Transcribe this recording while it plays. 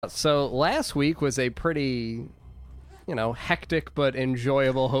So last week was a pretty, hectic but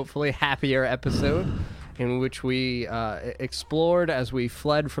enjoyable, hopefully happier episode in which we explored as we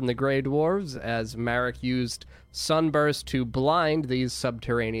fled from the Grey Dwarves as Marek used Sunburst to blind these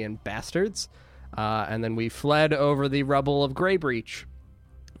subterranean bastards. And then we fled over the rubble of Greybreach.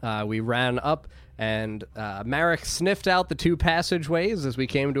 We ran up and Marek sniffed out the two passageways as we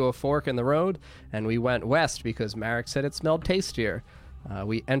came to a fork in the road, and we went west because Marek said it smelled tastier.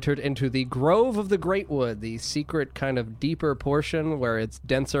 We entered into the Grove of the Greatwood, the secret kind of deeper portion where it's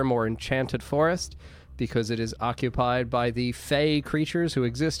denser, more enchanted forest, because it is occupied by the fey creatures who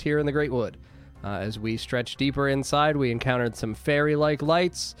exist here in the Greatwood. As we stretched deeper inside, we encountered some fairy-like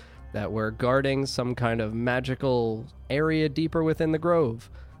lights that were guarding some kind of magical area deeper within the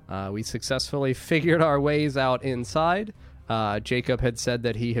grove. We successfully figured our ways out inside. Jacob had said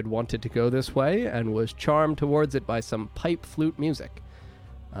that he had wanted to go this way and was charmed towards it by some pipe flute music.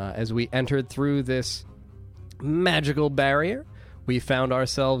 As we entered through this magical barrier, we found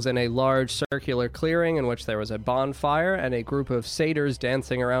ourselves in a large circular clearing in which there was a bonfire and a group of satyrs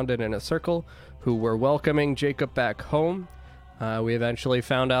dancing around it in a circle who were welcoming Jacob back home. We eventually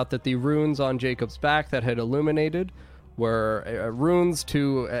found out that the runes on Jacob's back that had illuminated were runes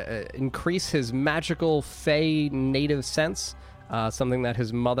to increase his magical fey native sense, something that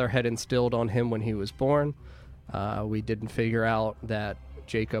his mother had instilled on him when he was born. We didn't figure out that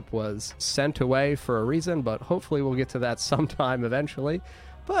Jacob was sent away for a reason, but hopefully we'll get to that sometime eventually.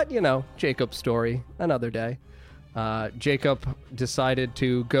 But, Jacob's story, another day. Jacob decided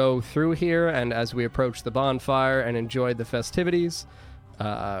to go through here, and as we approached the bonfire and enjoyed the festivities,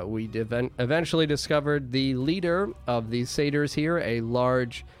 we eventually discovered the leader of the satyrs here, a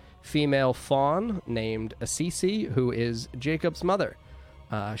large female faun named Assisi, who is Jacob's mother.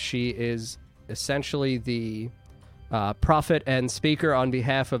 She is essentially the prophet and speaker on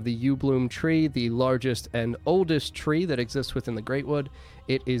behalf of the Yew-Bloom tree, the largest and oldest tree that exists within the Greatwood.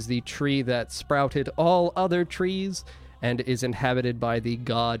 It is the tree that sprouted all other trees and is inhabited by the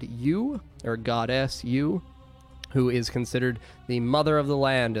god Yew, or goddess Yew, who is considered the mother of the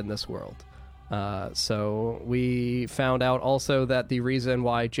land in this world. So we found out also that the reason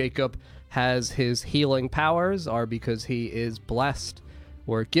why Jacob has his healing powers are because he is blessed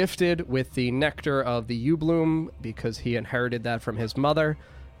or gifted with the nectar of the Yew-Bloom because he inherited that from his mother.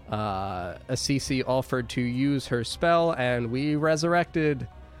 Assisi offered to use her spell, and we resurrected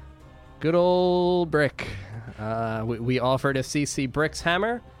good old Brick. We offered Assisi Brick's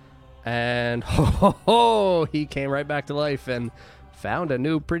hammer, and he came right back to life and found a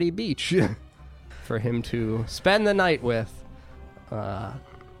new pretty beach for him to spend the night with.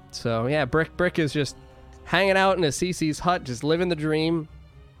 So yeah, Brick is just hanging out in Assisi's hut, just living the dream.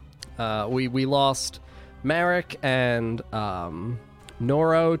 We lost Marek and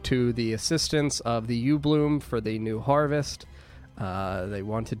Noro to the assistance of the Yew-Bloom for the new harvest. They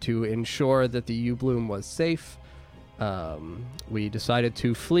wanted to ensure that the Yew-Bloom was safe. We decided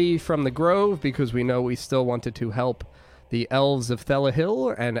to flee from the grove because we know we still wanted to help the elves of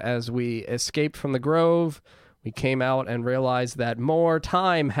Thelahill, and as we escaped from the grove, we came out and realized that more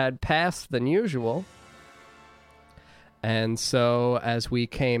time had passed than usual. And so, as we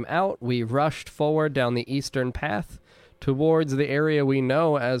came out, we rushed forward down the eastern path towards the area we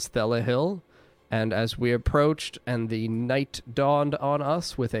know as Thelahill, and as we approached and the night dawned on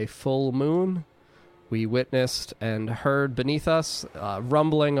us with a full moon, we witnessed and heard beneath us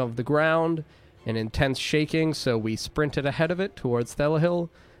rumbling of the ground, an intense shaking, so we sprinted ahead of it towards Thelahill,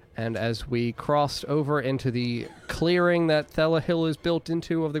 and as we crossed over into the clearing that Thelahill is built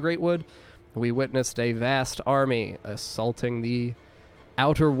into of the Greatwood, we witnessed a vast army assaulting the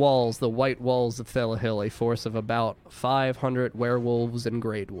outer walls, the white walls of Thelahill, a force of about 500 werewolves and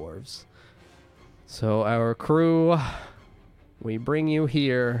grey dwarves. So our crew, we bring you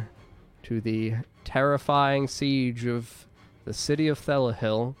here to the terrifying siege of the city of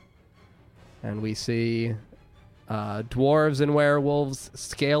Thelahill, and we see dwarves and werewolves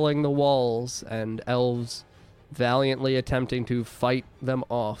scaling the walls and elves valiantly attempting to fight them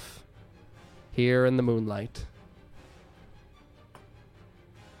off here in the moonlight.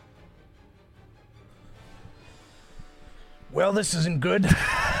 Well, this isn't good.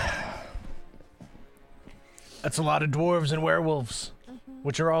 That's a lot of dwarves and werewolves,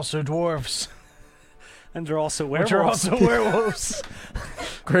 which are also dwarves. And they're also werewolves.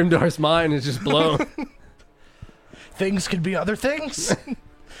 Grimdar's mind is just blown. Things could be other things.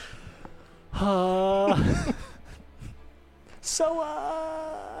 So,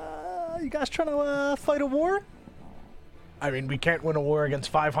 you guys trying to fight a war? I mean, we can't win a war against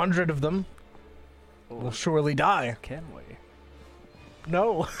 500 of them. We'll surely die. Can we?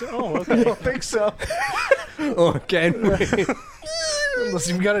 No. Oh, I okay. don't think so. Or can we? Unless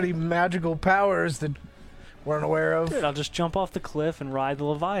you've got any magical powers that we're unaware of. Dude, I'll just jump off the cliff and ride the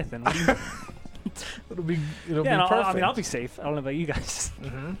Leviathan. It'll be yeah, no, perfect. I mean, I'll be safe. I don't know about you guys.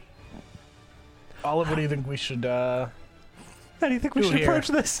 Mm-hmm. Olive, what do you think we should How do you think we Do should here. approach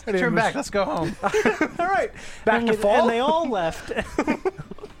this? Turn back. Let's go home. All right. Back to fall? And they all left.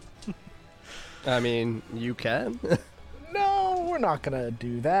 I mean, you can. No, we're not going to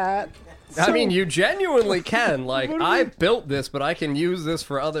do that. I mean, you genuinely can. Like, I built this, but I can use this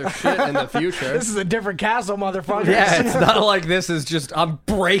for other shit in the future. This is a different castle, motherfucker. Yeah, it's not like this is just, I'm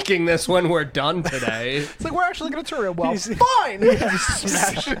breaking this when we're done today. It's like, we're actually going to turn real well. He's- Fine!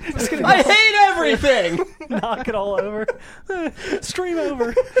 Smash it. I hate everything! Knock it all over. Stream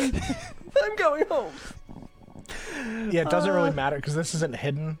over. I'm going home. Yeah, it doesn't really matter because this isn't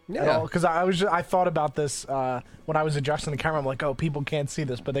hidden at Yeah. all. Because I thought about this when I was adjusting the camera. I'm like, oh, people can't see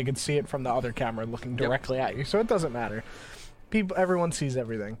this, but they can see it from the other camera looking directly at you. So it doesn't matter. Everyone sees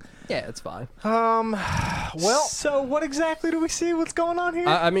everything. Yeah, it's fine. Well, So what exactly do we see? What's going on here?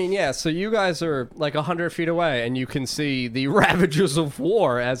 I mean, yeah, so you guys are like 100 feet away, and you can see the ravages of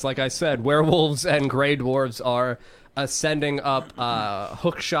war, as, like I said, werewolves and grey dwarves are ascending up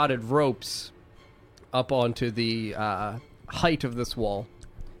hook-shotted ropes up onto the height of this wall.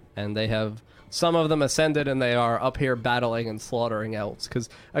 And they have, some of them ascended, and they are up here battling and slaughtering elves. Because,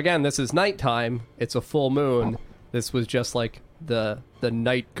 again, this is nighttime, it's a full moon. This was just like the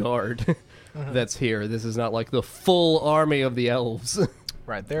night guard that's here. This is not like the full army of the elves.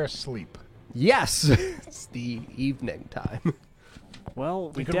 right, they're asleep. Yes, it's the evening time. Well,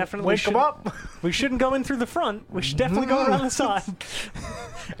 we can definitely wake should, them up. We shouldn't go in through the front. We should definitely go around the side.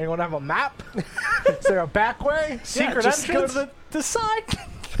 Anyone have a map? Is there a back way? Secret just entrance? go to the side.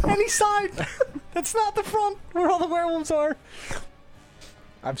 Any side. That's not the front where all the werewolves are.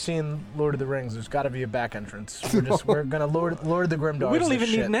 I've seen Lord of the Rings. There's got to be a back entrance. We're gonna Lord the Grimdark. We don't even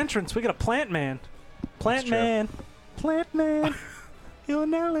need an entrance. We got a plant man. Plant man.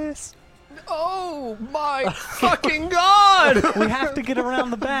 Illinellis. Oh my fucking god! We have to get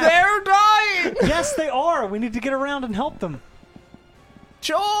around the back. They're dying! Yes, they are. We need to get around and help them.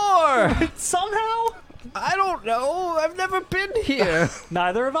 Sure! Somehow? I don't know. I've never been here.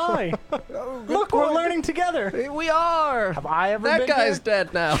 Neither have I. Look, we're learning together. We are. Have I ever That been guy's here?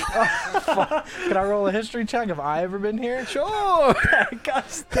 dead now. Can I roll a history check? Have I ever been here? Sure. That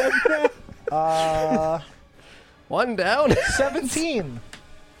guy's dead now. One down. 17.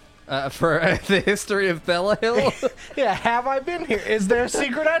 For the history of Thelahill. Yeah, have I been here? Is there a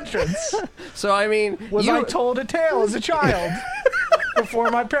secret entrance? So, I mean... Was I told a tale as a child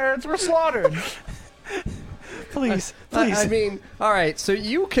before my parents were slaughtered? Please. I mean, all right, so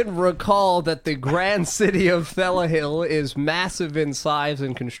you can recall that the grand city of Thelahill is massive in size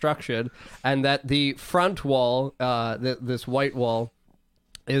and construction, and that the front wall, this white wall,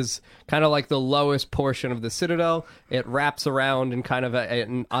 is kind of like the lowest portion of the citadel. It wraps around in kind of a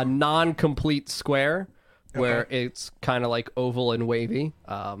non-complete square, where it's kind of like oval and wavy.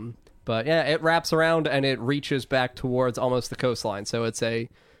 But yeah, it wraps around and it reaches back towards almost the coastline. So it's a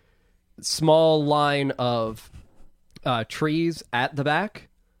small line of trees at the back,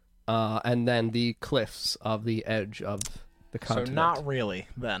 and then the cliffs of the edge of the continent. So not really,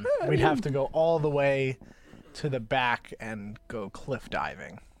 then. We'd have to go all the way to the back and go cliff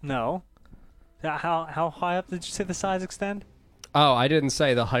diving. No. How high up did you say the sides extend? Oh, I didn't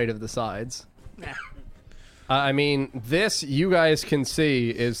say the height of the sides. Nah. I mean, this, you guys can see,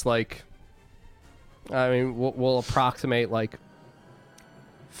 is like... I mean, we'll approximate like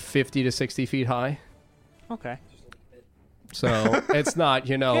 50 to 60 feet high. Okay. So it's not,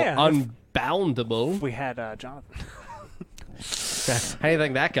 Yeah, unboundable. We had Jonathan. How do you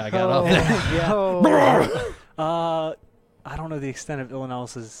think that guy got up there? I don't know the extent of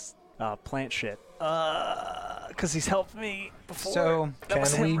Illinellis's plant shit. Because he's helped me before. So, That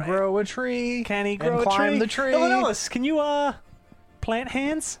was Can him, we right? grow a tree? Can he and grow a climb tree? the tree? Illinellis, can you plant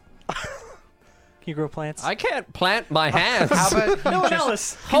hands? Can you grow plants? I can't plant my hands. how about you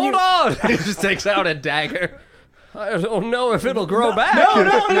just, Illinellis, Hold on! He just takes out a dagger. I don't know if it'll grow back.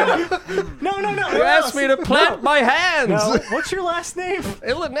 No. You asked me to plant my hands. No. What's your last name?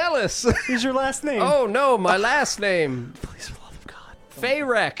 Illinellis. Is your last name? Oh no, my last name. Please, for the love of God.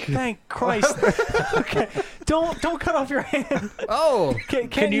 Fayrek. Thank Christ. Okay. Don't cut off your hand. Oh.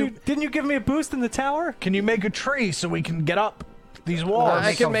 Can you? Didn't you give me a boost in the tower? Can you make a tree so we can get up these walls?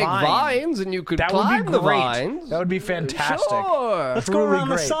 I can a make vine. vines and you could That would climb be the great. vines. That would be fantastic. Sure. Let's go Truly around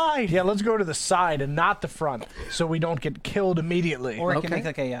the great. side. Yeah, let's go to the side and not the front, so we don't get killed immediately. or I can Okay. make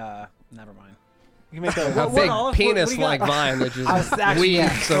like a, never mind. You can make that A big Olive, penis-like what do you got? vine that I was just actually,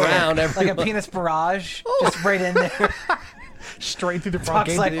 weaves around like everybody. a penis barrage, just right in there. Straight through the front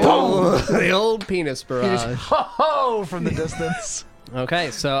Tuck's gate. like, The old, the old penis barrage. Ho ho from the distance.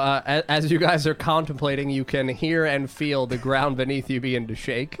 Okay, so as you guys are contemplating, you can hear and feel the ground beneath you begin to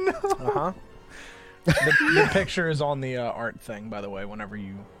shake. Uh-huh. The picture is on the art thing, by the way, whenever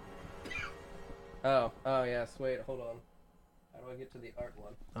you... Oh yes. Wait, hold on. How do I get to the art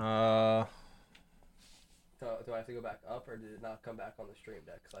one? Do I have to go back up, or did it not come back on the stream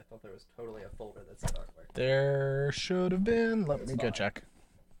deck? Because I thought there was totally a folder that said artwork. There should have been. Let me go check.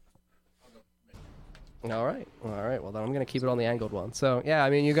 All right. Well, then I'm going to keep it on the angled one. So, yeah, I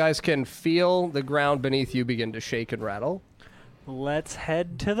mean, you guys can feel the ground beneath you begin to shake and rattle. Let's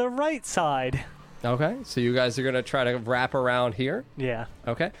head to the right side. Okay, so you guys are going to try to wrap around here. Yeah.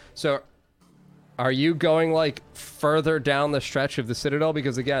 Okay, so are you going, like, further down the stretch of the Citadel?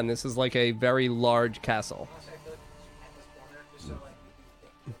 Because, again, this is, like, a very large castle.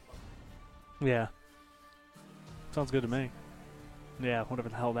 Yeah. Sounds good to me. Yeah, whatever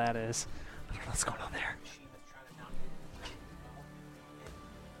the hell that is. I don't know what's going on there.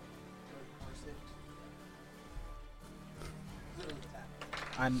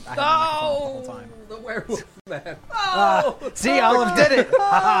 I had the microphone the whole time. The werewolf man. See, Olive did it.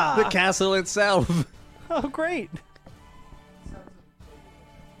 The castle itself. Oh, great.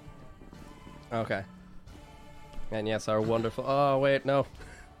 Okay. And yes, our wonderful... Oh, wait, no.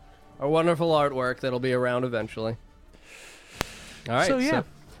 Our wonderful artwork that'll be around eventually. All right, So, yeah.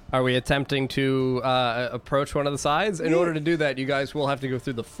 are we attempting to approach one of the sides? In order to do that, you guys will have to go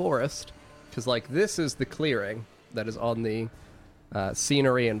through the forest. Because, like, this is the clearing that is on the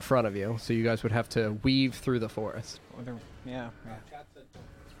scenery in front of you. So you guys would have to weave through the forest. Yeah.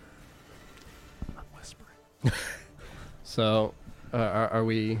 I'm whispering. So, are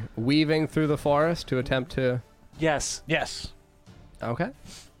we weaving through the forest to attempt to... Yes. Yes. Okay.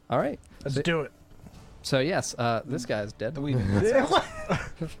 All right. Let's do it. So, yes, this guy's dead.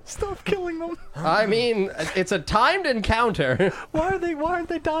 Stop killing them. I mean, it's a timed encounter. Why aren't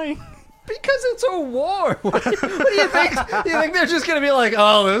they dying? Because it's a war. What do you think? You think they're just gonna be like,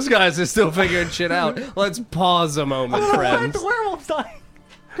 oh, those guys are still figuring shit out. Let's pause a moment, Why aren't friends. the werewolves dying?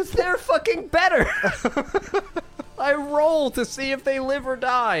 Because they're fucking better. I roll to see if they live or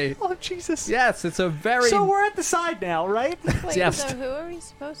die. Oh, Jesus. Yes, it's a very... So we're at the side now, right? Wait, Yes. so who are we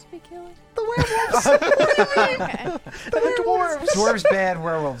supposed to be killing? The werewolves. Okay. The dwarves. Dwarves bad,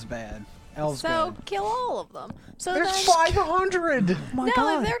 werewolves bad. Elves So bad. kill all of them. So There's then, 500! Oh my no,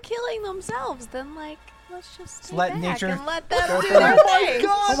 God. if they're killing themselves, then like let's just stay let back nature and let them go do through their it. thing.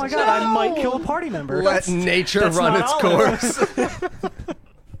 Oh my God, I might kill a party member. Let nature that's run not its Olive. course.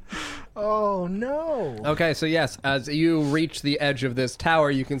 Oh, no. Okay, so yes, as you reach the edge of this tower,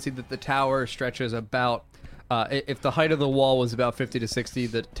 you can see that the tower stretches about... if the height of the wall was about 50 to 60,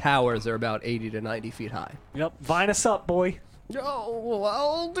 the towers are about 80 to 90 feet high. Yep, vine us up, boy. Oh,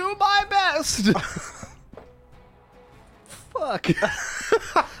 I'll do my best. Fuck.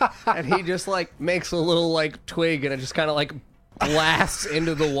 And he just, like, makes a little, like, twig, and it just kind of, like, blasts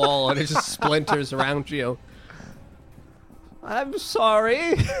into the wall, and it just splinters around you. I'm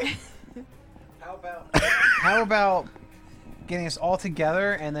sorry. How about getting us all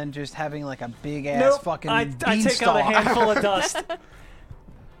together and then just having like a big ass Nope, fucking I take out a beanstalk? handful of dust.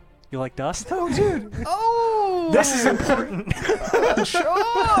 You like dust? Oh, dude. Oh, This is important.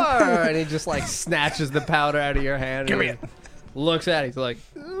 sure. And he just, like, snatches the powder out of your hand. Give and me it. Looks at it. He's like,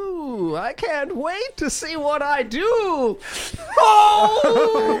 ooh, I can't wait to see what I do.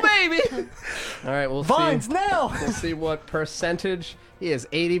 Oh, baby. All right, we'll Vines see. now. We'll see what percentage. He is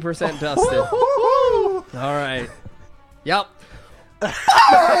 80% dusted. All right. Yep.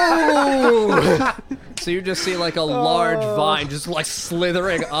 Oh! So you just see like a large vine just like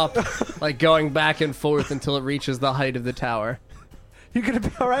slithering up, like going back and forth until it reaches the height of the tower. You gonna be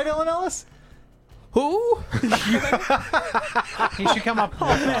all right, Ellen Ellis? Who? He should come up with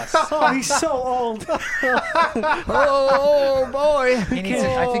us. Oh, he's so old. Oh boy. He needs to,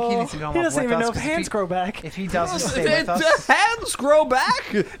 I think he needs to come He up doesn't with even us. know if 'Cause hands grow back. If he doesn't stay Did with us, the hands grow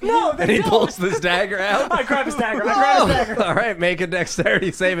back? No, And they he don't. pulls this dagger out. I grab his dagger. I grab his dagger. All right, make a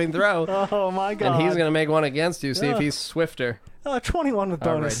dexterity saving throw. Oh my God. And he's going to make one against you, see if Ugh. he's swifter. 21 with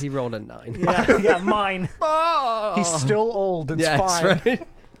All right, bonus. he rolled a 9. Yeah, mine. Oh. He's still old. It's yeah, fine. that's right.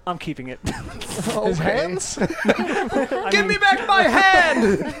 I'm keeping it. His hands? Give me back my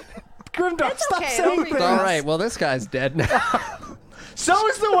hand! Grimdark, stop okay, saying don't things. be All right, well, this guy's dead now. So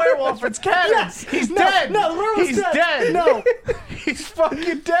is the werewolf. It's canon. Yes. He's No, dead. no, the werewolf's He's dead. dead. No. He's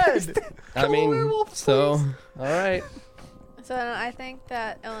fucking dead. I mean, werewolf, so, all right. So then I think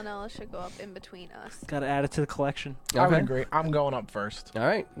that Elenella should go up in between us. Got to add it to the collection. I would Okay. agree. I'm going up first. All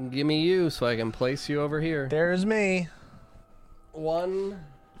right, give me you so I can place you over here. There's me. One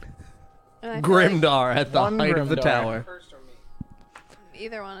And I feel like Grimdar at the One height of the Grimdar. tower.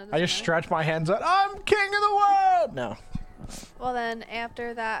 either one of I just stretch my hands out. I'm king of the world. No. Well, then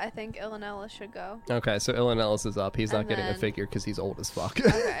after that, I think Ilanella should go. Okay, so Ilanellis is up. He's not And getting a then- figure because he's old as fuck.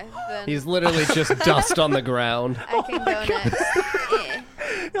 Okay, then He's literally just dust on the ground. I can go next. Eh.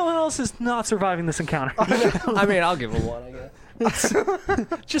 No one else is not surviving this encounter. I mean, I'll give him one, I guess.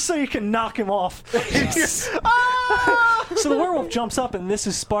 Just so you can knock him off. So the werewolf jumps up, and this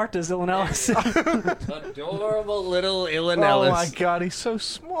is Sparta's Ilanellis. Adorable little Oh Ilanellis. my god, he's so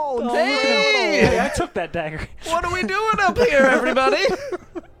small. And Hey, I took that dagger. What are we doing up here, everybody?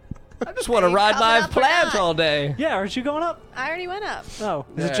 I just want to Are you ride coming my up or plant not? all day. Yeah, aren't you going up? I already went up. Oh,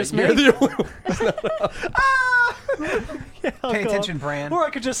 is Yeah, it just me? you're the only one. Yeah, I'll Pay go attention, up. Bran. Or I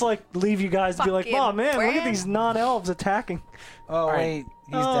could just like leave you guys and be like, Fucking "Oh man, look at Bran." these non-elves attacking." Oh, right. wait.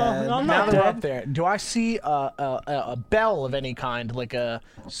 He's Oh, dead. I'm now not that we're dead. up there, do I see a bell of any kind, like an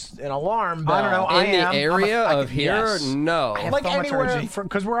alarm bell? I don't know. In I the am. area I of can- here, yes. no. I have Like anywhere, thaumaturgy.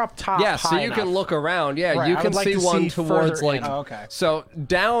 because we're up top. Yeah, so high you can enough. look around. Yeah, Right, you I can would like see to one see towards further like. in. Oh, okay. So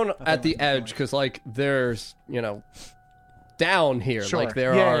down at the went edge, north. because like there's down here, Sure. like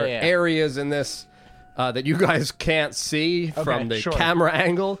there Yeah, are yeah, yeah. areas in this that you guys can't see from the sure. camera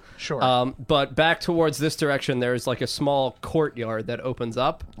angle. Sure. But back towards this direction, there's like a small courtyard that opens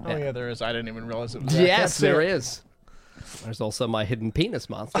up. Oh yeah, there is. I didn't even realize it was. Yes, there is. There's also my hidden penis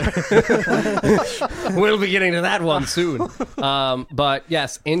monster. We'll be getting to that one soon. But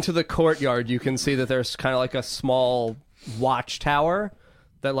yes, into the courtyard, you can see that there's kind of like a small watchtower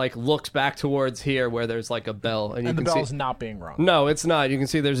that like looks back towards here where there's like a bell. And you And the can bell's see... not being rung. No, it's not. You can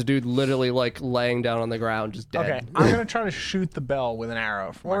see there's a dude literally like laying down on the ground just dead. Okay, I'm gonna try to shoot the bell with an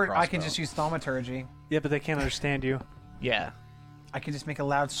arrow from my Or I crossbow. can just use thaumaturgy. Yeah, but they can't understand you. Yeah. I can just make a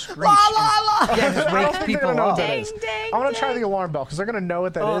loud screech. Yeah, just I don't wake think people they're gonna know what up. that Ding, is. ding, I'm gonna try ding. the alarm bell because they're gonna know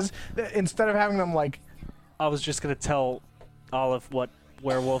what that Oh. is. Instead of having them like, I was just gonna tell Olive what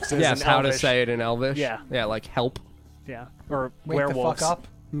werewolves is. Yes, in how to Elvish. say it in Elvish. Yeah. Yeah, like help. Yeah, or Wake werewolves. the fuck up.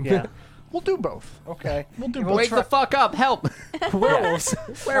 Yeah, we'll do both. Okay, we'll do both. Wake the fuck up, help. werewolves.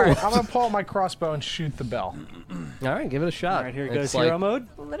 All right, I'm gonna pull out my crossbow and shoot the bell. All right, give it a shot. All right, here it It's goes. Hero mode.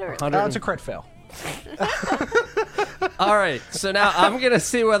 Literally. 100 It's a crit fail. All right, so now I'm going to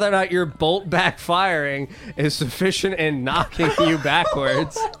see whether or not your bolt backfiring is sufficient in knocking you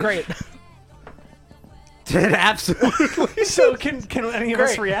backwards. Great. Did absolutely. So can any of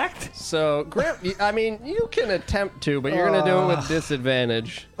us Great. react? So, I mean, you can attempt to, but you're going to do it with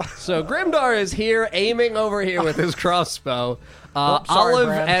disadvantage. So, Grimdar is here, aiming over here with his crossbow. Sorry, Olive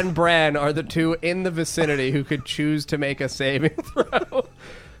Bran. and Bran are the two in the vicinity who could choose to make a saving throw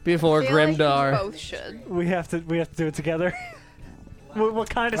before I feel like you Grimdar. both should. We have to do it together. what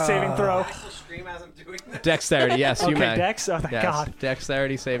kind of saving throw? Scream as I'm doing that. Dexterity, yes, you Okay, may. Dex. Oh, thank Yes, God.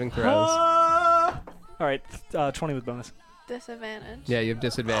 dexterity saving throws. All right, 20 with bonus. Disadvantage. Yeah, you have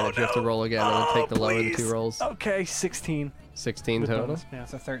disadvantage. You have to roll again and then take the lower of the two please. rolls. Okay, 16 16 with total. bonus. Yeah.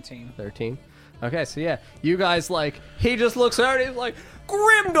 It's a 13. 13. Okay, so yeah, you guys like, he just looks out and he's like,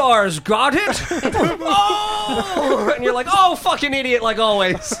 Grimdar's got it! Oh! And you're like, oh, fucking idiot, like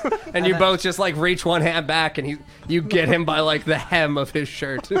always. And you both just like reach one hand back and you get him by like the hem of his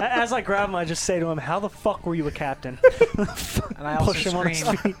shirt. As I grab him, I just say to him, "How the fuck were you a captain?" And I also Push him on his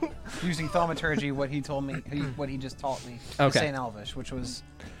scream feet. using thaumaturgy what he told me, what he just taught me. to Okay. say in Elvish, which was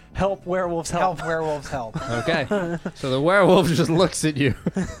Help, werewolves, help. help werewolves help. Okay, so the werewolf just looks at you.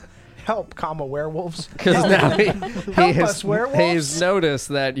 Help, comma werewolves. Because now he us, werewolves. he's noticed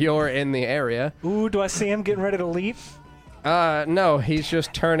that you're in the area. Ooh, do I see him getting ready to leap? No, he's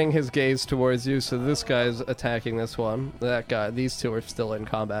just turning his gaze towards you. So this guy's attacking this one. That guy. These two are still in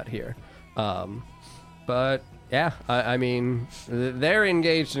combat here. But yeah, I mean, they're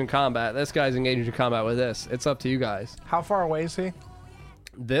engaged in combat. This guy's engaged in combat with this. It's up to you guys. How far away is he?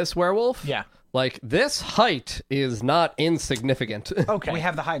 This werewolf. Yeah. Like this height is not insignificant. Okay. We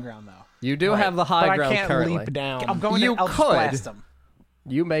have the high ground though. You do Right. have the high but ground I can't currently. leap down. I'm going You to Eldritch could. Blast him.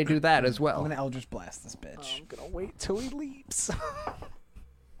 You may do that as I'm well. going to Eldritch Blast this bitch. I'm gonna wait till he leaps.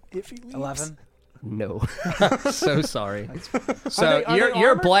 If he leaps. 11. No. So sorry. So Are they your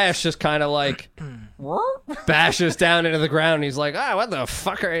armored? blast just kind of like bashes down into the ground. And he's like, what the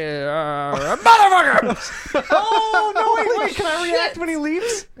fuck are you, motherfucker? Oh, no, wait, can I react when he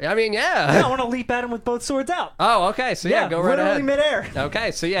leaps? I mean, I yeah. want to leap at him with both swords out. Oh, okay. So yeah, go right literally ahead. midair.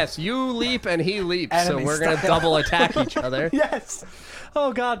 Okay, so yes, you leap and he leaps, so Enemy we're gonna style. double attack each other. Yes.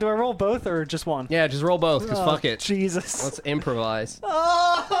 Oh, God, do I roll both or just one? Yeah, just roll both, because fuck it. Jesus. Let's improvise.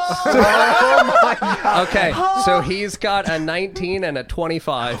 Oh, Okay, so he's got a 19 and a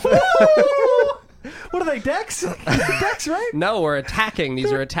 25. what are they, Dex? Dex, right? No, we're attacking.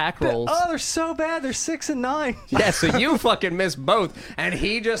 These are attack rolls. Oh, they're so bad. They're 6 and 9. Yeah, so you fucking miss both, and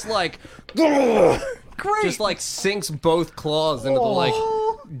he just like, Great. just like sinks both claws into the like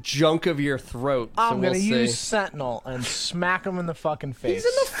junk of your throat. So I'm we'll gonna see. use Sentinel and smack him in the fucking face. He's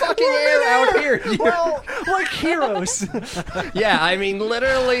in the fucking air out here. well, like heroes. Yeah, I mean,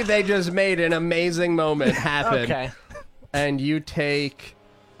 literally, they just made an amazing moment happen. okay. And you take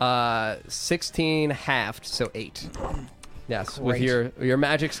 16 halved, so 8. Yes, with Great. your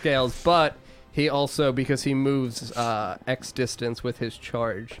magic scales, but he also, because he moves X distance with his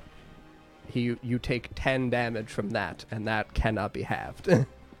charge, you take 10 damage from that, and that cannot be halved.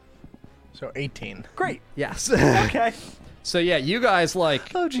 So 18. Great. Yes. Okay. So yeah, you guys like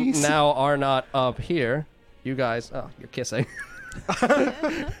Oh, jeez. now are not up here. You guys, you're kissing.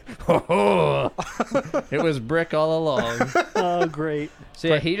 It was Brick all along. Oh, great. So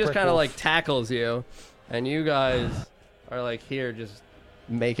yeah, he just Brick kind of wolf. like tackles you, and you guys are like here just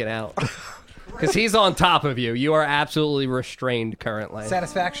making out. Because he's on top of you. You are absolutely restrained currently.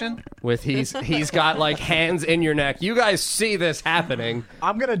 Satisfaction? With he's got like hands in your neck. You guys see this happening.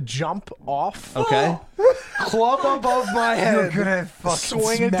 I'm gonna jump off. Okay. Club above my head. You're gonna fucking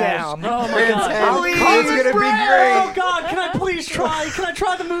swing it smash. down. Oh, my God. It's gonna be great. Oh, God. Can I please try? Can I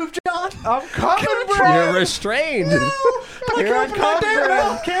try the move, John? I'm coming, You're Brand. restrained. Here I come,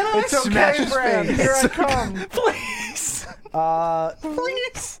 Brand. Can I? It's Smash okay, his Brand. face. Here I come. Please.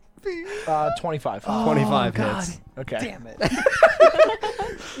 Please. 25. 25 God. hits. Okay. Damn it.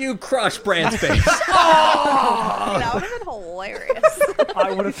 You crush Brand's face. That would have been hilarious.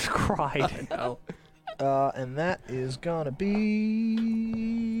 I would have cried. Oh. And that is gonna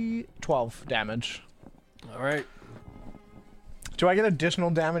be 12 damage. All right. Do I get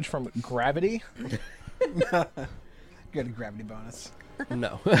additional damage from gravity? Good gravity bonus.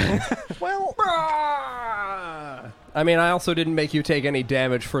 No. Well, I mean, I also didn't make you take any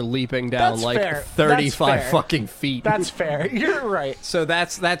damage for leaping down That's like fair. 35 That's fair. fucking feet. that's fair. You're right. So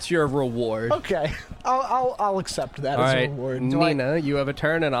that's your reward. Okay, I'll accept that All as right, a reward. Nina, you have a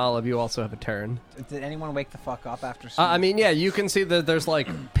turn, and Olive, you also have a turn. Did anyone wake the fuck up after I mean, yeah, you can see that there's like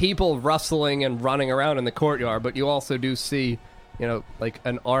people rustling and running around in the courtyard, but you also do see, like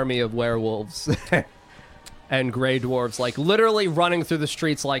an army of werewolves and gray dwarves, like literally running through the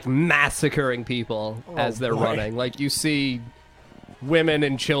streets, like massacring people as they're boy. running. Like you see women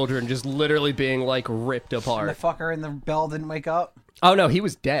and children just literally being like ripped the apart. fucker in the bell didn't wake up? Oh no, he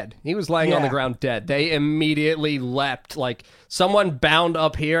was dead. He was laying on the Yeah. ground dead. They immediately leapt, like someone bound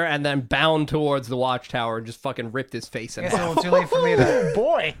up here and then bound towards the watchtower and just fucking ripped his face I in guess it's a half. little too late for me to.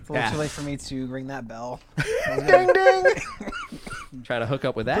 Boy, It's a little Yeah. too late for me to ring that bell. ding ding. Trying to hook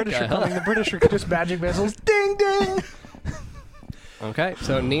up with that British guy, are huh? coming. The British are coming. Just magic missiles. Ding ding. Okay,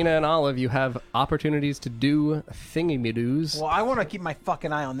 so Nina and Olive, you have opportunities to do thingy-me-doos. Well, I want to keep my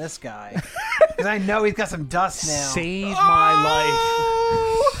fucking eye on this guy because I know he's got some dust now. Save my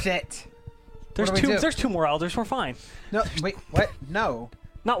life. Shit. There's What do we two. do? There's 2 more elders. We're fine. No, wait, what? No,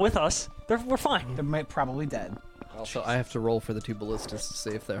 Not with us. We're fine. they're probably dead. Also, I have to roll for the 2 ballistas to see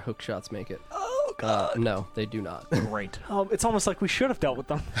if their hook shots make it. Oh God. No, they do not. Great. It's almost like we should have dealt with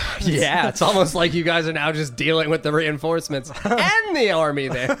them. Yeah, it's almost like you guys are now just dealing with the reinforcements and the army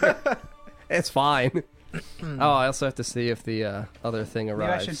there. It's fine. Oh, I also have to see if the other thing Maybe I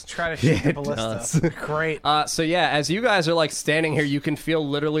arrives. should try to shoot the It ballista. does. Great. So yeah, as you guys are like standing here, you can feel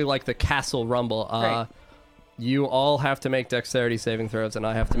literally like the castle rumble. Right. You all have to make dexterity saving throws, and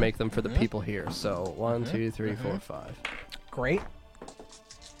I have to make them for the people here. So 1, 2, 3, 4, 5. Great.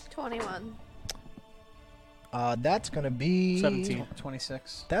 21. That's gonna be 17.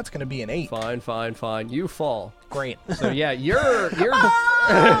 26. That's gonna be an 8. Fine. You fall. Great. So yeah, you're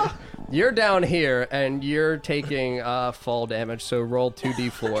you're down here, and you're taking fall damage. So roll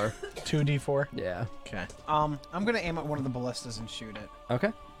 2d4. 2d4. Yeah. Okay. I'm gonna aim at one of the ballistas and shoot it.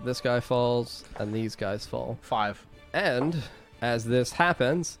 Okay. This guy falls, and these guys fall. 5. And as this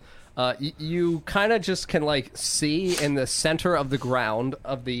happens, you kind of just can like see in the center of the ground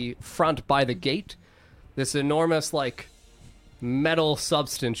of the front by the gate, this enormous like metal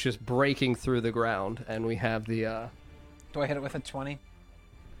substance just breaking through the ground, and we have the Do I hit it with a 20?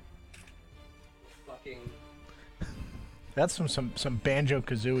 fuck fucking... That's some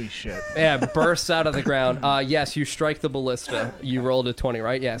Banjo-Kazooie shit. Yeah, bursts out of the ground. Yes, you strike the ballista. You rolled a 20,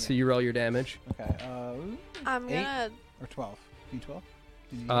 right? Yeah, so you roll your damage. Okay. I'm 8 gonna. or 12.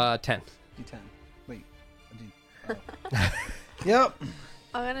 D12. 10. D10. Wait. A D. Oh. Yep.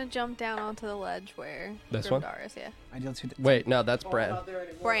 I'm gonna jump down onto the ledge where This one? Grimdar is. Yeah. I deal 2. Wait, no, that's Bran.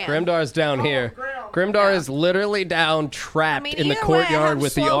 Bran. Grimdar's down here. Grimdar is literally down, trapped in the either way, I courtyard have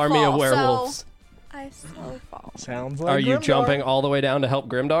with the slow army of fall, werewolves. So I slow fall. Sounds like Are you Grimdar. jumping all the way down to help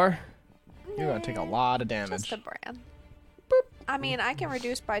Grimdar? You're gonna take a lot of Just damage. a Bran. I mean, I can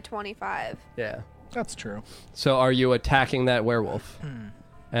reduce by 25. Yeah. That's true. So are you attacking that werewolf?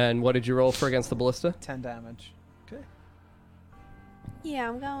 And what did you roll for against the ballista? 10 damage. Yeah,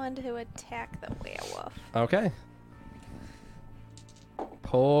 I'm going to attack the werewolf. Okay.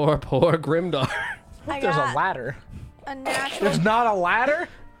 Poor Grimdar. I There's a got ladder. a natural, There's not a ladder?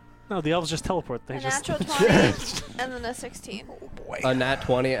 No, the elves just teleport. They a just natural 20, and then a 16. Boy. A nat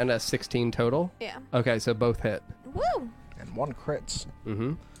 20 and a 16 total? Yeah. Okay, so both hit. Woo! And 1 crits.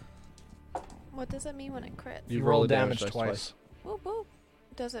 Mm-hmm. What does it mean when it crits? You roll roll the damage dice twice. Whoop whoop.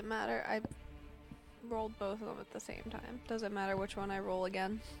 Doesn't matter. I rolled both of them at the same time. Doesn't matter which one I roll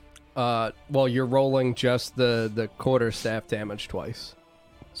again. Well, you're rolling just the quarterstaff damage twice.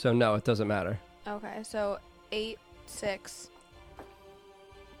 So no, it doesn't matter. Okay, so 8, 6,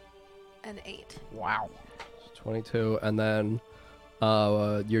 and 8. Wow. 22, and then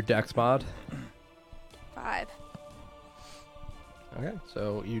your dex mod. 5. Okay,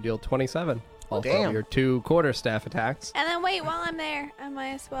 so you deal 27 off Damn. of your 2 quarterstaff attacks. And then wait, while I'm there, I might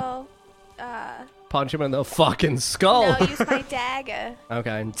as well Punch him in the fucking skull. no, use my dagger.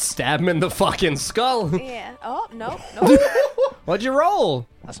 Okay, and stab him in the fucking skull. Yeah. Oh, no. What'd you roll?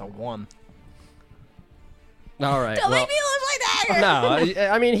 That's a 1. All right. Don't well, make me lose my dagger.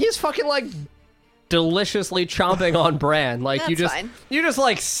 no, I mean he's fucking like deliciously chomping on Bran. Like you That's just fine. you just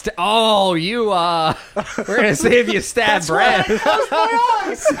like we're gonna see if you stab Bran.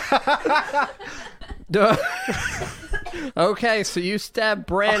 Duh. Okay, so you stab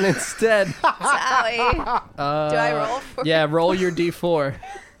Bran instead. Sorry. Do I roll for Yeah, roll your d4.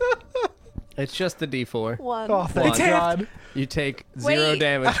 It's just a d4. 1? Oh, thank One. God. You take 0 Wait.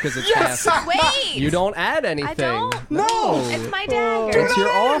 damage because it's half. Wait. You don't add anything. don't? No. It's my dagger. It's your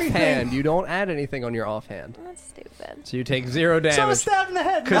add anything. offhand. You don't add anything on your offhand. That's stupid. So you take 0 so I was damage. stabbed in the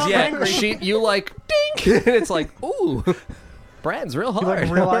head. Because not yeah, angry. you like ding. And it's like ooh, Bran's real You hard. like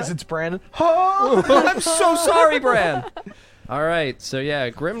realize it's Brandon. I'm so sorry, Bran. All right, so yeah,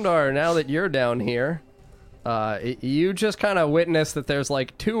 Grimdar. Now that you're down here, you just kind of witness that there's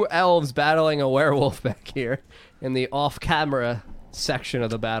like 2 elves battling a werewolf back here in the off-camera section of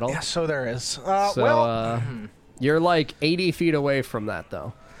the battle. Yeah, so there is. So you're like 80 feet away from that,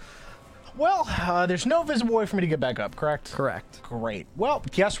 though. There's no visible way for me to get back up, correct? Correct. Great. Well,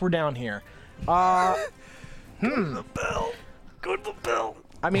 guess we're down here. Go to the bell.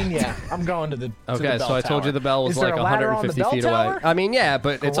 I mean, yeah, I'm going to the to the Okay, bell so I told tower. you the bell was Is there like a ladder on the 150 bell feet away. tower? I mean, yeah,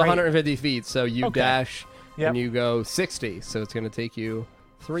 but it's Great. 150 feet, so you Okay. dash Yep. and you go 60, so it's going to take you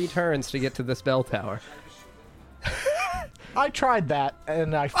 3 turns to get to this bell tower. I tried that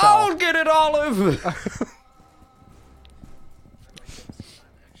and I fell. Oh, get it, Olive!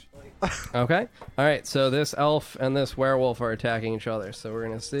 Okay. All right, so this elf and this werewolf are attacking each other, so we're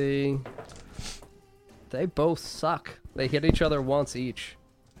going to see... They both suck. They hit each other once each.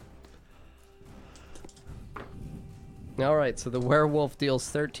 All right, so the werewolf deals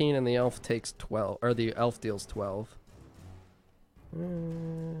 13 and the elf takes 12, or the elf deals 12.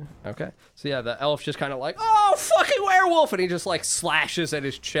 Okay, so yeah, the elf just kind of like, oh, fucking werewolf, and he just like slashes at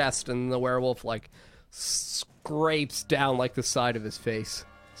his chest, and the werewolf like scrapes down like the side of his face,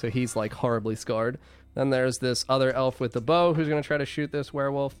 so he's like horribly scarred. Then there's this other elf with the bow who's gonna try to shoot this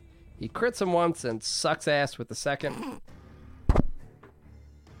werewolf. He crits him once and sucks ass with the second.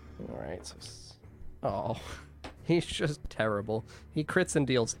 All right, so oh, he's just terrible. He crits and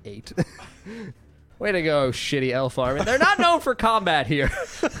deals 8. Way to go, shitty elf army. They're not known for combat here.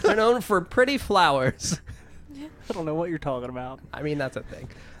 They're known for pretty flowers. I don't know what you're talking about. I mean, that's a thing.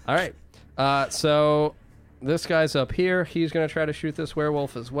 All right. So this guy's up here. He's going to try to shoot this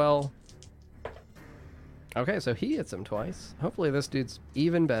werewolf as well. Okay, so he hits him twice. Hopefully this dude's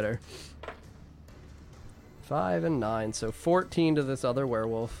even better. 5 and 9, so 14 to this other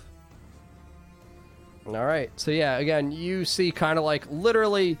werewolf. All right. So yeah, again, you see kind of like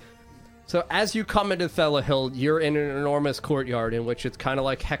literally... So as you come into Thelahill, you're in an enormous courtyard in which it's kind of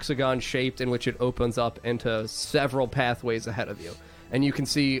like hexagon shaped, in which it opens up into several pathways ahead of you. And you can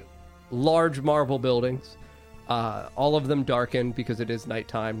see large marble buildings, All of them darken because it is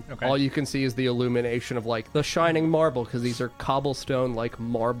nighttime. Okay. All you can see is the illumination of like the shining marble, because these are cobblestone, like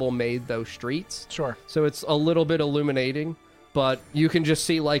marble made those streets. Sure. So it's a little bit illuminating, but you can just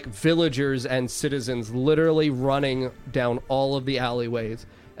see like villagers and citizens literally running down all of the alleyways,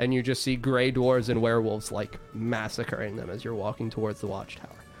 and you just see gray dwarves and werewolves like massacring them as you're walking towards the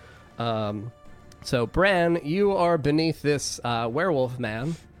watchtower. So Bran, you are beneath this werewolf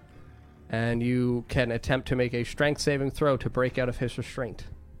man, and you can attempt to make a strength saving throw to break out of his restraint.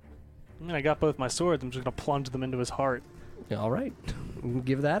 I mean, I got both my swords. I'm just gonna plunge them into his heart. All right,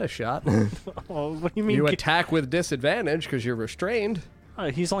 give that a shot. Oh, what do you mean? You attack with disadvantage because you're restrained.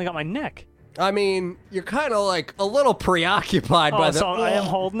 He's only got my neck. I mean, you're kind of like a little preoccupied by Oh, so I am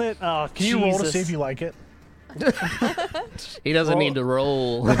holding it? Oh, Can you roll to see if you like it? He doesn't need to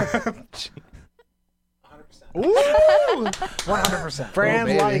roll. Ooh! 100%. Fran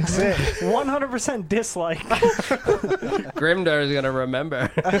baby. likes it. 100% dislike. Grimdar's gonna remember.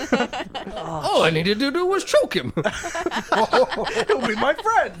 All I needed to do was choke him. He'll be my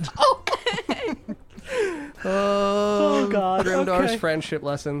friend. Oh, God. Grimdar's Okay. friendship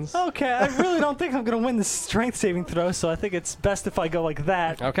lessons. Okay, I really don't think I'm going to win this strength saving throw, so I think it's best if I go like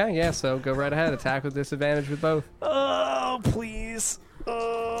that. Okay, yeah, so go right ahead. Attack with disadvantage with both. Oh, please.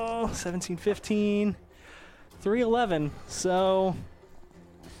 Oh, 17, 15, 311. So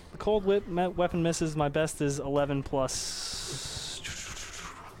the cold weapon misses. My best is 11 plus.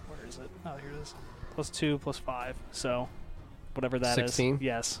 Where is it? Oh, here it is. Plus 2, plus 5. So whatever that is. 16?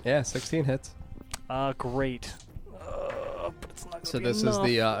 Yes. Yeah, 16 hits. Great. But it's not gonna So be this enough.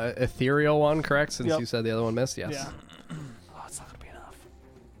 is the ethereal one, correct? Since Yep. you said the other one missed, yes. Yeah. Oh, it's not gonna be enough.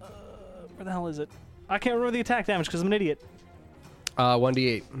 Where the hell is it? I can't remember the attack damage because I'm an idiot.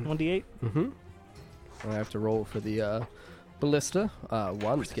 1d8. 1d8. Mm-hmm. I have to roll for the ballista.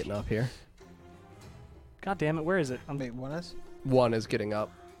 One's getting up here. God damn it! Where is it? Wait, what is? One is getting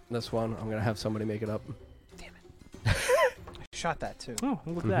up. This one, I'm gonna have somebody make it up. I shot that too. Oh,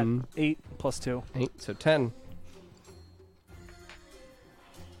 look at Mhm. that. 8 plus 2. 8, so 10.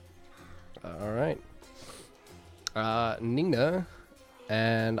 All right. Nina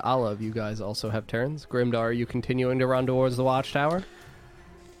and Olive, you guys also have turns. Grimdar, are you continuing to run towards the watchtower?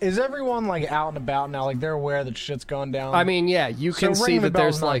 Is everyone like out and about now? Like they're aware that shit's going down? I mean, yeah, you can So see ringing the that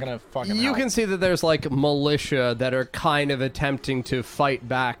there's bell's not like gonna fucking you help. can see that there's like militia that are kind of attempting to fight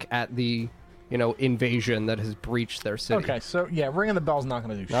back at the, invasion that has breached their city. Okay, so yeah, ringing the bell's not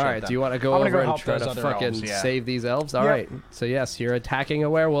going to do shit. All right, then. do you want to go I'm gonna over go and help try those to other fucking elves, yeah. save these elves? All Yep. right. So yes, you're attacking a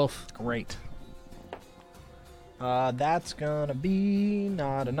werewolf. Great. That's gonna be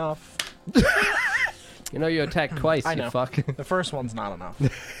not enough. You attacked twice, I you know. fuck. The first one's not enough.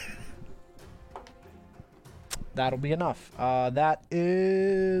 That'll be enough. That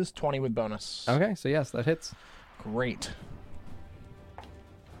is 20 with bonus. Okay, so yes, that hits. Great.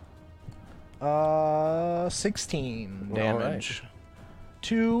 16 damage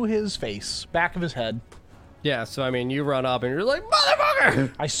to his face, back of his head. Yeah, so I mean, you run up and you're like,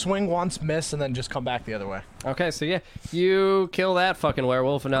 motherfucker! I swing once, miss, and then just come back the other way. Okay, so yeah, you kill that fucking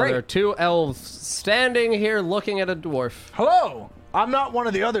werewolf, and now Great. there are two elves standing here looking at a dwarf. Hello! I'm not one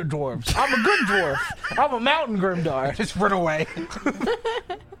of the other dwarves. I'm a good dwarf. I'm a mountain Grimdar. Just run away.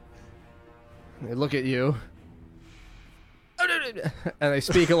 They look at you. And they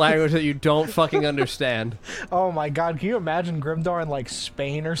speak a language that you don't fucking understand. Oh my god, can you imagine Grimdar in like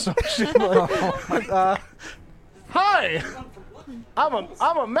Spain or some shit? Like, hi! I'm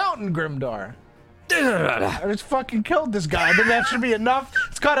a mountain Grimdar. I just fucking killed this guy. Then that should be enough.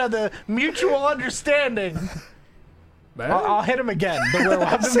 It's kind of the mutual understanding. I'll hit him again. The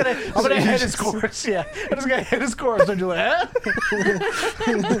werewolf. I'm gonna hit his course. Yeah, I'm just gonna hit his course. And you're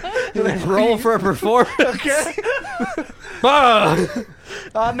like, Roll for a performance. okay.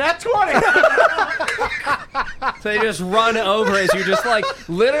 Nat 20. So you just run over as you just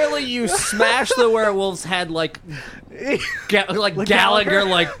literally you smash the werewolf's head like Gallagher,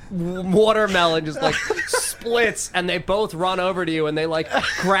 like watermelon just splits, and they both run over to you and they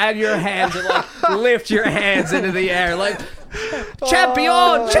grab your hands and lift your hands into the air like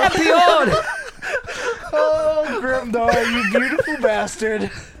champion, champion. Oh, Grimdar, you beautiful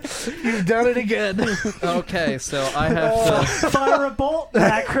bastard. You've done it again. Okay, so I have to. Fire a bolt.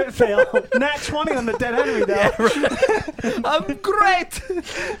 Nat crit fail. Nat 20 on the dead Henry, though. I'm great.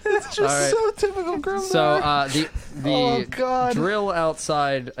 It's just so typical Grimdar. So the Oh, God. drill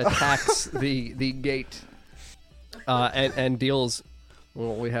outside attacks the gate and deals.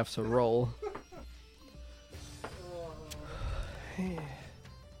 Well, we have to roll.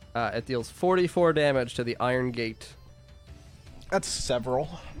 It deals 44 damage to the iron gate. That's several.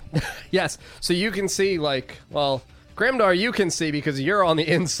 Yes. So you can see, like, well, Grimdar, you can see because you're on the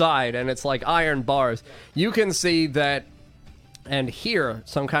inside and it's like iron bars. You can see that and hear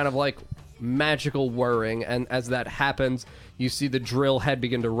some kind of like magical whirring. And as that happens, you see the drill head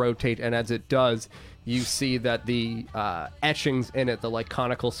begin to rotate. And as it does, you see that the etchings in it, the like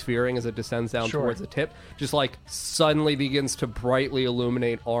conical sphering as it descends down Sure. towards the tip, just like suddenly begins to brightly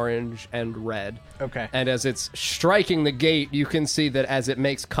illuminate orange and red. Okay. And as it's striking the gate, you can see that as it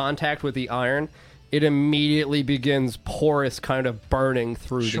makes contact with the iron, it immediately begins porous kind of burning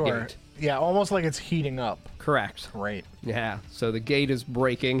through the Sure. gate. Yeah, almost like it's heating up. Correct. Great. Yeah. So the gate is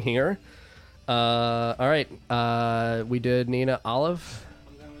breaking here. All right. We did Nina Olive.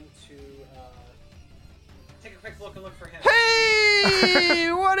 I'm going to take a quick look for him.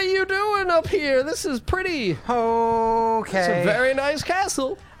 Hey, what are you doing up here? This is pretty. Okay. It's a very nice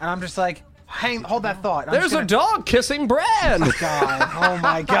castle. And I'm just like, hold that thought. I'm There's just a dog kissing Bran. God. Oh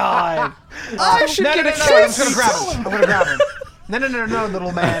my God. I should No, get no, a no, kiss. I'm gonna grab him. I'm gonna grab him. No,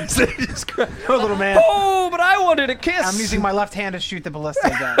 little man. Oh, little man. Oh, but I wanted a kiss. I'm using my left hand to shoot the ballista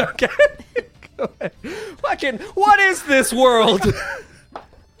again. Okay. Go ahead. Fucking, what is this world?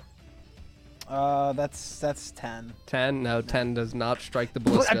 That's 10. 10? No, 10 does not strike the I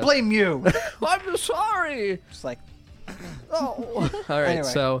ballista. blame you. I'm sorry. Just like, Oh. All right, Anyway.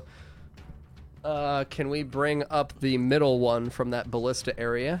 so can we bring up the middle one from that ballista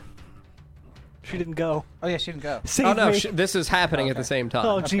area? She didn't go. oh yeah, she didn't go. Save Oh, no, me. this is happening at the same time.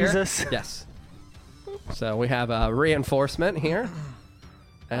 Oh, here? Jesus. Yes. So we have a reinforcement here.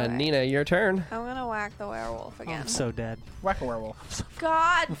 And Alright. Nina, your turn. I'm gonna whack the werewolf again. I'm so dead. Whack a werewolf.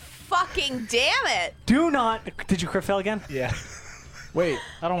 God fucking damn it! Do not. Did you crit fail again? Yeah. Wait.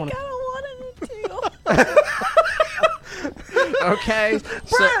 I don't want I to. don't wanted it to. Okay.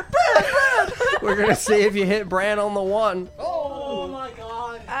 So we're going to see if you hit Bran on the 1. Oh my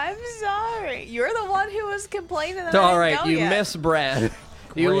god. I'm sorry. You're the one who was complaining that All I right, didn't go you yet. miss Brad.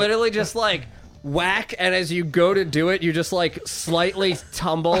 You literally just like whack, and as you go to do it, you just like slightly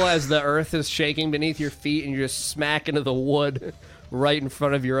tumble as the earth is shaking beneath your feet, and you just smack into the wood right in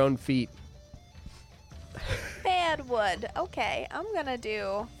front of your own feet. Bad wood. Okay, I'm gonna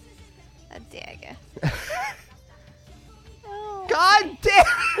do a dagger. Oh, God damn!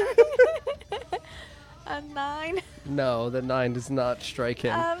 a 9. No, the 9 does not strike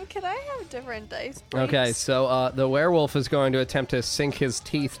him. Can I have different dice, please? Okay, so the werewolf is going to attempt to sink his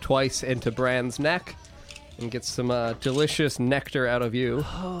teeth twice into Bran's neck and get some delicious nectar out of you.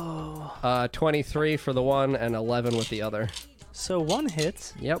 23 for the one and 11 with the other. So one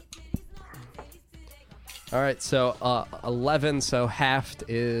hit. Yep. All right, so 11, so halved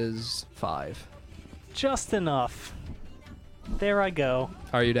is 5. Just enough. There I go.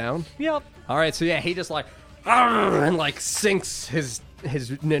 Are you down? Yep. All right, so yeah, he just like and like sinks his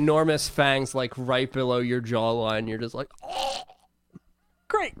enormous fangs like right below your jawline. You're just like,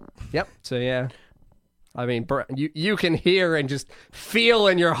 Great. yep. So yeah, I mean, you can hear and just feel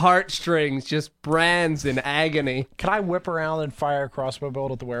in your heartstrings just Bran's in agony. Can I whip around and fire a crossbow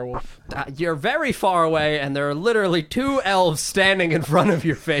bolt at the werewolf? You're very far away, and there are literally 2 elves standing in front of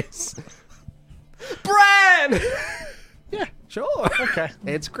your face. Bran! Yeah. Sure. Okay.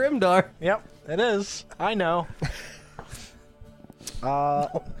 It's Grimdar. Yep, it is. I know.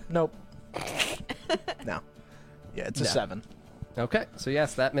 Nope. No. Yeah, it's a No. 7. Okay, so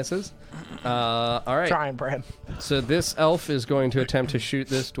yes, that misses. All right. Trying, Brad. So this elf is going to attempt to shoot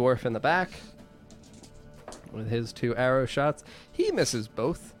this dwarf in the back with his 2 arrow shots. He misses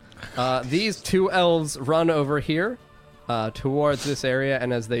both. These 2 elves run over here towards this area,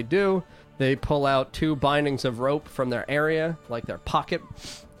 and as they do, they pull out 2 bindings of rope from their area, like their pocket,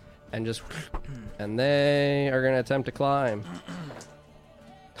 and they are going to attempt to climb.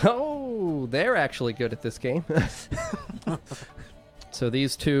 Oh, they're actually good at this game. So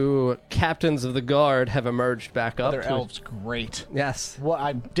these 2 captains of the guard have emerged back up. Other elves, great. Yes. Well,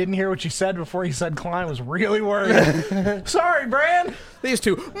 I didn't hear what you said before you said climb. I was really worried. Sorry, Bran. These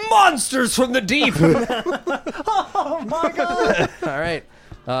 2 monsters from the deep. Oh my god. All right.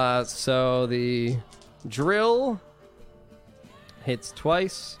 So the drill hits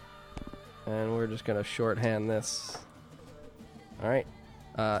twice, and we're just gonna shorthand this. All right.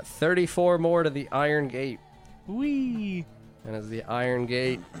 34 more to the iron gate, Wee. and as the iron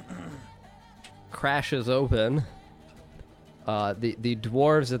gate crashes open, the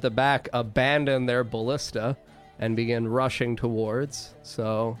dwarves at the back abandon their ballista and begin rushing towards.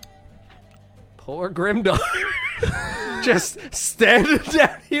 So poor Grimdar. Just standing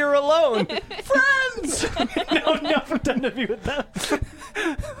down here alone. No, I'm done to be with them.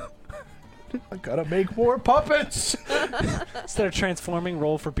 I gotta make more puppets. Instead of transforming,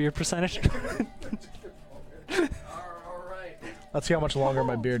 roll for beard percentage. All right. Let's see how much longer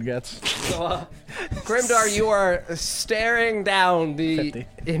my beard gets. So, Grimdar, you are staring down the 50.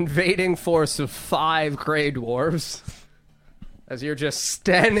 invading force of 5 Grey Dwarves as you're just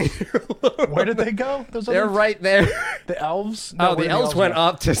standing here alone. Where did they go? Those They're other- right there. The elves? Oh, where the did elves went go?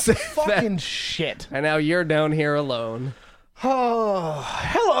 up to save Fucking them. shit. And now you're down here alone. Oh,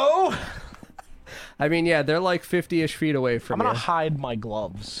 hello. I mean, yeah, they're like 50-ish feet away I'm from gonna you. hide my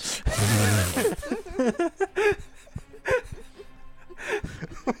gloves.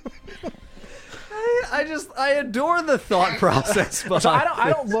 I adore the thought process behind So I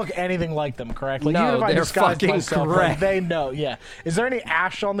don't look anything like them, correct? Like, No, even if I they're disguise fucking myself, correct. like, they know. Yeah. Is there any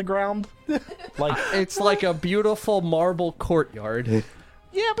ash on the ground? Like, It's like a beautiful marble courtyard.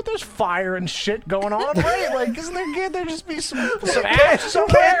 yeah, but there's fire and shit going on, right? Like, can't there just be some ash somewhere?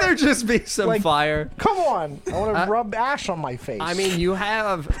 Can't there just be some Like- fire? Come on. I want to rub ash on my face. I mean, you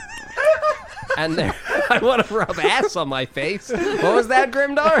have... And there, I want to rub ass on my face. What was that, I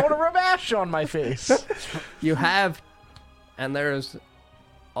want Grimdar? to rub ash on my face. You have... And there's...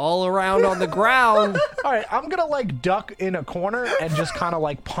 All around on the ground. All right, I'm gonna like duck in a corner and just kind of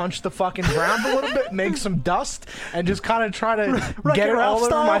like punch the fucking ground a little bit, make some dust, and just kind of try to get it Ralph all over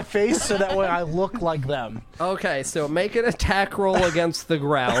style? my face so that way I look like them. Okay, so make an attack roll against the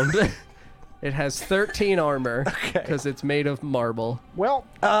ground. It has 13 armor because it's made of marble. Well,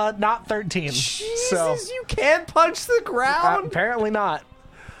 not 13. So you can't punch the ground. apparently not.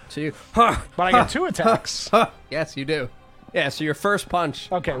 So you, But I get 2 attacks. yes, you do. Yeah, so your first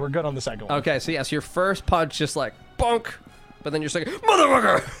punch. Okay, we're good on the second one. Okay, so yes, your first punch just like bonk, but then you're saying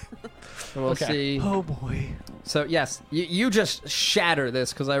motherfucker. And we'll Okay. see. Oh boy. So yes, you just shatter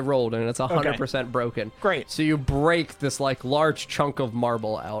this because I rolled and it's 100% broken. Great. So you break this like large chunk of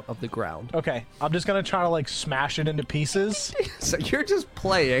marble out of the ground. Okay, I'm just gonna try to like smash it into pieces. So you're just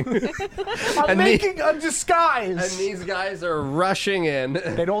playing, I'm And making a disguise. and these guys are rushing in.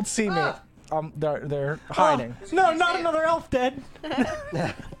 They don't see me. They're hiding. No, not another elf dead.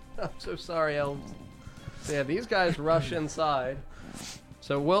 I'm so sorry, elves. So yeah, these guys rush inside.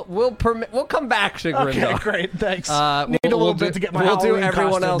 So we'll come back to Grimdar. Okay, great. Thanks. We'll, Need a little we'll bit do, to get my We'll do Halloween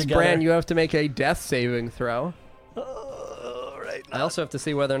everyone costume else. together. Bran, you have to make a death saving throw. Right. I also have to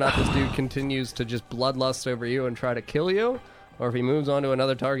see whether or not this dude continues to just bloodlust over you and try to kill you, or if he moves on to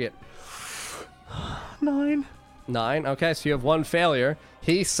another target. 9. 9. Okay, so you have 1 failure.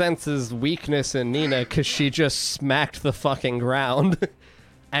 He senses weakness in Nina because she just smacked the fucking ground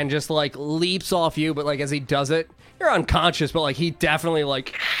and just like leaps off you. But like as he does it, you're unconscious, but like he definitely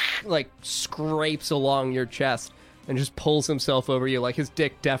like scrapes along your chest and just pulls himself over you. Like his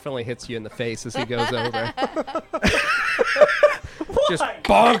dick definitely hits you in the face as he goes over. Just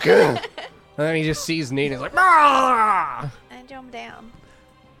bonk. And then he just sees Nina. He's like, "Ah!" And jump down.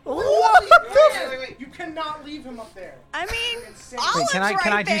 What? Wait. You cannot leave him up there. I mean, Wait,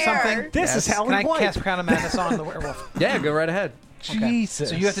 can I do something? This is how Can I we wipe. cast Crown of Madness on the werewolf? Yeah, go right ahead. Okay. Jesus.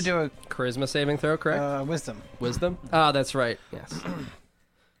 So you have to do Charisma saving throw, correct? a wisdom. Wisdom? Ah, that's right. Yes.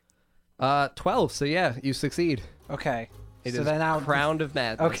 12. So yeah, you succeed. Okay. It so is then now. Crown of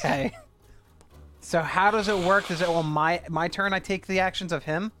Madness. Okay. So how does it work? Is it on my turn? I take the actions of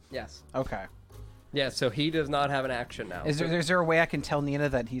him. Yes. Okay. Yeah. So he does not have an action now. Is there a way I can tell Nina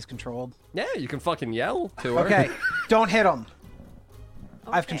that he's controlled? Yeah, you can fucking yell to her. Okay. Don't hit him.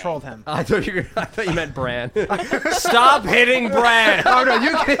 I've okay. controlled him. I thought you meant Bran. Stop hitting Bran. Oh no,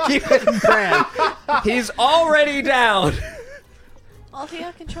 you can keep hitting Bran. He's already down. Well, if you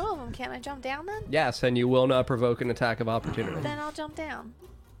have control of him, can't I jump down then? Yes, and you will not provoke an attack of opportunity. Then I'll jump down.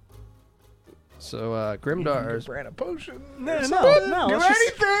 So Grimdar's. Bran a potion. No. Do let's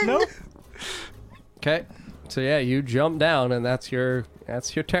just- anything. Nope. Okay. So yeah, you jump down, and that's your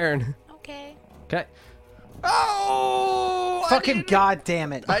turn. Okay. Okay. Oh! Fucking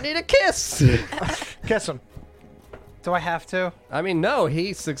goddamn it! I need a kiss. Kiss him. Do I have to? I mean, no,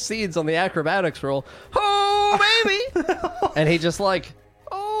 he succeeds on the acrobatics roll. Oh, baby! And he just like,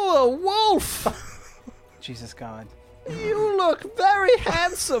 oh, a wolf! Jesus God. You look very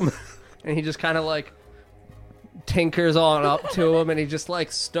handsome! And he just kind of like tinkers on up to him, and he just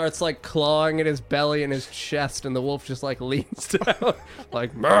like starts like clawing at his belly and his chest, and the wolf just like leans down,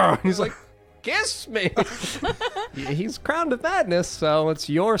 like, "Meh." He's like, kiss me! He's crowned of madness, so it's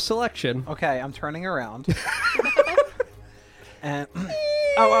your selection. Okay, I'm turning around. And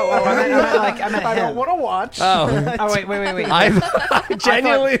I meant I him. don't want to watch. Oh, Oh wait. I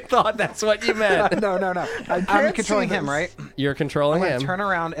genuinely thought that's what you meant. No. I'm can't controlling see him, this. right? You're controlling I'm him. gonna turn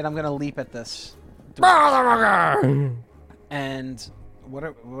around and I'm gonna leap at this. Motherfucker! And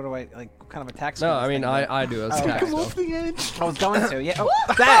What do I like? What kind of attacks? No, I mean I do as attack stuff. the edge. I was going to. Yeah.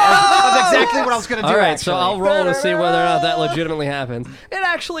 That was exactly what I was going to do. All right, actually. so I'll roll to see whether or not that legitimately happens. It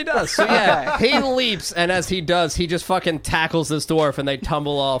actually does. So yeah, he leaps, and as he does, he just fucking tackles this dwarf, and they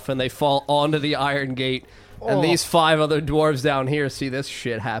tumble off, and they fall onto the iron gate. And these 5 other dwarves down here see this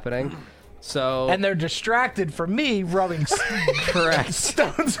shit happening. So And they're distracted from me rubbing correct.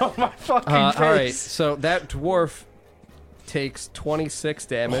 stones on my fucking face. All right, so that dwarf takes 26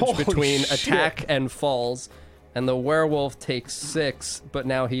 damage Holy between shit. attack and falls, and the werewolf takes 6, but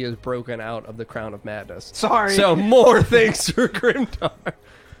now he is broken out of the Crown of Madness. Sorry. So more thanks for Grimdar.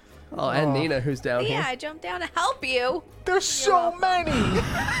 Oh, and Nina, who's down Yeah, here. I jumped down to help you. There's so many.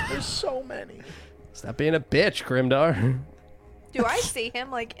 There's so many. Stop being a bitch, Grimdar. Do I see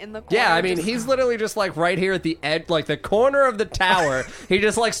him like in the corner? Yeah, I mean, just- he's literally just like right here at the edge, like the corner of the tower. He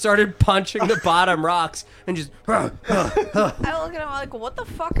just like started punching the bottom rocks and just. I look at him like, what the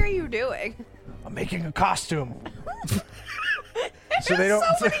fuck are you doing? I'm making a costume. So they don't-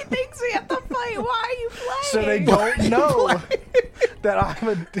 so many things we have to fight. Why are you playing? So they don't know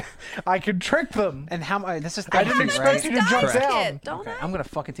that I can trick them. And how much? This is. I didn't therapy, expect right? you to jump Correct. down. Don't Okay, I? I'm gonna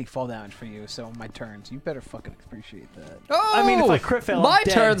fucking take fall damage for you. So on my turns, you better fucking appreciate that. Oh, I mean, if I crit fail, I'm my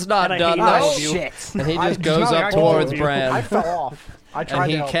dead, turn's not and I done hate though. all of you. Shit. And he I- just it's goes not like up I towards told you. Bran. I fell off. I tried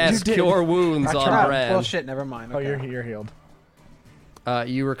And he to help. casts You did. Cure Wounds I on tried. Bran. Well, shit. Never mind. Oh, Okay. you're healed.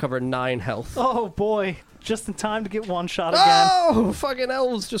 You recover 9 health. Oh boy, just in time to get one shot again. Oh, fucking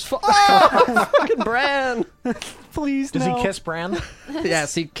elves just fall. Oh, fucking Bran. Please, Does no. he kiss Bran?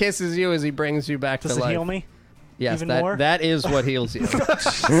 Yes, he kisses you as he brings you back Does to it life. heal me? Yes, even more? that is what heals you.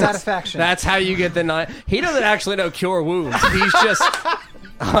 Satisfaction. That's how you get the 9. He doesn't actually know Cure Wounds. He's just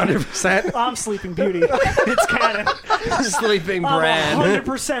 100% I'm Sleeping Beauty. It's canon. sleeping I'm Bran.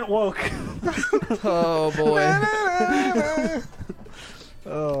 100% woke. Oh, boy.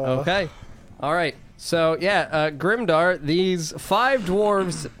 Okay. All right. So, yeah, Grimdar, these 5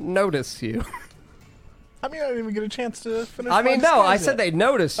 dwarves notice you. I mean, I didn't even get a chance to finish. I my mean, no, I disguise said yet. they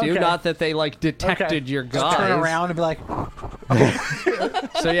noticed you, Okay. not that they, like, detected Okay. your Just guys. turn around and be like,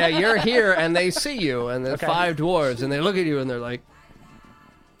 So, yeah, you're here, and they see you, and the Okay. 5 dwarves, and they look at you, and they're like,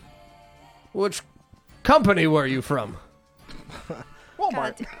 which company were you from?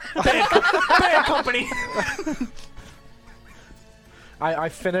 Walmart. God damn. Bad company. I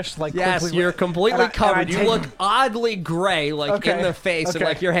finished like Yes, quickly you're with- completely and I covered. You take- look oddly gray, like Okay, in the face, and okay.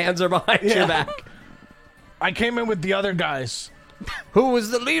 like your hands are behind Yeah. your back. I came in with the other guys. Who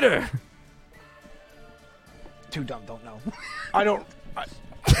was the leader? too dumb, don't know. I don't.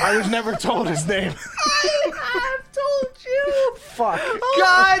 I was never told his name. I've told you. Fuck.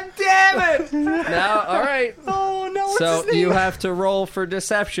 God damn it! Now, all right. Oh no! What's So his name? you have to roll for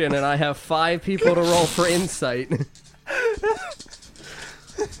deception, and I have 5 people to roll for insight.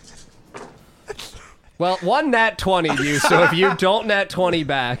 Well, one nat 20'd you, so if you don't nat 20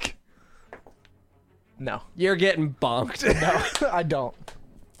 back, No, you're getting bonked. no, I don't.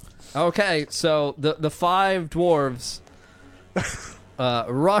 Okay, so the 5 dwarves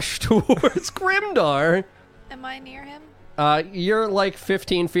rush towards Grimdar. Am I near him? You're like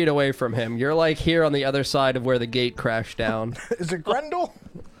 15 feet away from him. You're like here on the other side of where the gate crashed down. Is it Grendel?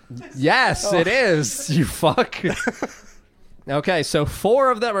 Yes, it is. You fuck. Okay, so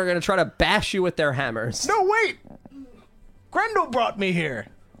 4 of them are going to try to bash you with their hammers. No, wait. Grendel brought me here.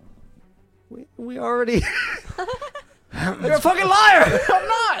 We already... You're a fucking liar! I'm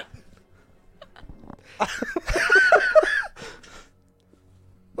not.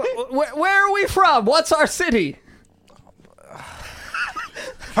 Where are we from? What's our city?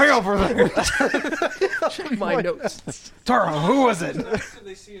 Hang over there. Check my notes. Tara, who was it? Did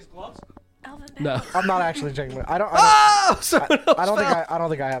they see his gloves? Elvin No. I'm not actually checking. I don't. Oh! Someone else I don't think. fell. I don't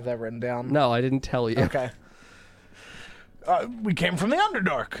think I have that written down. No, I didn't tell you. Okay. We came from the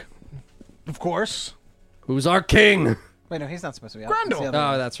Underdark, of course. Who's our king? Wait, no, he's not supposed to be. Grendel. It's the other Oh,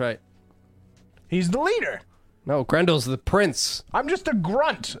 one. that's right. He's the leader. No, Grendel's the prince. I'm just a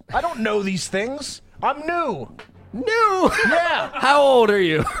grunt. I don't know these things. I'm new. New? Yeah. How old are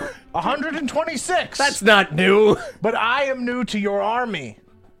you? 126. That's not new. But I am new to your army.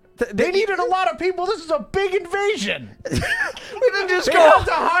 They needed a lot of people. This is a big invasion. We didn't just They go. have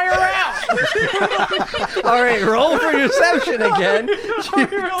to hire out. All right, roll for deception again.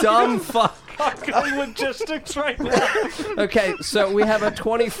 You dumb fuck. Fucking logistics right now. Okay, so we have a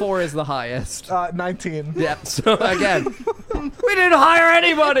 24 is the highest. 19. Yep. So again, we didn't hire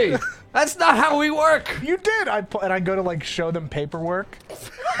anybody. That's not how we work. You did. And I go to like show them paperwork.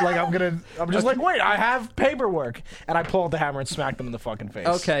 Like I'm just like, wait, I have paperwork, and I pull out the hammer and smack them in the fucking face.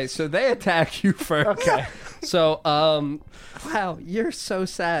 Okay, so they attack you first. Okay. So, wow, you're so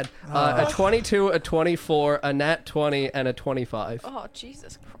sad. A 22, a 24, a nat 20, and a 25. Oh,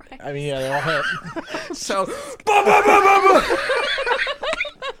 Jesus Christ. I mean, yeah, they all hit. So, boom, boom, boom, boom, boom.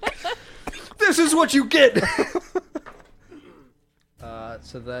 This is what you get.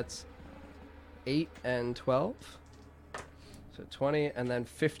 So that's 8 and 12. So 20, and then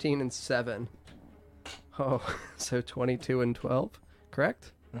 15 and 7. Oh, so 22 and 12,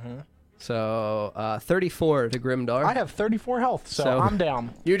 correct? Mm-hmm. So 34 to Grimdar. I have 34 health, so I'm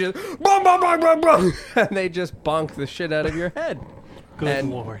down. You just boom, boom, boom, boom, boom, and they just bonk the shit out of your head. Good and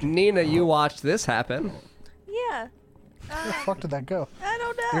lord. Nina, you watched this happen. Yeah. Where the fuck did that go? I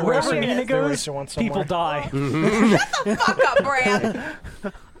don't know. Your Wherever eraser- Nina your goes, eraser went people somewhere. die. Fuck up, Bran.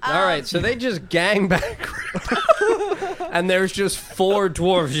 All right, so they just gang back, and there's just 4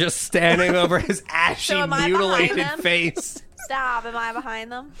 dwarves just standing over his ashy, So am I behind mutilated them? face. Stop. Am I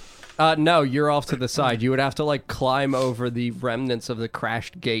behind them? No, you're off to the side. You would have to like climb over the remnants of the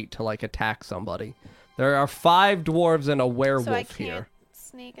crashed gate to like attack somebody. There are 5 dwarves and a werewolf So I can't here.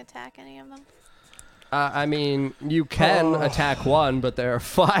 sneak attack any of them? I mean, you can attack one, but there are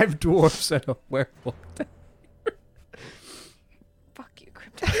 5 dwarves and a werewolf. Fuck you,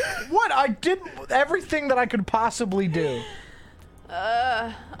 Crypto. What? I did everything that I could possibly do.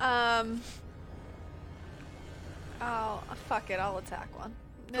 Oh, fuck it. I'll attack one.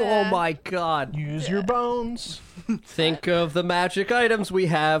 Oh my god. Use your bones. Think of the magic items we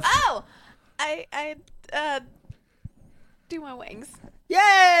have. Oh! I do my wings.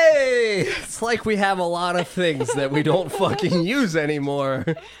 Yay! It's like we have a lot of things that we don't fucking use anymore.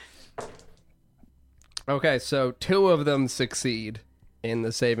 Okay, so 2 of them succeed in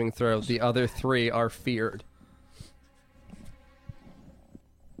the saving throw. The other 3 are feared.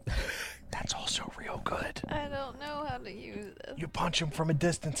 That's also real good. I don't know how to use this. You punch them from a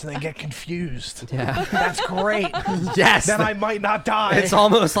distance and they get confused. Yeah. That's great. Yes! Then I might not die. It's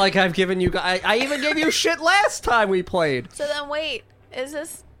almost like I've given you guys... I even gave you shit last time we played. So then wait, is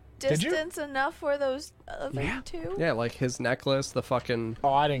this Did you? distance enough for those other 2? Yeah, like his necklace, the fucking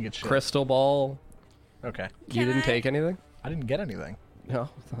Oh, I didn't get shit. crystal ball. Okay. You Can didn't I- take anything? I didn't get anything. No,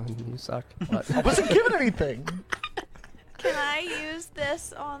 you suck. What? I wasn't given anything. Can I use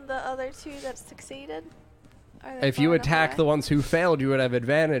this on the other 2 that succeeded? Are they If you far enough attack away? the ones who failed, you would have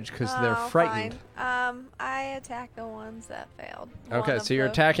advantage because they're Oh, frightened. fine. I attack the ones that failed. Okay, One so of you're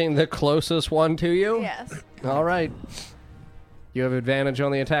the- attacking the closest one to you? Yes. All right. You have advantage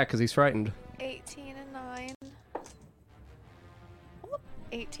on the attack because he's frightened. 18 and 9. Oh,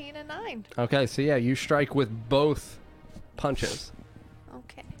 18 and 9. Okay, so yeah, you strike with both punches.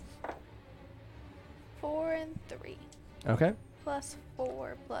 Okay. 4 and 3. Okay. Plus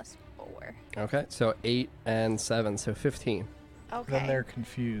 4 plus 4. Okay, so 8 and 7, so 15. Okay. Then they're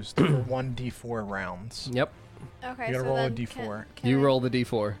confused for 1d4 rounds. Okay, Yep. You gotta so roll a then d4. Can You I- roll the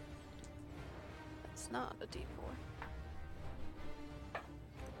d4. It's not a d4.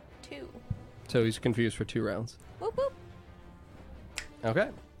 2. So he's confused for 2 rounds. Whoop whoop. Okay.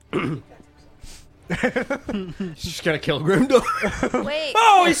 She's gonna kill Grimdor. Wait.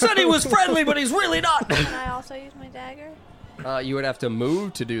 Oh, he said he was friendly, but he's really not. Can I also use my dagger? You would have to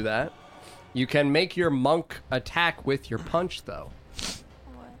move to do that. You can make your monk attack with your punch, though.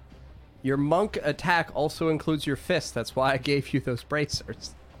 What? Your monk attack also includes your fist. That's why I gave you those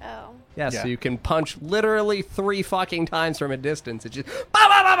bracers. Oh. Yeah, Yeah. so you can punch literally 3 fucking times from a distance. It's just ba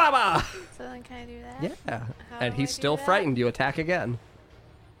ba ba ba ba. So then can I do that? Yeah, How and do he's I do still that? frightened. You attack again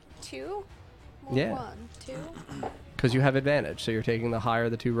 2? More Yeah. 1. 2. because you have advantage. So you're taking the higher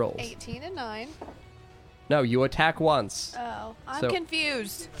of the 2 rolls. 18 and 9. No, you attack once. Oh. I'm So-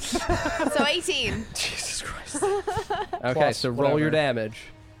 confused. So 18. Jesus Christ. Okay, Plus so roll your whatever. damage.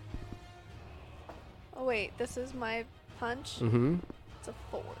 Oh wait, this is my punch. Mm-hmm. It's a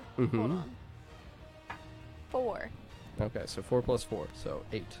 4. Mhm. Hold on. 4. Okay, so 4 plus 4, so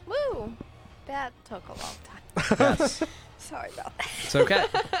 8. Woo! That took a long time. Yes. Sorry about that. It's okay.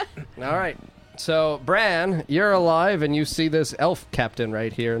 All right. So, Bran, you're alive, and you see this elf captain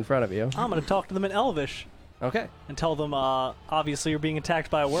right here in front of you. I'm gonna talk to them in Elvish Okay. and tell them, obviously you're being attacked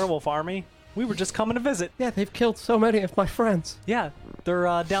by a werewolf army. We were just coming to visit. Yeah, they've killed so many of my friends. Yeah, they're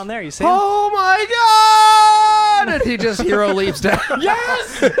down there. You see 'em? Oh my god! And he just hero leaps down.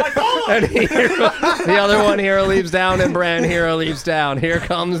 Yes! And the other one hero leaps down, and Bran hero leaps down. Here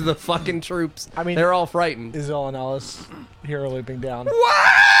comes the fucking troops. I mean- they're all frightened. Izel and Ellis hero looping down.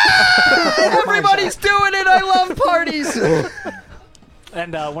 Everybody's doing it. I love parties.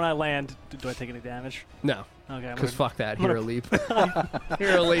 And when I land, do I take any damage? No, Okay. I'm because gonna- fuck that. Hero Leap.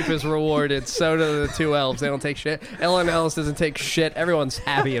 Hero Leap is rewarded. So do the two elves. They don't take shit. Ellen Ellis doesn't take shit. Everyone's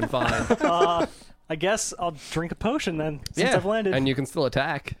happy and fine. I guess I'll drink a potion then, since I've landed. And you can still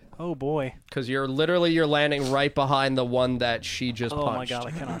attack. Oh boy. Because you're landing right behind the one that she just Oh punched. my god,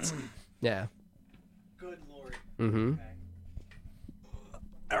 I cannot see. Yeah. Good lord. Mm-hmm.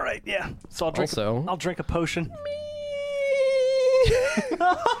 All right, yeah. So I'll drink. Also- I'll drink a potion.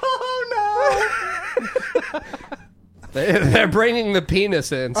 They're bringing the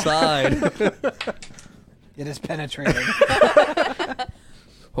penis inside. It is penetrating.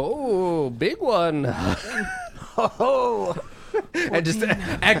 Oh, big one. Oh. And just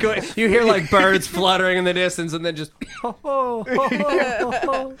echo. You hear like birds fluttering in the distance, and then just. Ho ho ho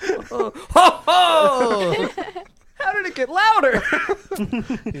ho ho ho. How did it get louder?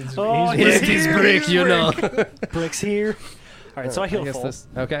 Oh, It is brick, you know. Bricks here. All right, so I heal full.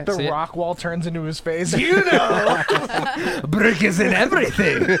 Okay. The so yeah, rock wall turns into his face. You know. brick is in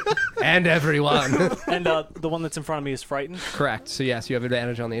everything and everyone. And the one that's in front of me is frightened. Correct. So yes, you have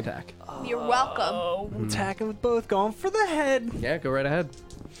advantage on the attack. You're welcome. Oh, attacking with both, going for the head. Yeah, go right ahead.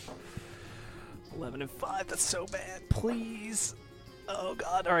 11 and 5. That's so bad. Please. Oh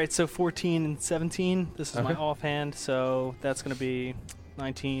god. All right, so 14 and 17. This is my Okay. offhand, so that's going to be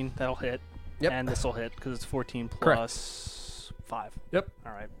 19. That'll hit. Yep. And this will hit because it's 14 Correct. plus 5. Yep.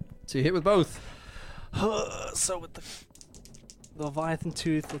 All right. So you hit with both. So with the Leviathan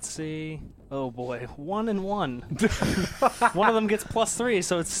Tooth, let's see. Oh boy, 1 and 1. One of them gets +3,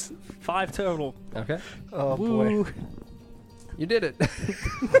 so it's 5 total. Okay. Oh boy. Woo. You did it.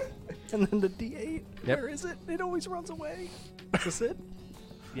 And then the D8. Yep. Where is it? It always runs away. Is this it?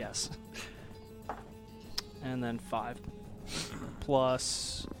 Yes. And then 5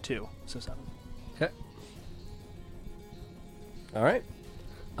 plus 2, so 7. Okay. All right.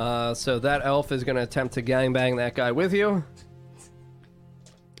 So that elf is going to attempt to gangbang that guy with you.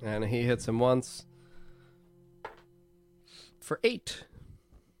 And he hits him once for 8.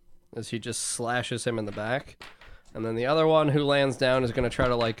 As he just slashes him in the back. And then the other one who lands down is going to try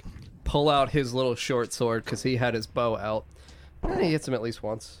to, like, pull out his little short sword because he had his bow out. And he hits him at least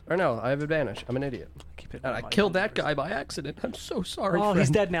once. Or no, I have advantage. I'm an idiot. Keep it. And I killed that guy by accident. I'm so sorry, Oh, he's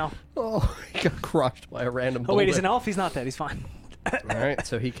friend. dead now. Oh, he got crushed by a random Oh wait, he's bullet. an elf. He's not dead. He's fine. All right,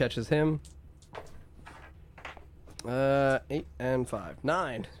 so he catches him. 8 and 5.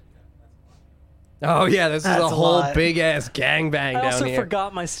 9. Oh, yeah, this is That's a a whole lot. big-ass gangbang I down also here.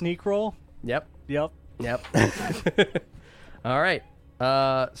 forgot my sneak roll. Yep, Yep. yep. All right,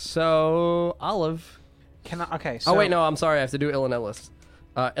 so Olive. Can I? Okay. So, Oh, wait, no, I'm sorry. I have to do Ilan Ellis.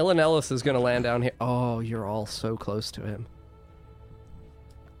 Ilan Ellis is going to land down here. Oh, you're all so close to him.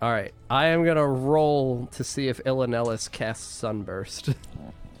 All right, I am going to roll to see if Ilan Ellis casts Sunburst.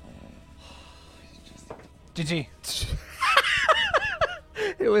 GG.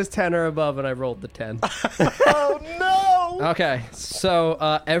 It was 10 or above, and I rolled the 10. Oh no! Okay,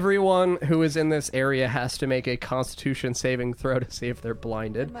 so everyone who is in this area has to make a Constitution saving throw to see if they're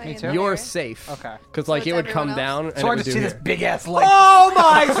blinded. Am I Me in too. there? You're safe. Okay. Because, So like, it's it would come everyone down else? and So it I would just do see this here. big ass light. Oh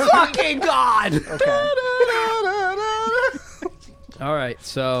my fucking god! Okay. All right,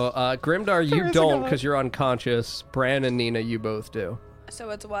 so Grimdar, you don't because you're unconscious. Bran and Nina, you both do. So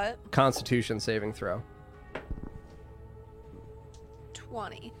it's what? Constitution saving throw.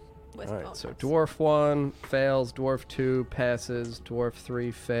 20 with All right, bonus. so Dwarf 1 fails, Dwarf 2 passes, Dwarf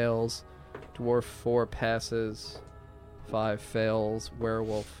 3 fails, Dwarf 4 passes, 5 fails,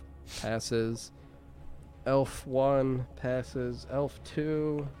 Werewolf passes, Elf 1 passes, Elf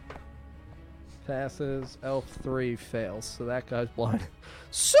 2 passes, Elf 3 fails. So that guy's blinded.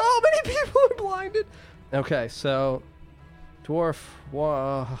 So many people are blinded! Okay, so Dwarf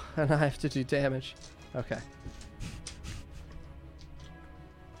 1, and I have to do damage. Okay.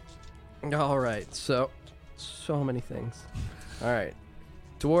 All right, so many things. All right,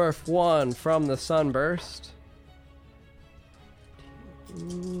 Dwarf 1 from the Sunburst.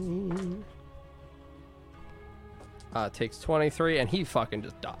 Takes 23, and he fucking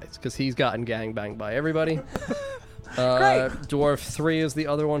just dies because he's gotten gangbanged by everybody. Dwarf 3 is the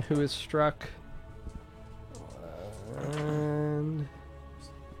other one who is struck. And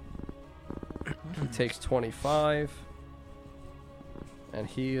he takes 25. And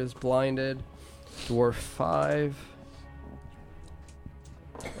he is blinded. Dwarf 5.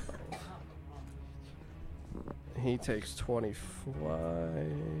 He takes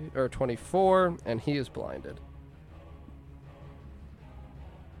 24, and he is blinded.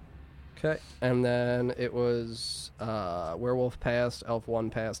 Okay, and then it was werewolf passed, elf 1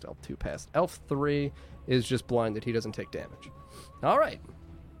 passed, elf 2 passed. Elf 3 is just blinded. He doesn't take damage. All right.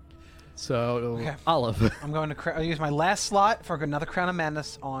 So, Okay. Olive. I'm going to I'll use my last slot for another Crown of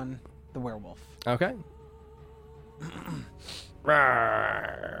Madness on the werewolf. Okay.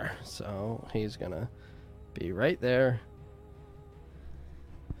 Rawr. So he's gonna be right there.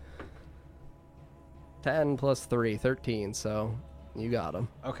 10 plus 3, 13. So you got him.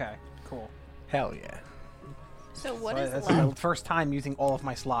 Okay, cool. Hell yeah. So what So is that's left? the first time using all of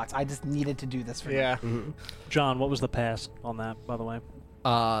my slots. I just needed to do this for you. Yeah. John, what was the pass on that, by the way?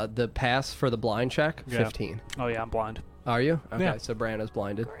 The pass for the blind check, Yeah. 15. Oh, yeah, I'm blind. Are you? Okay, Yeah. so Bran is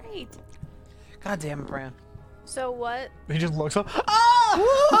blinded. Great. God damn it, Bran. So what? He just looks up.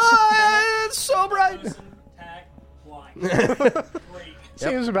 It's so bright.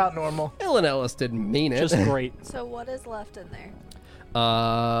 Seems about normal. Ilan Ellis didn't mean it. Just great. So what is left in there?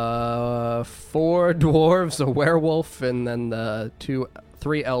 4 dwarves, a werewolf, and then the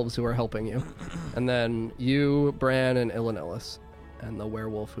 3 elves who are helping you. And then you, Bran, and Ilan Ellis. And the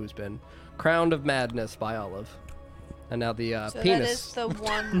werewolf who's been crowned of madness by Olive. And now the So penis. that is the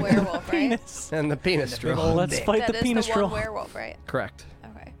one werewolf, right? Penis. And the penis drill. Let's fight That the is penis the drill. one werewolf, right? Correct.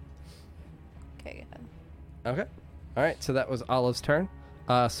 Okay. Okay, good. Okay. All right, so that was Olive's turn.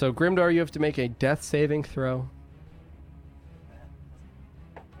 So Grimdar, you have to make a death saving throw.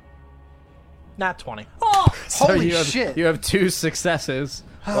 Not 20. So Holy you have, shit. You have 2 successes.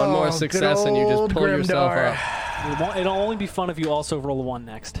 One more Oh, success, good and you just old pull yourself Grimdar. up. It'll only be fun if you also roll a 1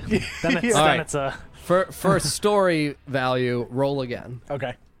 next. Then it's, All then right. it's a... For story value, roll again.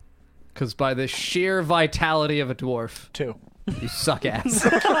 Okay. Because by the sheer vitality of a dwarf, 2. you suck ass.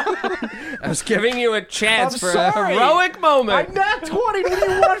 I was giving you a chance I'm for sorry. a heroic moment I'm not 20. What do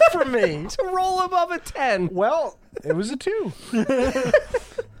you want from me? to roll above a 10. Well, it was a 2.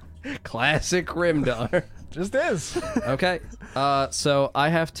 Classic Grimdar. Just is. Okay, so I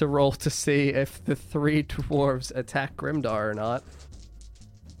have to roll to see if the 3 dwarves attack Grimdar or not.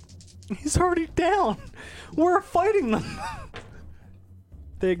 He's already down. We're fighting them.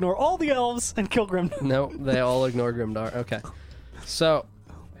 They ignore all the elves and kill Grim. No, they all ignore Grimdar. Okay, so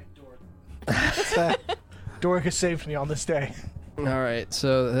Doric has saved me on this day. all right,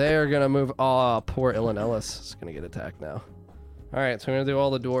 so they are gonna move. Oh, poor Ilan Ellis is gonna get attacked now. All right, so I'm gonna do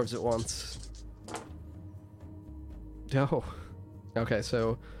all the dwarves at once. Oh, okay,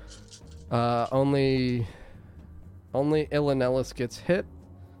 so only Ilan Ellis gets hit,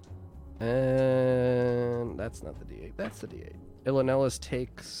 and that's not the D8. That's the D8. Ilan Ellis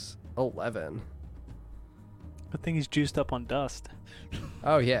takes 11. Good thing he's juiced up on dust.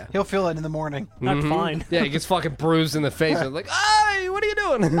 Oh yeah, He'll feel it in the morning. That's fine. yeah, he gets fucking bruised in the face. And like, hey, what are you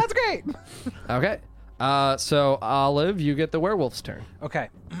doing? That's great. Okay, so Olive, you get the werewolf's turn. Okay.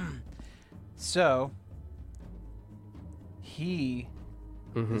 So he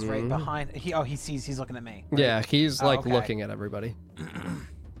is right behind. He sees. He's looking at me. right? Yeah, he's Oh, like okay. looking at everybody.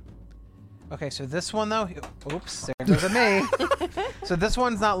 Okay, so this one though. Oops, there goes at me. So this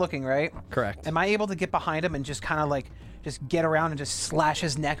one's not looking right. Correct. Am I able to get behind him and just kind of like just get around and just slash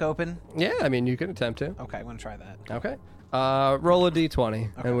his neck open? Yeah, I mean, you can attempt to. Okay, I'm gonna try that. Okay. Roll a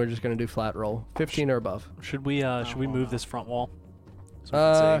d20, and we're just gonna do flat roll, 15 or above. Should we move this front wall? So we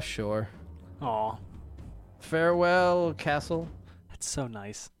can see? Sure. Aw, Farewell, castle. that's so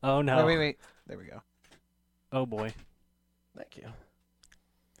nice. Oh no. Wait. There we go. Oh boy. Thank you.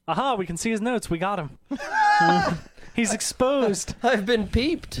 Aha, we can see his notes. We got him. He's exposed. I've been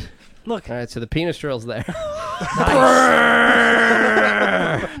peeped. Look. All right, so the penis drill's there.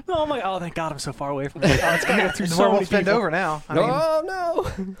 Oh my. Oh, thank God, I'm so far away from it. Oh, it's gonna go through The so many werewolf's bent people. over now. I mean, Oh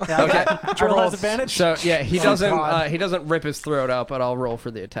no. yeah, Okay. Drill rolled- has advantage. So yeah, he doesn't. God. He doesn't rip his throat out, but I'll roll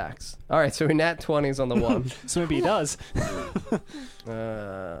for the attacks. All right, so we nat 20s on the one. So maybe he does. All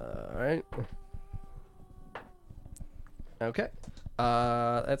right. Okay.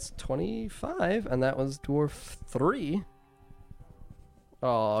 That's 25, and that was dwarf 3.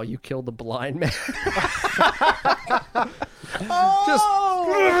 Oh, you killed the blind man.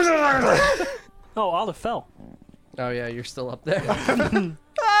 Oh, Olive fell. Oh yeah, you're still up there. I'm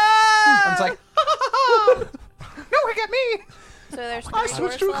just like, no, look at me. So there's I three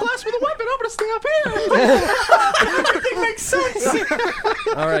switched to a dwarfs class with a weapon. I'm gonna stay up here. Everything makes sense.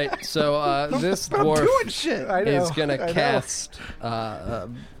 All right, so this I'm dwarf doing shit. I know. is gonna I know. cast.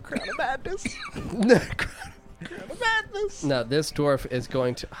 Crown of Madness. No, this dwarf is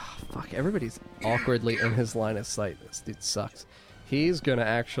going to. Oh, fuck! Everybody's awkwardly in his line of sight. This dude sucks. He's gonna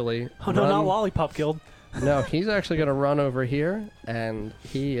actually. Oh no, run- not Lollipop Guild. No, he's actually going to run over here, and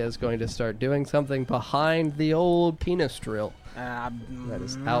he is going to start doing something behind the old penis drill. That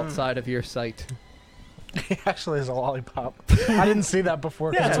is outside of your sight. He actually is a lollipop. I didn't see that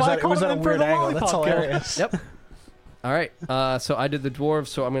before. 'cause Yeah, that's why I it was called at a him for weird the angle. That's lollipop guy. hilarious. Yep. All right. So I did the dwarves,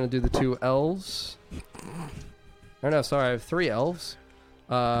 so I'm going to do the 2 elves. Or no, sorry, I have 3 elves.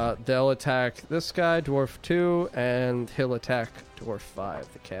 They'll attack this guy, dwarf 2, and he'll attack dwarf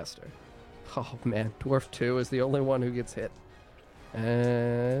 5, the caster. Oh man, dwarf 2 is the only one who gets hit.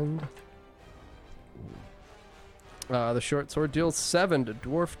 And the short sword deals 7 to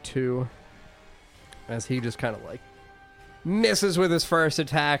dwarf 2, as he just kind of like misses with his first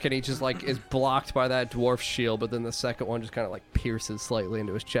attack, and he just like is blocked by that dwarf shield, but then the second one just kind of like pierces slightly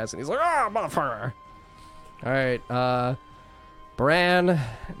into his chest, and he's like, ah, motherfucker. All right, Bran,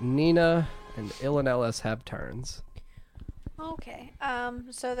 Nina, and Ilanellis have turns. Okay.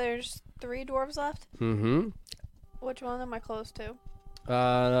 So there's 3 dwarves left. Mm-hmm. Which one am I close to?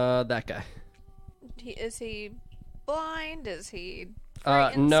 That guy. Is he blind? Is he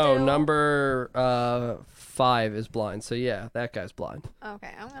frightened No, still? number 5 is blind, so yeah, that guy's blind,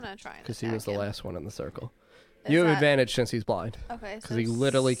 Okay, I'm gonna try and because he attack was the him. last one in the circle. Is You have that- advantage since he's blind. Okay, 'cause so he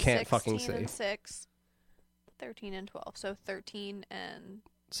literally can't fucking 16 and see. 6, 13 and 12. So 13 and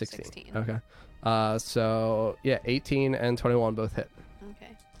 16. 16. Okay. So yeah, 18 and 21 both hit.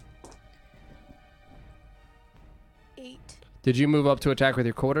 okay. 8. Did you move up to attack with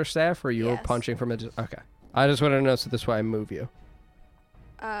your quarterstaff, or you were Yes. punching from a? Okay. I just wanted to know, so this way I move you.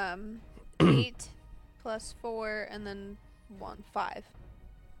 8 plus 4 and then 1, 5.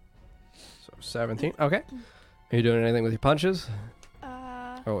 So 17. Okay. Are you doing anything with your punches?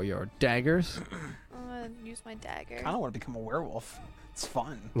 I'm Or your daggers? gonna use my dagger. I don't want to become a werewolf. It's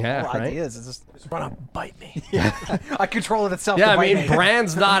fun. Yeah, All right? ideas. It's just It's gonna bite me. I control it itself. Yeah, to I bite mean, me.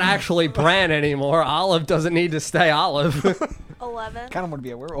 Bran's not actually Bran anymore. Olive doesn't need to stay Olive. 11. kind of want to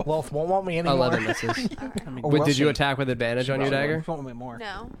be a werewolf. Wolf won't want me anymore. 11 misses. I mean, Or Wait, will did you she? attack with advantage on your She dagger? won't want me more.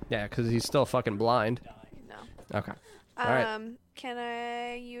 No, Yeah, because he's still fucking blind. no. Okay. right. Can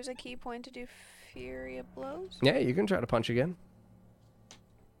I use a key point to do Fury of Blows? Yeah, you can try to punch again.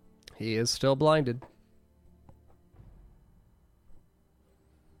 He is still blinded.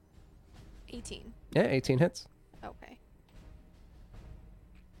 18. Yeah, 18 hits. Okay.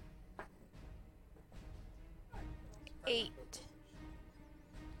 Eight.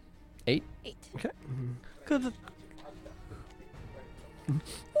 8. 8. Okay. good.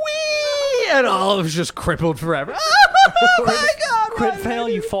 Whee! And Olive's just crippled forever. Crit fail,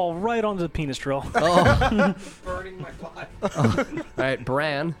 you fall right onto the penis drill. Oh. Burning my body. All right,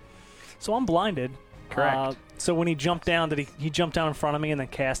 Bran. So I'm blinded. Correct. So when he jumped down, did he jumped down in front of me and then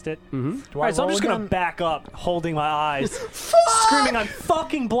cast it? Mm-hmm. Do All right, so I'm roll just gonna again? back up, holding my eyes, screaming, "I'm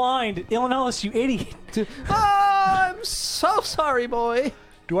fucking blind, Illinois, you idiot!" I'm so sorry, boy.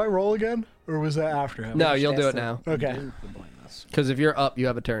 Do I roll again, or was that after him? No, you'll do it now. Okay. Because if you're up, you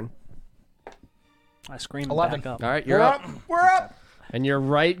have a turn. I scream 11. back up. All right, We're you're up. We're up. And you're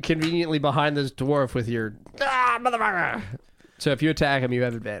right conveniently behind this dwarf with your motherfucker. So if you attack him, you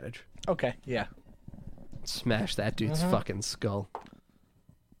have advantage. Okay. Yeah. Smash that dude's fucking skull.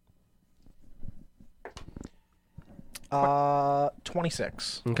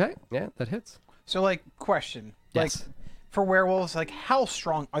 26. Okay, yeah, that hits. So, like, question. Yes. Like, for werewolves, like, how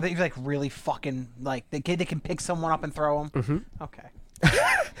strong are they? Like, really fucking like they can pick someone up and throw them. Mm-hmm. Okay.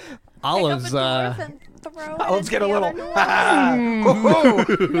 Olive's Pick up a dwarf and throw it Let's into get a the little. other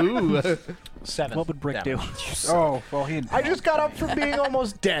dwarf. 7. What would Brick do? Oh, well, he. I just got up from being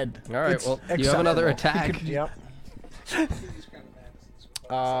almost dead. All right, It's well, you have another acceptable. attack. Yep.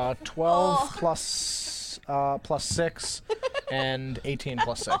 12 plus 6 and 18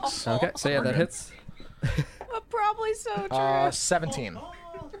 plus 6. Okay, so yeah, that hits. Probably so true. 17.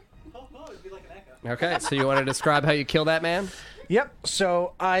 Okay, so you want to describe how you kill that man? Yep.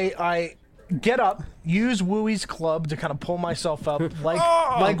 So I get up, use Wooey's club to kind of pull myself up, like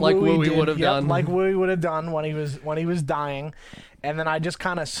Wooey did. would have done. like Wooey would have done when he was dying, and then I just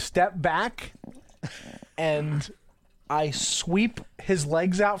kind of step back, and I sweep his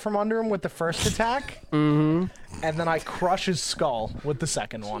legs out from under him with the first attack, and then I crush his skull with the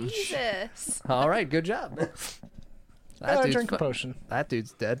second one. Jesus. All right, good job. And I dude's drink a potion. That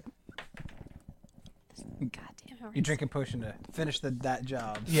dude's dead. God damn it. You drink a potion to finish that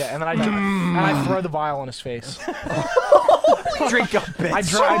job. Yeah, and then I throw the vial in his face. Drink up, bitch.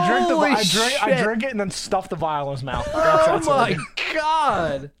 I drink it and then stuff the vial in his mouth. That's what I do.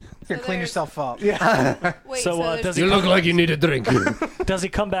 God! Here, So clean there's- yourself up. Wait, So, there's does You look like you need a drink. Does he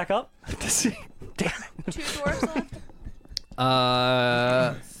come back up? Does he? Damn it! 2 dwarves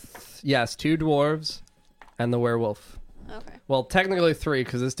left? Yes, 2 dwarves and the werewolf. Okay. Well, technically 3,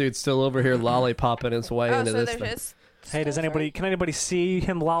 because this dude's still over here lollipopping his way Oh, into so this there's thing. just Hey, can anybody see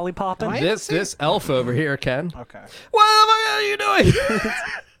him lollipopping? This elf over here can. Okay. What the fuck are you doing?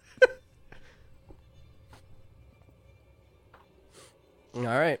 All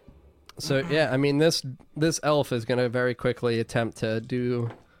right. So yeah, I mean this elf is gonna very quickly attempt to do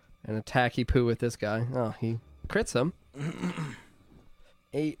an attacky poo with this guy. Oh, he crits him.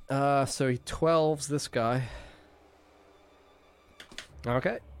 8. So he 12s this guy.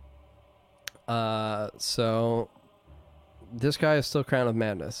 Okay. So this guy is still Crown of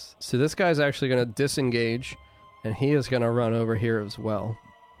Madness. So this guy's actually gonna disengage, and he is gonna run over here as well.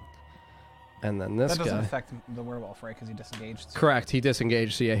 And then this That doesn't guy. affect the werewolf, right? Because he disengaged. Correct. He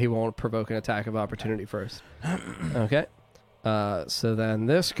disengaged, so yeah, he won't provoke an attack of opportunity first. Okay. So then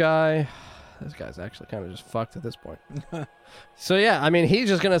this guy's actually kind of just fucked at this point. So yeah, I mean, he's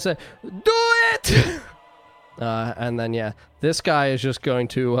just gonna say, "Do it!" And then yeah, this guy is just going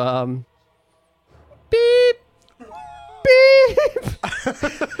to beep, beep.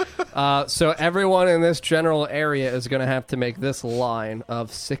 So everyone in this general area is going to have to make this line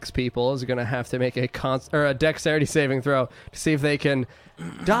of 6 people is going to have to make a dexterity saving throw to see if they can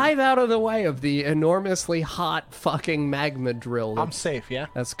dive out of the way of the enormously hot fucking magma drill I'm safe, yeah?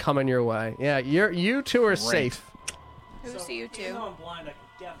 that's coming your way. Yeah, you two are safe. Who's you two? I'm blind, I can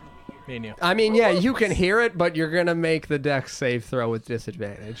definitely hear Me and you. I mean, yeah, you can hear it, but you're going to make the dex save throw with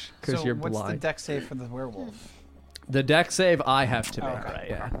disadvantage because So you're what's blind. the dex save for the werewolf? The dex save I have to make. Okay.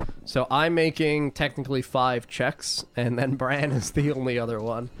 Yeah. So I'm making technically 5 checks, and then Bran is the only other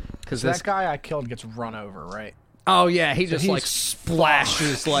one. Because So that guy I killed gets run over, right? oh yeah, he just he's like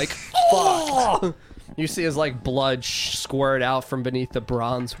splashes like fuck. You see his like blood squirt out from beneath the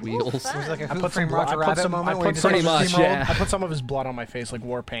bronze wheels. It was like a I Who put some Framed blood. Roger I put Rabbit some. I moment where put he some Pretty of much, his yeah. I put some of his blood on my face like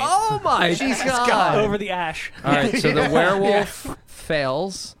war paint. Oh my god! over the ash. All right, so the werewolf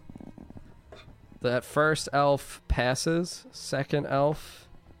fails. That first elf passes. Second elf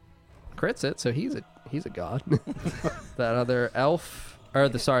crits it, so he's a god. That other elf, or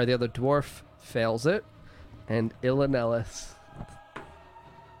the other dwarf fails it, and Ilanellis.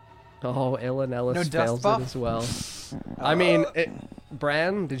 Oh, Ilanellis No dust fails buff? it as well. I mean,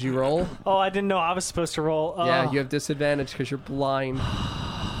 Bran, did you roll? Oh, I didn't know I was supposed to roll. Yeah, you have disadvantage because you're blind.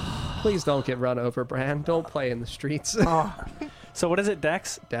 Please don't get run over, Bran. Don't play in the streets. So what is it,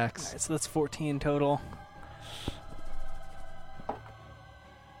 Dex? Dex. Alright, so that's 14 total.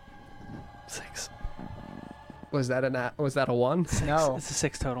 6. Was that a 1? No. It's a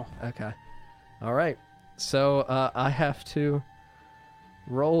 6 total. Okay. All right. So I have to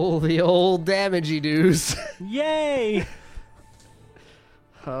roll the old damagey dues. Yay!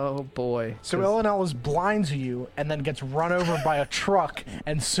 Oh boy. So Ilanellis blinds you and then gets run over by a truck,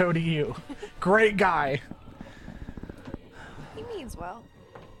 and so do you. Great guy. He means well.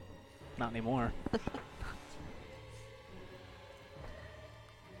 Not anymore.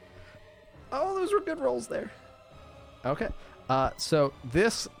 Oh, those were good rolls there. Okay. So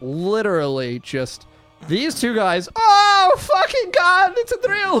this literally just these two guys. Oh fucking god! It's a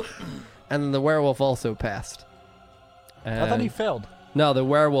thrill. And then the werewolf also passed. I thought he And- failed. No, the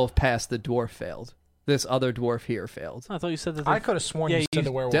werewolf passed. The dwarf failed. This other dwarf here failed. I thought you said that. I could have sworn Yeah, you you- said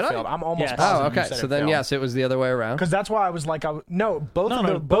the werewolf did I? failed. I'm almost Yes. positive Oh, you okay. said So it then, failed. yes, it was the other way around. Because that's why I was like, both No,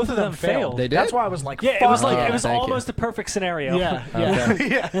 of them failed. They did? That's why I was like, Yeah, fuck it was like Oh, it was thank you. almost a perfect scenario. yeah, Okay.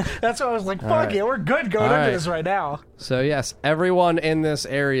 yeah. That's why I was like, fuck right. yeah, we're good going All into right. this right now. So yes, everyone in this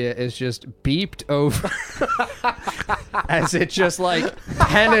area is just beeped over as it just like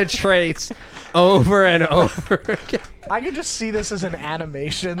penetrates over and over again. I could just see this as an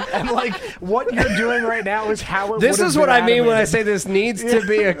animation, and like what you're doing right now is how it. This would have is what been I mean when I animated. say this needs to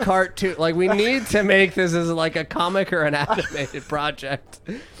be a cartoon. Like we need to make this as like a comic or an animated project.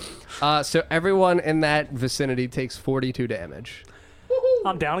 So everyone in that vicinity takes 42 damage.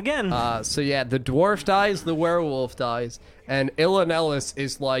 I'm down again. So yeah, the dwarf dies, the werewolf dies, and Ilanellis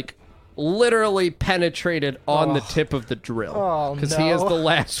is like literally penetrated on the tip of the drill Oh, because he is no. the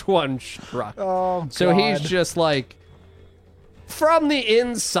last one struck. Oh, So he's God. just like from the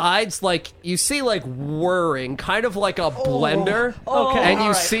insides, like you see like whirring, kind of like a blender. Okay, and you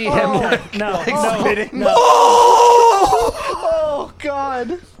alright. see him like, no, spitting. no. Oh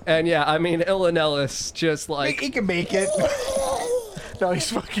God! And yeah, I mean Ilanellis just like He can make it. No,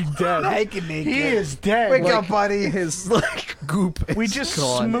 he's fucking dead. I can make He it. is dead. Wake Like, up, buddy. his like goop. we is just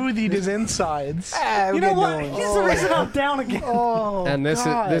gone. smoothied his insides. You know what? He's the reason I'm down again. Oh, And this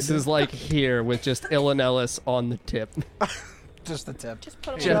God. is like here with just Ilanellis on the tip. Just the tip. Just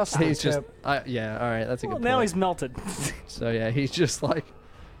put him Just on the he's just tip. yeah. All right, that's a Well, good now point. he's melted. So yeah, he's just like,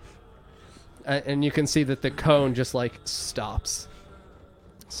 and you can see that the cone just like stops.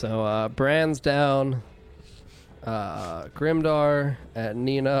 So Bran's down. Grimdar and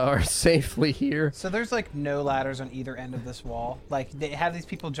Nina are safely here. So there's like no ladders on either end of this wall. Like they have these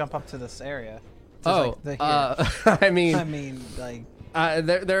people jump up to this area. So it's like I mean, I mean, like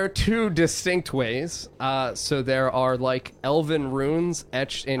there are two distinct ways. So there are like elven runes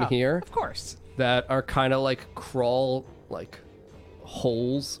etched in here of course. that are kind of like crawl like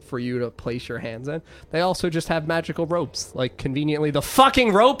holes for you to place your hands in. They also just have magical ropes, like conveniently the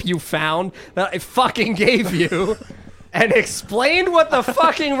fucking rope you found that I fucking gave you and explained what the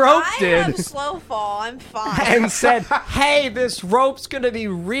fucking rope I did. have slow fall. I'm fine. And said, hey, this rope's gonna be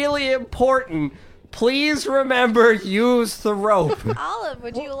really important. Please remember, use the rope. Olive,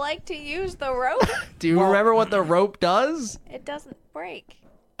 would you like to use the rope? Do you remember what the rope does? It doesn't break.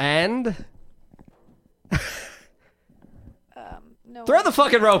 And No. throw the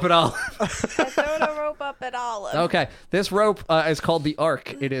fucking rope at all. I throw the rope up at Olive. Okay, this rope is called the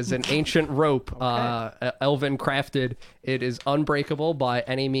Arc. It is an ancient rope, elven crafted. It is unbreakable by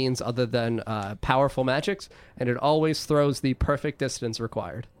any means other than powerful magics, and it always throws the perfect distance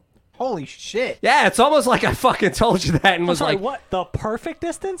required. Holy shit. Yeah, it's almost like I fucking told you that and was Sorry, like, what? The perfect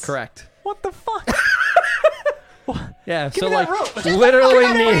distance? correct. What the fuck? Yeah, so me that like rope.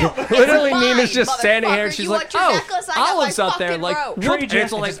 literally Mine, Nina's just standing here. motherfucker. She's You like, want your "Oh, necklace? I got my Olive's up there." fucking Like, rope. whoop, Trade you.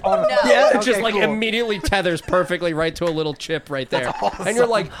 it's like, It's on- No. yeah, it Okay, just like cool. immediately tethers perfectly right to a little chip right there, and you're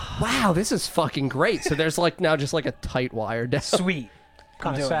like, "Wow, this is fucking great." So there's like now just like a tight wire down. Sweet. Kind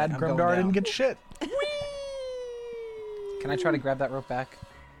I'm of doing sad it. I'm going Grimdar down. didn't get shit. Can I try to grab that rope back?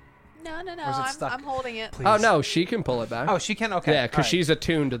 No. Or is it stuck? I'm holding it. Oh no, she can pull it back. Oh, she can. Okay. yeah, because all right. she's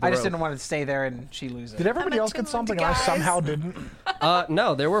attuned to the I just rope. didn't want it to stay there and she lose it. Did everybody I'm else get attuned, something and I guys. somehow didn't?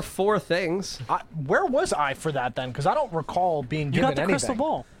 No, there were 4 things. Where was I for that then? Because I don't recall being You given got the anything. crystal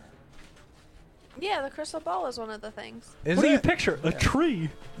ball. Yeah, the crystal ball is one of the things. Is What do you it? picture? A tree.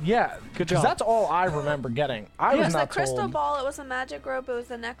 Yeah, Good 'cause job. that's all I remember getting. I It was was the not crystal told. ball, it was a magic rope, it was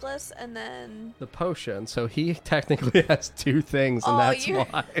the necklace, and then... The potion. So he technically has 2 things, and Oh, that's you're-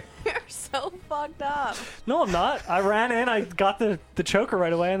 why. You're so fucked up. No, I'm not. I ran in. I got the choker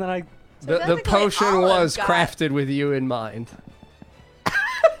right away, and then I. The technically, potion Olive was got- crafted with you in mind.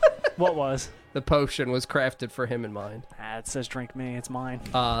 What was? The potion was crafted for him in mind. Ah, it says drink me. It's mine.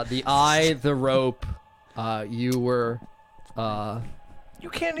 The eye, the rope, you were, You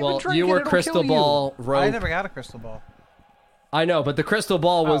can't even well, drink you it, were it'll crystal kill you. ball, I rope. never got a crystal ball. I know, but the crystal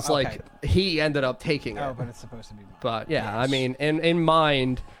ball was okay. like, he ended up taking it. Oh, but it's supposed to be mine. But yeah, I mean, in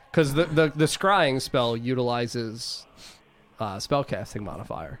mind, because the scrying spell utilizes spellcasting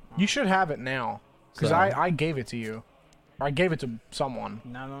modifier. You should have it now. Because So- I gave it to you. Or I gave it to someone.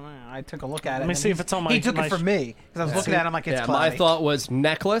 No. I took a look at it. Let me and see if he- it's on my- He took my it from me because I was looking at him like it's Yeah, my cloudy. thought was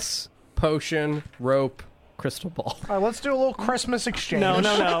necklace, potion, rope, crystal ball. All right, let's do a little Christmas exchange.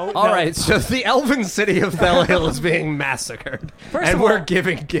 No. All right, so the elven city of Bell Hill is being massacred, First and of we're all-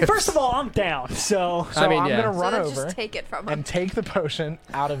 giving gifts. First of all, I'm down. So. So I mean, I'm yeah. gonna run so over just take it from him. and take the potion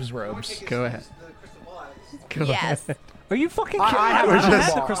out of his robes. go ahead. Go Yes. ahead. Are you fucking I kidding? have I don't the have the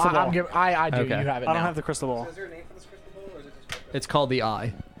crystal crystal ball. ball. I do. Okay. You have it I now. don't have the crystal ball. Is there a name for this crystal ball, or is it just It's called the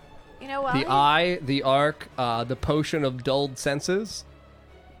eye. You know what? The eye, the arc, the potion of dulled senses,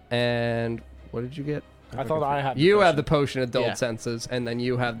 and what did you get? I thought I had. You the have the potion of dulled Yeah. senses, and then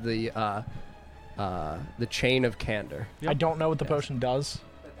you have the chain of candor. I don't know what the potion does.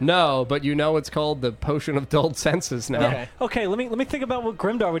 No, but you know it's called the potion of dulled senses now. Okay. Okay, let me think about what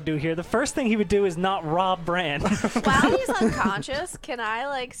Grimdar would do here. The first thing he would do is not rob Bran. While he's unconscious, can I,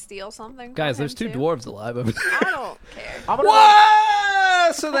 like, steal something from Guys, him, there's 2 too? dwarves alive over there. I don't care. I'm gonna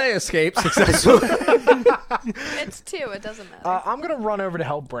What? So they escape successfully. It's 2, it doesn't matter. I'm gonna run over to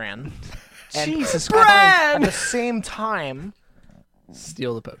help Bran. And Jesus at Bran! the same time,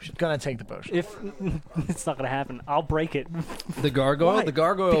 Steal the potion. gonna take the potion. If it's not gonna happen, I'll break it. The gargoyle? Why? The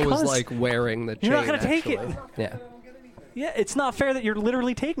gargoyle was Because like wearing the chain. you're not gonna take it. actually. Yeah. Yeah, it's not fair that you're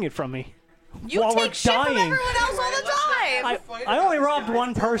literally taking it from me. you while we're take shit from dying. everyone else all the time! I only robbed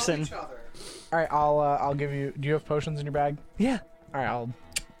one person. All right, I'll give you. Do you have potions in your bag? Yeah. All right, I'll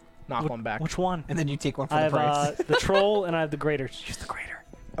knock one back. Which one? And then you take one for I the have price. the troll and I have the greater. Use the greater.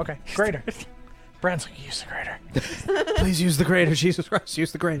 Okay, greater. Bran's like, use the greater. Please use the grater. Jesus Christ,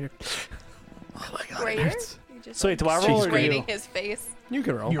 use the grater. Oh my god. it Greater? hurts. You just, So wait, do I roll or do grating you? his face. You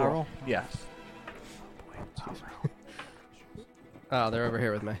can roll. You I'll roll. roll. Yes. Oh, they're over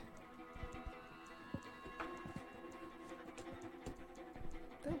here with me.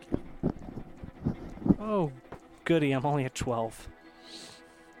 Oh, goody! I'm only at 12.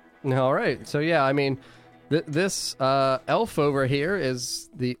 All right. So yeah, I mean, this elf over here is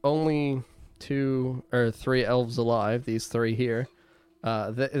the only 2 or 3 elves alive. These 3 here,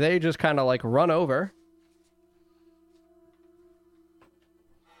 they just kind of like run over,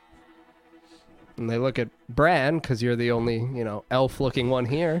 And they look at Bran, because you're the only, elf-looking one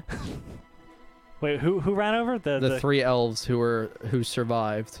here. Wait, who ran over? The 3 elves who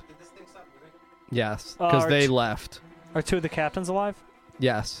survived. Did this thing stop moving? Yes, because are they t- left. Are 2 of the captains alive?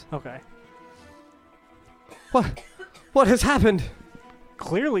 Yes. Okay. What has happened?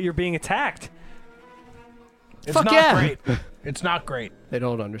 Clearly, you're being attacked. It's Fuck not yeah! great. It's not great. They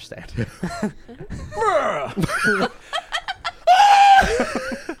don't understand.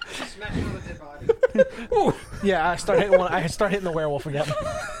 Smashing on the dead body. Yeah, I start hitting the werewolf again.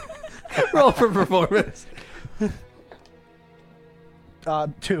 Roll for performance.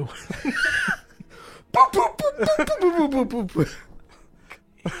 2.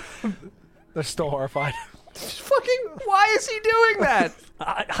 They're still horrified. Why is he doing that?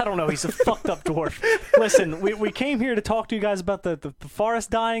 I don't know. He's a fucked up dwarf. Listen, we came here to talk to you guys about the forest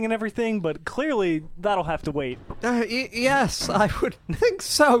dying and everything, but clearly that'll have to wait. Yes, I would think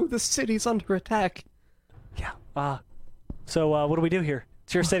so. The city's under attack. Yeah. So what do we do here?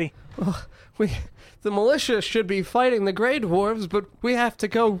 It's your city. The militia should be fighting the Grey Dwarves, but we have to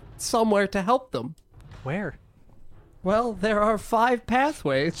go somewhere to help them. Where? Well, there are 5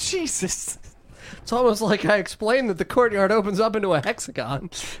 pathways. Jesus. It's almost like I explained that the courtyard opens up into a hexagon,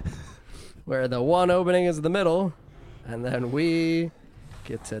 where the one opening is the middle, and then we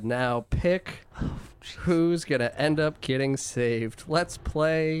get to now pick who's gonna end up getting saved. Let's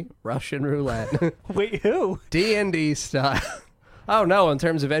play Russian roulette. Wait, who? D&D style. Oh no, in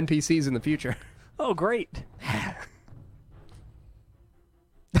terms of NPCs in the future. Oh, great.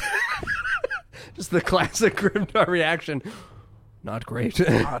 Just the classic Grimdar reaction. Not great.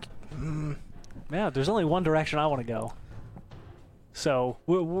 Yeah, there's only one direction I want to go. So,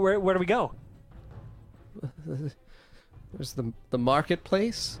 where do we go? There's the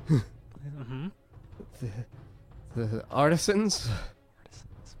marketplace. Mm-hmm. The artisans.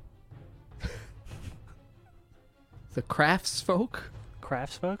 The craftsfolk.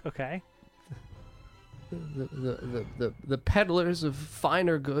 Craftsfolk? Okay. The peddlers of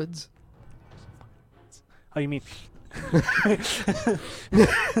finer goods. Oh, you mean...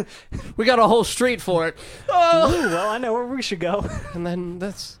 We got a whole street for it. Oh, well, I know where we should go. And then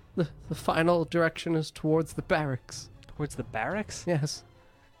that's the final direction is towards the barracks. Towards the barracks? Yes.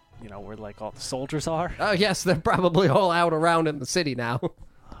 You know, where, like, all the soldiers are? Oh, yes, they're probably all out around in the city now. Oh,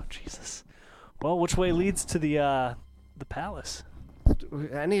 Jesus. Well, which way leads to the palace?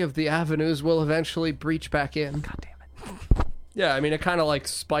 Any of the avenues will eventually breach back in. God damn it. Yeah, I mean, it kind of like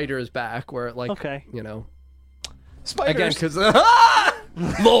spiders back, where it like, Okay. Spiders. again, because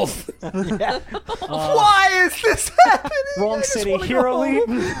Wolf. Why is this happening? Wrong I just city. wanna go Hero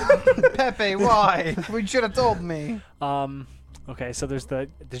home. lead. Pepe, why? You should have told me. Okay, so there's the...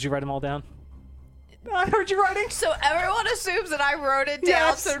 Did you write them all down? I heard you writing. So everyone assumes that I wrote it down,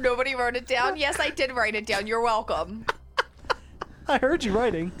 Yes. so nobody wrote it down. Yes, I did write it down. You're welcome. I heard you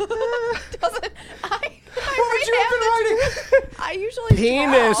writing. Doesn't I Writing. I usually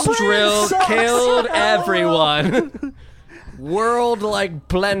Penis draw. drill sucks. killed everyone. World like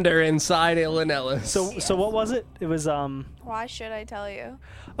blender inside Ilanellis. So what was it? It was Why should I tell you?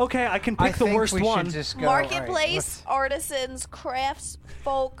 Okay, I can I pick the think worst we one. should just go. Marketplace, artisans, crafts,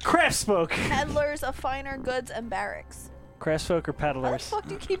 folk, Craftsfolk. peddlers of finer goods, and barracks. Craftsfolk or How the peddlers? fuck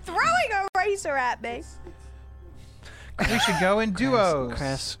do you keep throwing a razor at me? We should go in duos.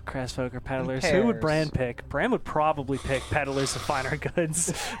 Craftsfolk or peddlers? Who Who would cares? Bran pick? Bran would probably pick peddlers of finer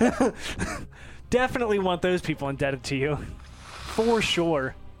goods. Definitely want those people indebted to you. For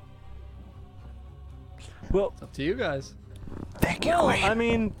sure. Well, Up to you guys. Thank you, well, Queen. I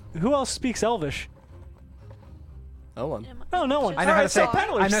mean, who else speaks Elvish? No one. Oh, no one. I know how to say.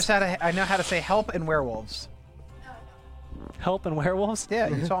 peddlers. I know how to say help and werewolves. Help and werewolves? Yeah,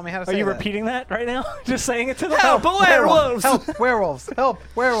 you taught me how to Are say you that. repeating that right now? Just saying it to them? Help, werewolves! Help, werewolves! Help,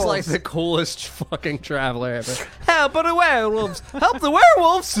 werewolves! It's like the coolest fucking traveler ever. Help the werewolves! Help the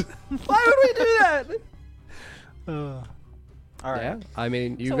werewolves! Why would we do that? All right. Yeah, I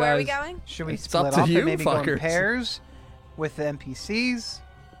mean, you So guys. where are we going? Should we It's split up to up you, and maybe go in fuckers. pairs with the NPCs,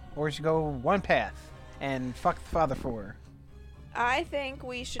 or should go one path and fuck the father for? I think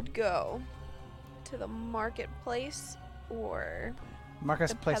we should go to the marketplace or the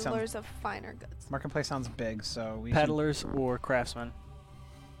Marketplace peddlers of finer goods. Marketplace sounds big, so we. Peddlers or craftsmen?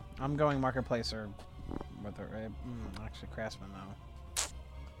 I'm going marketplace or, with the, actually craftsman though.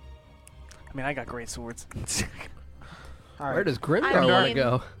 I mean, I got great swords. All right. Where does Grimdar I want to mean-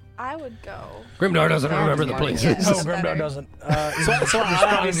 go? I would go. Grimdar doesn't Grimdar's remember the market. places. Yes. No, That's Grimdar better. doesn't. So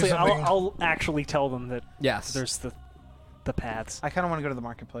obviously, something. I'll actually tell them that Yes. there's the paths. I kind of want to go to the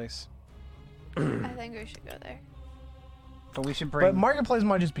marketplace. I think we should go there. But we should bring. But marketplace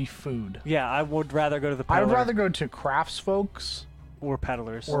might just be food. Yeah, I would rather go to the I peddler would rather go to crafts folks. or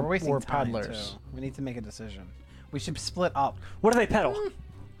peddlers. or- we're wasting time, peddlers. too. We need to make a decision. We should split up. What do they peddle?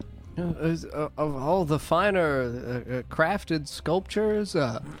 Of all the finer crafted sculptures,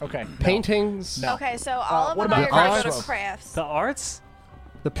 Okay. paintings, No. Okay, so all of what them are about going to go arts? to crafts. The arts?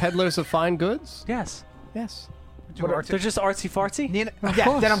 the peddlers of fine goods. Yes. Yes. Do What are- arts They're just artsy fartsy? Nina,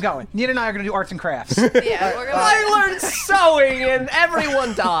 yeah, then I'm going. Nina and I are going to do arts and crafts. Yeah, we're going I learned sewing and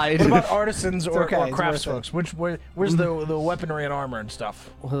everyone died. What about artisans or, okay, or it's crafts worth it. folks? Where's the weaponry and armor and stuff?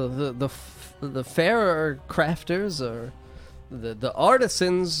 Well, the fairer crafters or the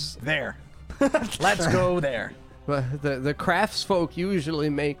artisans. There. Let's go there. The crafts folk usually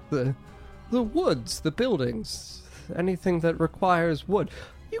make the woods, the buildings, anything that requires wood.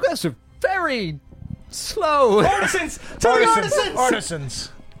 You guys are very slow. Artisans! Tell the artisans!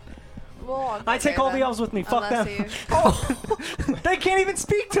 Artisans. We'll all go I take there all the then, elves with me. Fuck unless them. you- They can't even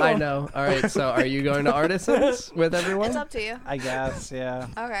speak to I them. know. All right. So, are you going to artisans with everyone? It's up to you. I guess, yeah.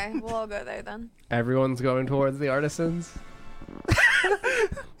 Okay, we'll all go there then. Everyone's going towards the artisans.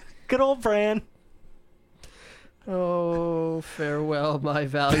 Good old Bran. Oh, farewell, my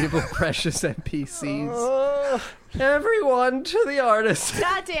valuable, precious NPCs. Everyone to the artisans.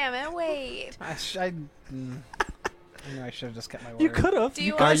 God damn it! Wait. I know I should have just kept my word. You could have. Do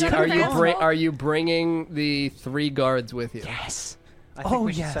you Are want you to are you crafts? are you bringing the 3 guards with you? Yes. I think Oh,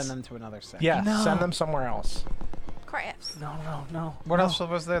 we should yes. send them to another section. Yeah, No. send them somewhere else. crafts? No. What else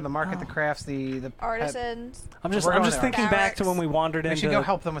was there? The market, the crafts, the Artisans. I'm just We're I'm going just there. thinking back to when we wandered We into. should go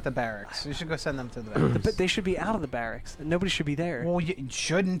help them with the barracks. We should go send them to the barracks. But they should be out of the barracks. Nobody should be there. Well, you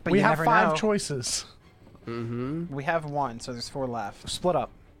shouldn't, but We you have never 5 know. choices. Mm-hmm. We have 1, so there's 4 left. Split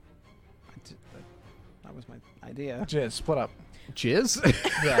up. That was my idea. Jizz, split up. Jizz?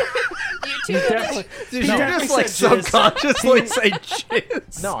 Yeah. You two. Definitely. Did No. you just like said jizz. subconsciously say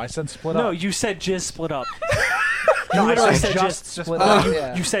jizz? No, I said split No, up. you said jizz split up. No, I literally said said just just split split up. up.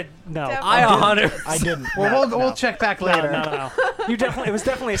 Yeah. You said no. Definitely. I 100. I didn't. Well, No, we'll no. check back No, later. no. You definitely. It was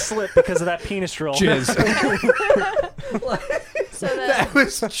definitely a slip because of that penis drill. Jizz. So then, That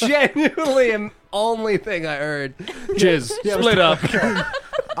was genuinely the only thing I heard. Jizz. Yeah, it was Split up.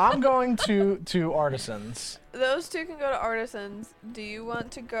 I'm going to artisans. those two can go to artisans. Do you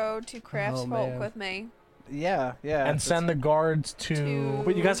want to go to crafts Oh, folk man. with me? Yeah. And send the guards to... To-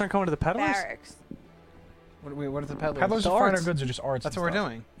 Wait, you guys aren't going to the peddlers? Barracks. What are the peddlers? Peddlers The of finer arts. goods are just arts. That's and what we're stuff.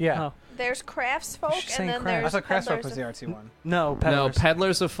 doing. Yeah. Oh. There's crafts folk, She's saying and then crafts. there's I thought Craftsfolk peddlers was the of- artsy one. No, No, peddlers.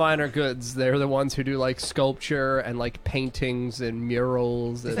 peddlers of finer goods. They're the ones who do like sculpture and like paintings and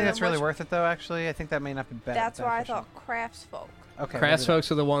murals. Do you And think that's really which- worth it, though, actually? I think that may not be better. That's why I thought crafts folk. Okay. crafts we'll do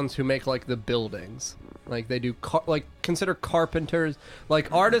folks are the ones who make like the buildings. Like they do, like consider carpenters.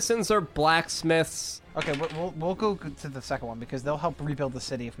 Like artisans are blacksmiths. that. Okay, we'll go to the second one because they'll help rebuild the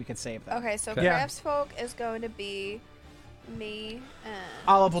city if we can save them. Okay, so Okay. Yeah. crafts folk is going to be me and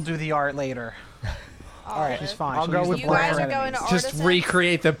Olive will do the art later. Olive. She's fine. I'll She'll go use with the You black guys are enemies. going to Just artisans?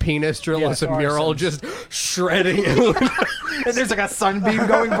 recreate the penis drill Yes, as a mural, artisans. just shredding it. And there's like a sunbeam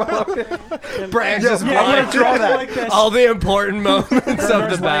going below it. Brand just Yeah, blind. yeah, draw that. Like this. All the important moments of the Grimdar's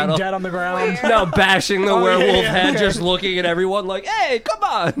laying battle. dead on the ground. Where? No, bashing the Oh, yeah, werewolf yeah, head, okay. just looking at everyone like, "Hey, come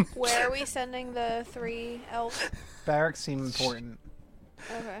on!" Where are we sending the 3 elves? Barracks seem important.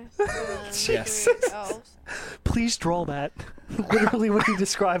 Okay. So then Yes. 3 elves. Please draw that. Literally what you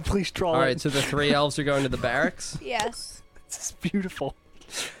described. Please draw All right, it. so the 3 elves are going to the barracks. Yes. This is beautiful.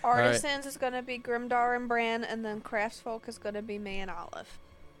 right. Artisans is going to be Grimdar and Bran, and then crafts folk is going to be me and Olive.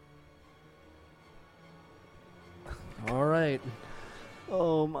 All right.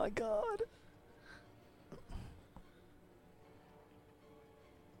 Oh my god.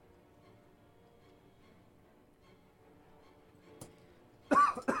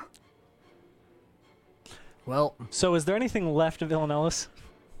 Well, So is there anything left of Villanellis?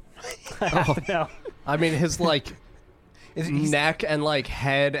 I have to know. I mean, his like He's- neck and like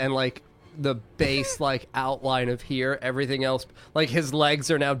head and like the base like outline of here, everything else, like his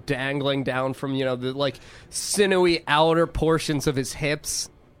legs are now dangling down from the like sinewy outer portions of his hips.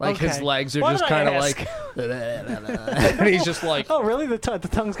 Like his Okay. legs are Why just did I kind of ask? like, and he's just like, Oh, really? The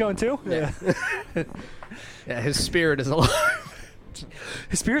tongue's going too? yeah. Yeah, his spirit is alive.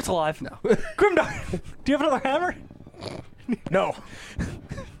 His spirit's alive. No. Grimdar, do you have another hammer? No.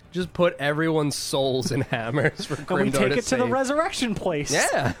 Just put everyone's souls in hammers for And Grimdar we take it to the save. resurrection place.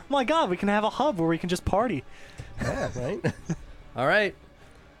 Yeah. My god, we can have a hub where we can just party. Yeah, right? All right.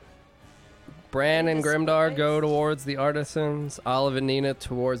 Bran and This Grimdar place. go towards the artisans, Olive and Nina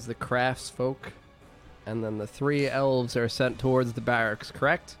towards the crafts folk, and then the 3 elves are sent towards the barracks,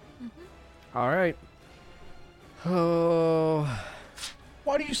 correct? All right. Oh.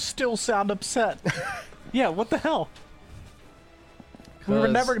 Why do you still sound upset? Yeah, what the hell? We were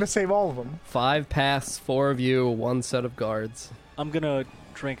 'Cause never going to save all of them. 5 paths, 4 of you, 1 set of guards. I'm gonna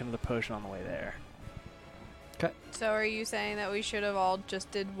drink another potion on the way there. Okay. So are you saying that we should have all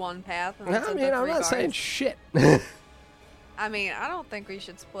just did one path? And I said mean, the I'm three not saying guards? shit. I mean, I don't think we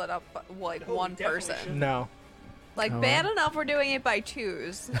should split up like one person. No. Like, bad enough we're doing it by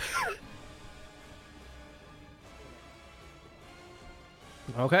twos.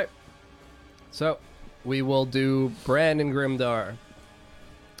 Okay. So, we will do Brandon Grimdar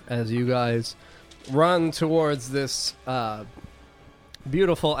as you guys run towards this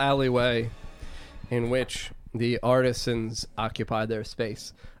beautiful alleyway in which the artisans occupy their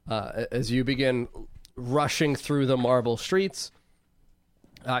space. As you begin rushing through the marble streets,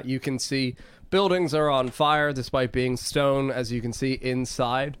 you can see buildings are on fire despite being stone. As you can see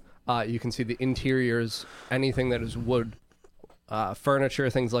inside, you can see the interiors, anything that is wood, furniture,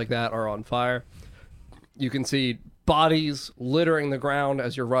 things like that are on fire. You can see bodies littering the ground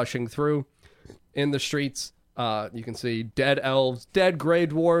as you're rushing through. In the streets, you can see dead elves, dead gray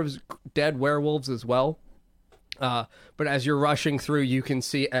dwarves, dead werewolves as well. But as you're rushing through, you can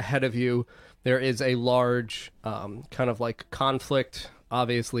see ahead of you there is a large kind of like conflict,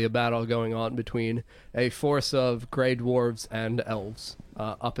 obviously a battle going on between a force of gray dwarves and elves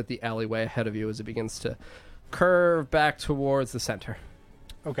up at the alleyway ahead of you as it begins to curve back towards the center.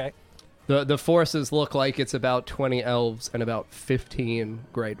 Okay. The forces look like it's about 20 elves and about 15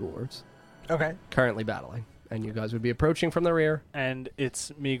 gray dwarves Okay. currently battling. And you guys would be approaching from the rear. And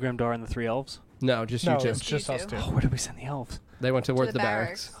it's me, Grimdar, and the 3 elves. No, just No, you two. it's just You us two. two. Oh, where did we send the elves? They went towards the the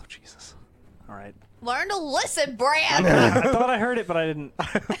barracks. Oh, Jesus. All right. Learn to listen, Brand! I thought I heard it, but I didn't.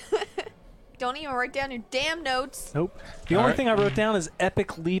 Don't even write down your damn notes. Nope. The only thing I wrote down is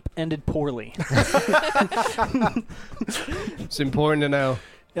epic leap ended poorly. It's important to know.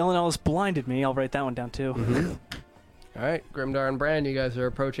 Ellis blinded me. I'll write that one down too. All right, Grimdar and Brand, you guys are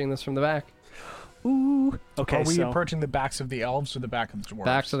approaching this from the back. Ooh. Okay, Are we so approaching the backs of the elves or the back of the dwarves?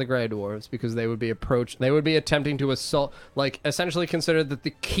 Back to the gray dwarves because they would be attempting to assault, like essentially consider that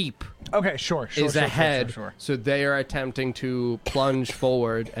the keep Okay, sure. is ahead, Sure. so they are attempting to plunge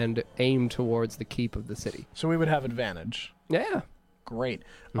forward and aim towards the keep of the city. So we would have advantage. Yeah. Great.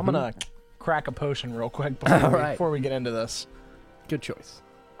 I'm going to crack a potion real quick before we get into this. Good choice.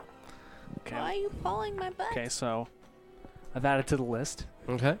 okay. Why are you falling my butt? Okay, so I've added to the list.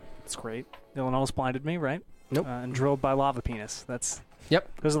 Okay. That's great. Ellis blinded me, right? Nope. And drilled by lava penis. That's Yep.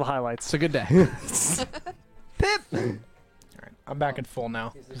 those are the highlights. It's a good day. Pip. All right. I'm back at full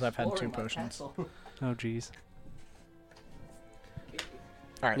now because I've had 2 potions. Oh, jeez.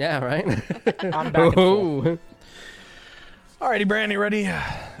 All right. Yeah, right? I'm back at full. Oh. Alrighty, Brand, you ready?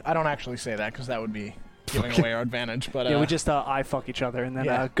 I don't actually say that because that would be giving away our advantage. But Yeah, we just eye fuck each other and then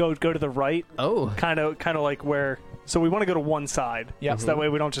yeah. go to the right, Oh. kind of like where. So we want to go to one side. Yep. So that way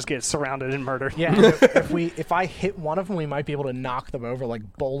we don't just get surrounded and murdered. yeah. If I hit one of them, we might be able to knock them over like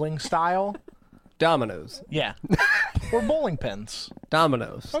bowling style. Dominoes. Yeah. Or bowling pins.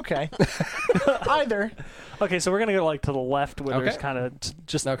 Dominoes. Okay. Either. Okay, so we're gonna go like to the left where Okay. there's kind of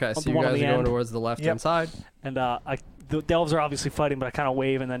just Okay, so the you one guys on are the going end. towards the left-hand Yep. side. And the elves are obviously fighting, but I kind of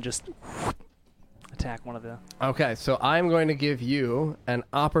wave and then just attack one of the. Okay, so I'm going to give you an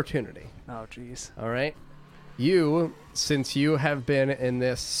opportunity. Oh, jeez. All right. You, since you have been in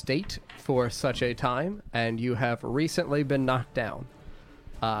this state for such a time, and you have recently been knocked down,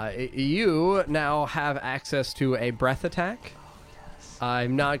 you now have access to a breath attack.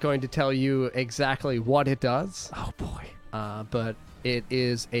 I'm not going to tell you exactly what it does, Oh boy, but it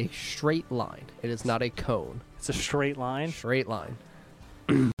is a straight line. It is not a cone. it's a straight line. Straight line.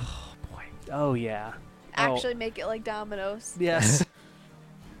 Boy. Oh yeah. Actually make it like dominoes. Yes.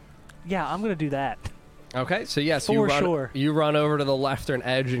 Yeah, I'm gonna do that. Okay, so yes, For sure. you run over to the leftern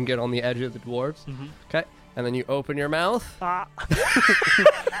edge and get on the edge of the dwarves. Mhm. Okay, and then you open your mouth. Ah.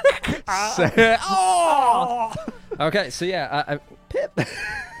 Say, oh! Okay, so yeah, Pip.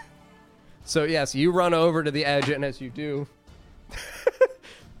 So yes, you run over to the edge, and as you do,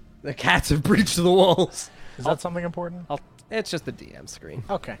 the cats have breached the walls. Is that something important? It's just the DM screen.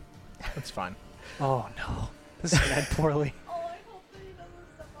 Okay. That's fine. Oh no, this is gonna end poorly.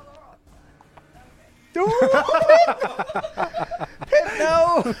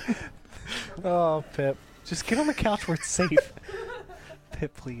 No. Oh, Pip. Just get on the couch where it's safe.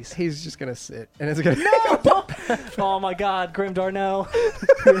 Pip, please. He's just gonna sit, and it's gonna. Oh my God, Grimdar, no.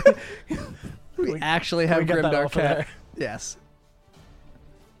 We actually have we get that Grimdark off of Cat. there? Yes.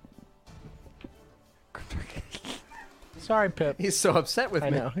 Sorry, Pip. He's so upset with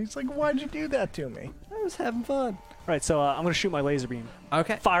I me. know. He's like, why'd you do that to me? I was having fun. Right, so I'm gonna shoot my laser beam.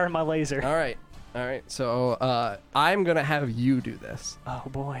 Okay. Fire my laser. All right. So I'm gonna have you do this. Oh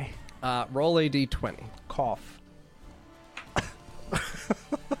boy. Roll a d20. Cough.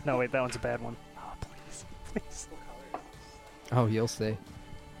 No, wait, that one's a bad one. Oh, please. Oh, you'll see.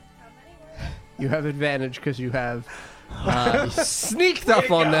 You have advantage because you have you sneaked up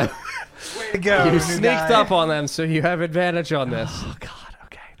on them. Way to go. You new sneaked guy. up on them, so you have advantage on this. Oh God.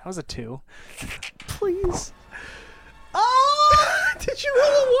 Okay, that was a 2. Please. Oh! Did you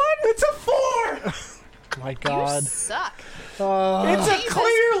roll a 1? It's a 4. My You God. suck. It's a Jesus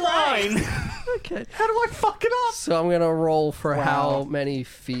clear Christ. line. Okay. How do I fuck it up? So I'm gonna roll for Wow. how many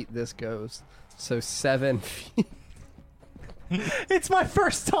feet this goes. So 7 feet. It's my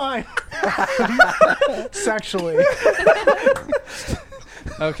first time. Sexually.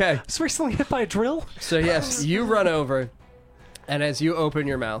 Okay. I was recently hit by a drill. So yes, you run over, and as you open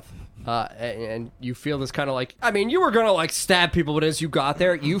your mouth, and you feel this kind of like, I mean, you were gonna like stab people, but as you got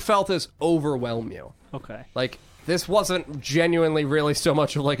there, you felt this overwhelm you. Okay. Like this wasn't genuinely really so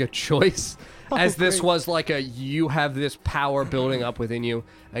much of like a choice as this great. was like a you have this power building up within you,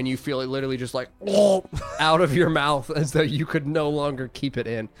 and you feel it literally just like out of your mouth as though you could no longer keep it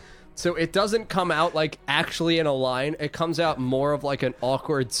in. So it doesn't come out like actually in a line. It comes out more of like an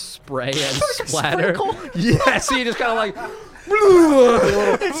awkward spray and splatter. Yeah, so you just kind of like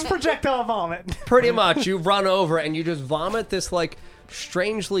It's projectile vomit. pretty much you run over and you just vomit this like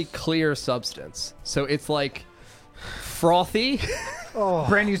strangely clear substance. So it's like frothy.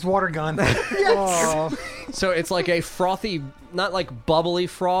 Brand used water gun. Oh. So it's like a frothy, not like bubbly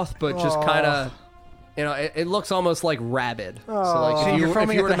froth, but just kind of, you know, it looks almost like rabid. So like So if you're you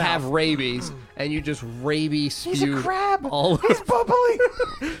foaming were at to the have mouth. rabies and you just rabies spewed He's a crab. all He's bubbly.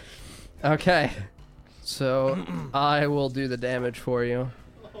 Okay. So I will do the damage for you.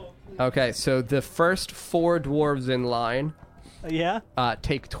 Okay, so the first 4 dwarves in line Yeah.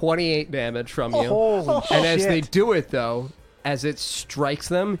 take 28 damage from you. Holy And as shit. they do it, though, as it strikes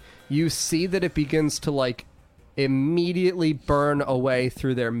them, you see that it begins to, like, immediately burn away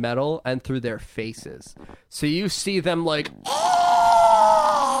through their metal and through their faces. So you see them, like,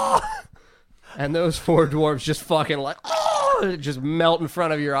 and those 4 dwarves just fucking, like, just melt in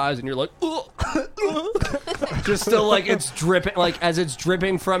front of your eyes, and you're like, just still, like, it's dripping, like, as it's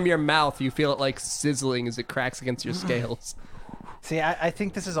dripping from your mouth, you feel it, like, sizzling as it cracks against your scales. See, I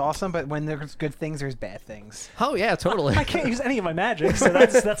think this is awesome, but when there's good things, there's bad things. Oh, yeah, totally. I can't use any of my magic, so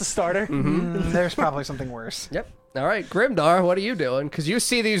that's a starter. There's probably something worse. Yep. All right, Grimdar, what are you doing? Because you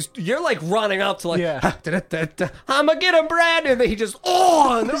see these, you're like running up to like, Yeah. I'm gonna get him, Brad, and then he just,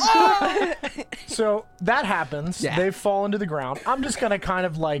 So that happens. Yeah. They fall into the ground. I'm just gonna kind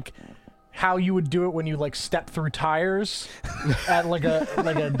of like how you would do it when you like step through tires at like a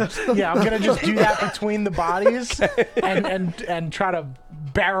yeah. I'm gonna just do that between the bodies and try to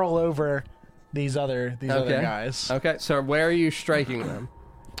barrel over these other guys. Okay, so where are you striking them?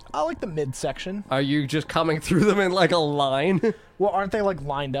 I like the midsection. Are you just coming through them in like a line? Well, aren't they like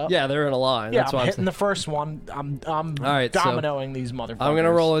lined up? Yeah, they're in a line. Yeah, That's I'm what I'm hitting saying. the first one. I'm right, so dominoing these motherfuckers. I'm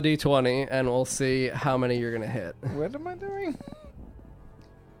gonna roll a d20, and we'll see how many you're gonna hit. What am I doing?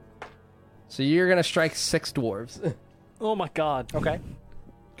 So you're gonna strike 6 dwarves. Oh my God. Okay,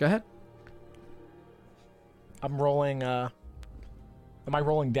 Go ahead. I'm rolling. Am I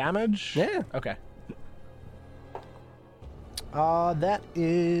rolling damage? Yeah. Okay. That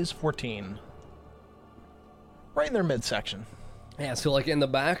is 14. Right in their midsection. Yeah, so like in the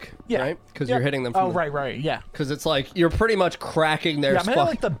back, Yeah. right? Because Yep. you're hitting them from Oh, right, yeah. Because it's like, you're pretty much cracking their Yeah, I'm hitting spine.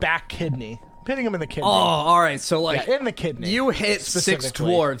 like the back kidney. I'm hitting him in the kidney. Oh, all right, so like... yeah, in the kidney. You hit 6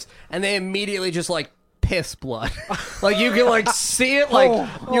 specifically. dwarves, and they immediately just like piss blood. Like you can like see it, like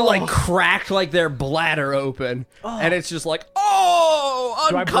you like cracked like their bladder open, and it's just like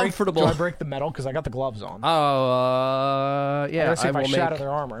uncomfortable. Do I break the metal? Because I got the gloves on. Oh, yeah. Let's see if I will shatter make their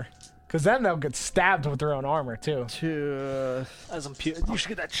armor. Because then they'll get stabbed with their own armor, too. As I'm you should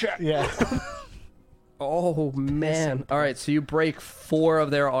get that checked. Yeah. Oh man! All right, so you break 4 of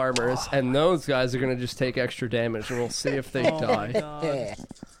their armors, and those guys are gonna just take extra damage, and we'll see if they die. God.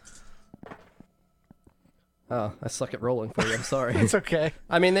 Oh, I suck at rolling for you. I'm sorry. It's okay.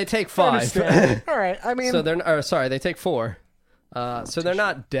 I mean, they take I 5. understand. All right. I mean, So they're sorry, they take 4. So they're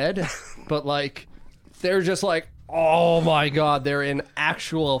not dead, but like they're just like, oh my god, they're in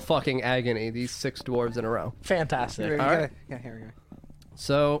actual fucking agony. These 6 dwarves in a row. fantastic. All right. Yeah, here we go.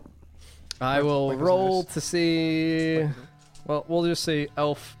 So I will roll to see. Well, we'll just see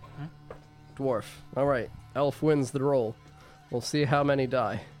elf, dwarf. All right, elf wins the roll. We'll see how many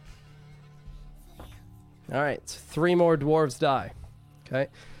die. All right, so 3 more dwarves die. Okay.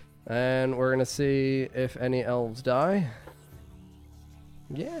 And we're gonna see if any elves die.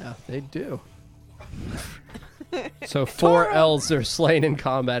 Yeah, they do. So 4 elves are slain in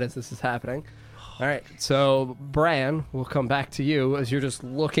combat as this is happening. All right, so Bran, we'll come back to you as you're just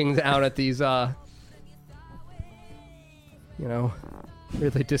looking down at these,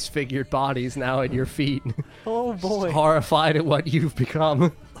 really disfigured bodies now at your feet. Oh boy. Horrified at what you've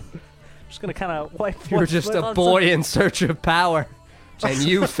become. Just gonna kind of wipe. You're just a boy in search of power, and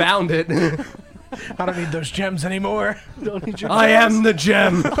you found it. I don't need those gems anymore. Don't need your I gems. am the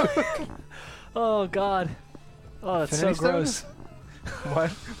gem. Oh god. Oh, that's so Infinity gross. Stones?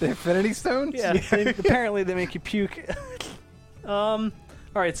 What? The Infinity Stones? Yeah. Apparently they make you puke. All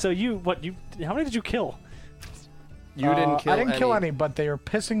right. So how many did you kill? You didn't kill I didn't kill any, but they are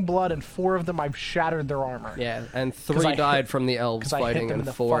pissing blood, and 4 of them I've shattered their armor. Yeah, and 'Cause 3 I died hit- from the elves 'Cause I hit fighting, them in and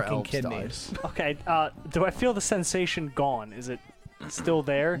the 4 fucking elves kidneys. Okay. Do I feel the sensation gone? Is it still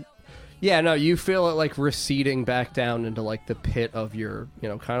there? died. Yeah, no, you feel it like receding back down into like the pit of your,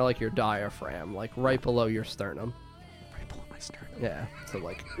 kind of like your diaphragm, like right below your sternum. Right below my sternum. Yeah, so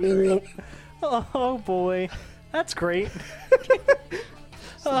like. Oh boy, that's great.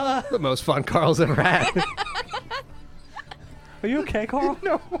 The most fun Carl's ever had. Are you okay, Carl?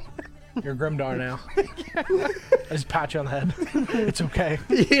 No. You're Grimdar now. I just pat you on the head. It's okay.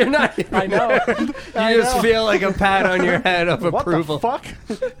 You're not. I know. You just feel like a pat on your head of What approval. the fuck?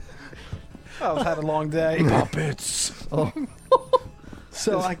 Oh, I've had a long day. Puppets.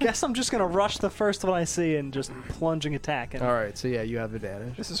 So I guess I'm just gonna rush the first one I see and just plunging attack. And All right, so yeah, you have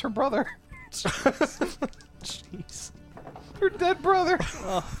advantage. This is her brother. jeez. Her dead brother.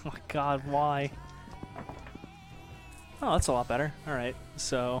 Oh my god, why? Oh, that's a lot better. All right,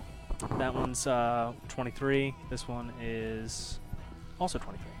 so that one's 23. This one is also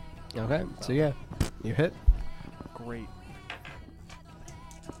 23. Okay, so yeah, you hit. Great.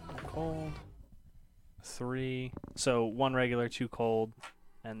 Cold. 3. So 1 regular, 2 cold,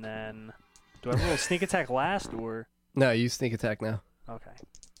 and then do I roll sneak attack last or? No, you sneak attack now. Okay.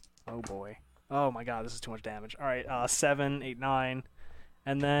 Oh boy. Oh my god, this is too much damage. All right, 7, 8, 9,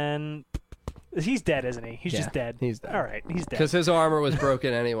 and then he's dead, isn't he? He's Yeah, just dead. he's dead. All right, he's dead. Because his armor was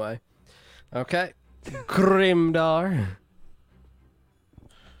broken anyway. Okay. Grimdar.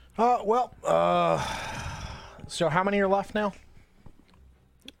 So how many are left now?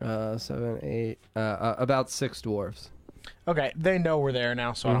 7, 8, about 6 dwarves. Okay, they know we're there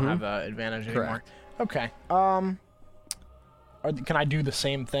now, so I don't have advantage anymore. Correct. Okay. Can I do the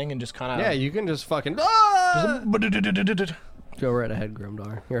same thing and just kind of? Yeah, you can just fucking go right ahead,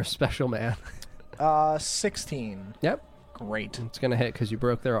 Grimdar. You're a special man. 16. Yep, Great. it's gonna hit because you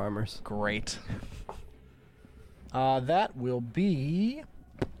broke their armors. Great. That will be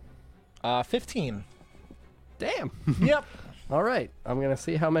 15. Damn. Yep. All right, I'm gonna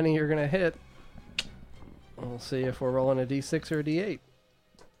see how many you're gonna hit. We'll see if we're rolling a d6 or a d8.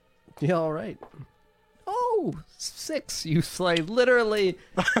 Yeah, all right. Oh, 6. You slay literally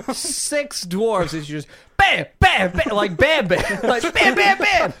 6 dwarves as you just bam, bam, bam, like bam, bam, like bam, bam,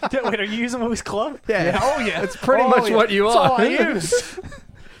 bam. Wait, are you using Moose Club? Yeah. Oh yeah. It's pretty much what you That's all are. I use. All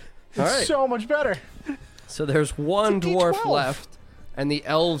It's right. so much better. So there's one It's a dwarf D12. left, and the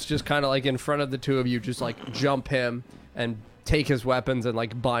elves just kind of like in front of the two of you, just like jump him and take his weapons and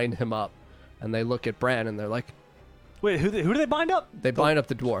like bind him up. And they look at Bran and they're like, Wait, who do they bind up? they bind up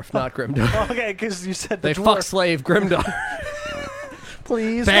the dwarf, not Grimdar. Okay, because you said the They dwarf. fuck slave Grimdar.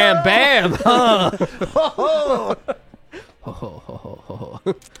 Please. Bam, no. bam. Ho, ho, ho, ho,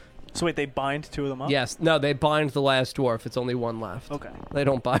 ho. So wait, they bind 2 of them up? Yes, no, they bind the last dwarf. It's only 1 left. Okay. They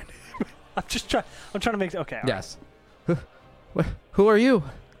don't bind. I'm trying to make. Okay. all right. Yes. Who are you?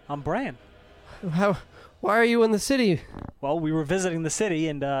 I'm Bran. Why are you in the city? Well, we were visiting the city,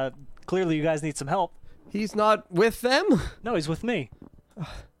 and clearly you guys need some help. He's not with them? No, he's with me.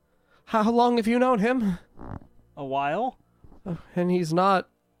 How long have you known him? A while? And he's not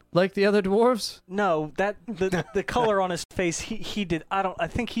like the other dwarves? No, that the color on his face. He did. I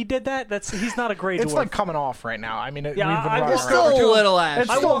think he did that. He's not a great It's dwarf. like coming off right now. I mean, Yeah, we've been I running walked around. over to Still a him. little ash.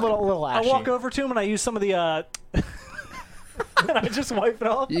 It's still a little I ashy. walk over to him and I use some of the. And I just wipe it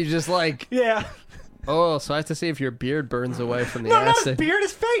off. You just like, Yeah. oh, so I have to see if your beard burns away from the No, not his acid. beard,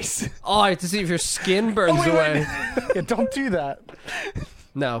 his face. Oh, I have to see if your skin burns wait, away. Yeah, don't do that.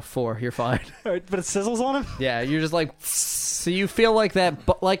 No, 4. You're fine. All right, but it sizzles on him. Yeah, you're just like, so you feel like that,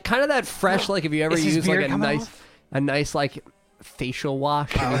 like kind of that fresh, like if you ever Is his use like beard coming a nice like facial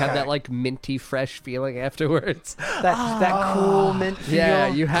wash and you have that like minty fresh feeling afterwards. That cool mint feel. Yeah,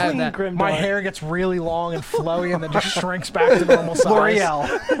 you have Clean that. Grimdar. My hair gets really long and flowy and then just shrinks back to normal size.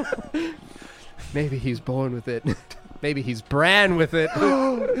 L'Oreal. Maybe he's born with it. Maybe he's Bran with it.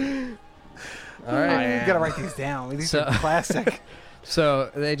 All right. You gotta write these down. These So- are classic. So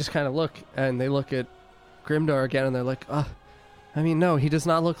they just kind of look, and they look at Grimdar again, and they're like, I mean, no, he does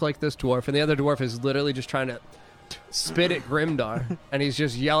not look like this dwarf. And the other dwarf is literally just trying to spit at Grimdar, and he's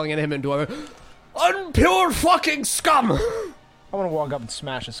just yelling at him in dwarf, "Unpure fucking scum!" I'm gonna walk up and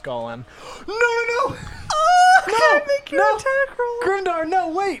smash his skull in. No! Attack roll. Grimdar, no,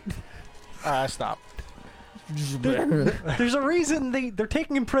 wait. Stop. There's a reason they're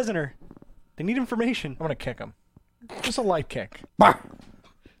taking him prisoner. They need information. I'm gonna kick him. Just a light kick.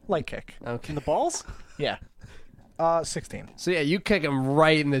 Light kick. Okay. In the balls? Yeah. 16. So yeah, you kick him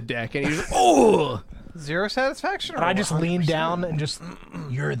right in the dick, and he's oh. 0 satisfaction? Or And I just lean 100%? down and just,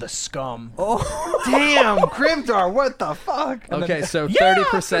 you're the scum. Damn, Grimdar, what the fuck? Okay, so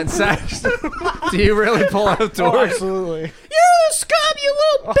 30% sash. Do you really pull out Oh, Dorg? absolutely. You scum, you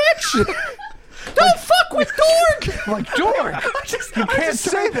little bitch! Don't fuck with Dorg! Like, Dorg! You can't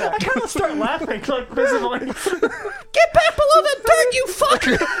say I that. kind of start laughing, like, visibly. Get back below the dirt, you fuck!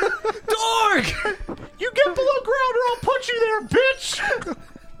 Dorg! You get below ground or I'll put you there, bitch!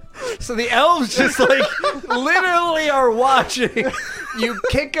 So the elves just like literally are watching you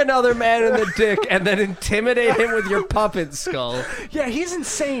kick another man in the dick and then intimidate him with your puppet skull. Yeah, he's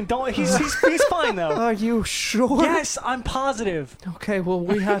insane. Don't. He's fine though. Are you sure? Yes, I'm positive. Okay, well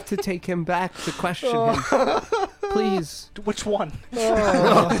we have to take him back to question him. Please. Which one?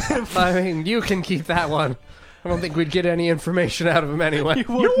 I mean, you can keep that one. I don't think we'd get any information out of him anyway. You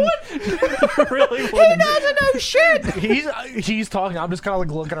would? Really wouldn't. doesn't know shit! He's talking. I'm just kind of like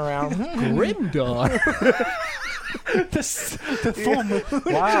looking around. Grimdar. The full moon.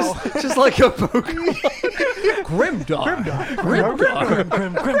 Wow. Just like a Pokemon. Grimdar. Grimdar.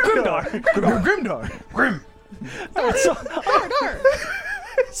 Grimdar. Grim.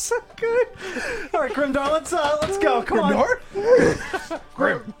 So good. All right, Grimdar, let's go. Come on.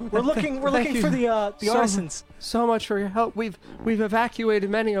 Grim. We're looking you for the artisans. So much for your help. We've evacuated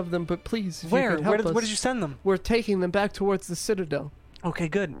many of them, but please, if you Where? could help us. Where did you send them? We're taking them back towards the Citadel. Okay,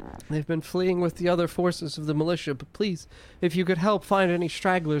 good. They've been fleeing with the other forces of the militia, but please, if you could help find any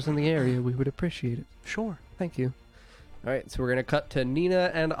stragglers in the area, we would appreciate it. Sure. Thank you. All right, so we're gonna cut to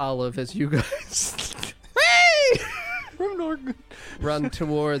Nina and Olive as you guys run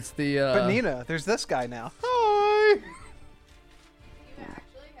towards the. But Nina, there's this guy now. Hi.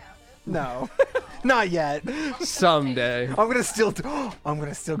 No, not yet. Someday. I'm gonna steal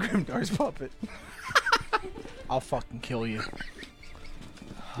Grimdar's puppet. I'll fucking kill you.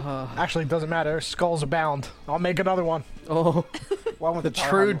 Actually, it doesn't matter. Skulls abound. I'll make another one. Oh, One with the power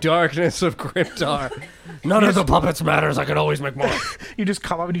true hammer. darkness of Grimdar. None of the puppets matters. I can always make more. You just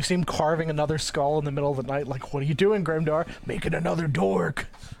come up and you see him carving another skull in the middle of the night. Like, what are you doing, Grimdar? Making another dork.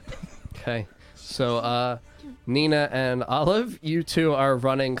 Okay, so Nina and Olive, you two are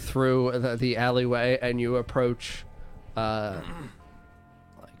running through the alleyway, and you approach, like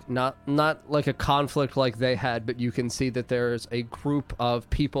not like a conflict like they had, but you can see that there's a group of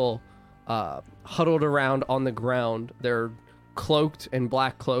people huddled around on the ground. They're cloaked in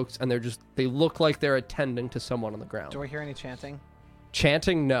black cloaks, and they look like they're attending to someone on the ground. Do I hear any chanting?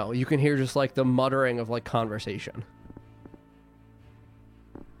 Chanting? No, you can hear just like the muttering of like conversation.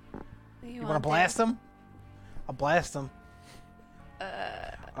 You want to blast him? I'll blast him. Oh,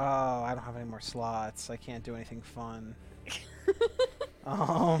 I don't have any more slots. I can't do anything fun.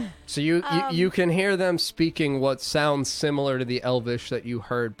 So you can hear them speaking what sounds similar to the Elvish that you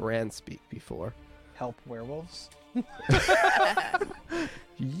heard Bran speak before. Help werewolves.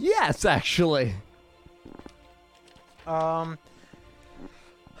 Yes, actually. They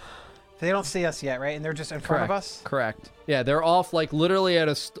don't see us yet, right? And they're just in front of us? Correct. Yeah, they're off like literally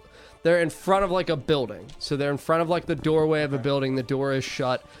at they're in front of like a building. So they're in front of like the doorway of a building. The door is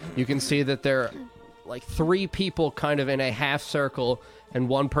shut. You can see that they're like 3 people kind of in a half circle, and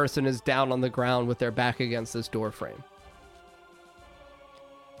one person is down on the ground with their back against this door frame.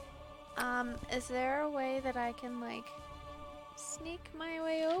 Is there a way that I can, like, sneak my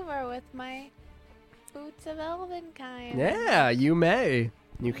way over with my boots of elvenkind? Yeah, you may.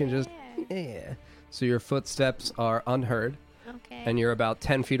 You can just Yeah. yeah. So your footsteps are unheard, Okay. and you're about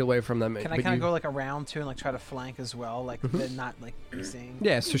 10 feet away from them. Can I but kind of you- go like around too and like try to flank as well? Like they're not like seeing.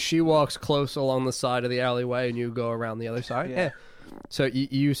 Yeah, so she walks close along the side of the alleyway, and you go around the other side. Yeah. So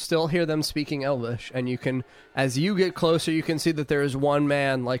you still hear them speaking Elvish, and you can, as you get closer, you can see that there is one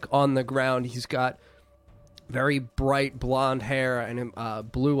man like on the ground. He's got very bright blonde hair and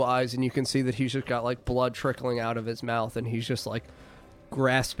blue eyes, and you can see that he's just got like blood trickling out of his mouth, and he's just like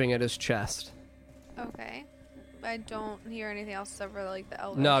grasping at his chest. Okay. I don't hear anything else except for, like, the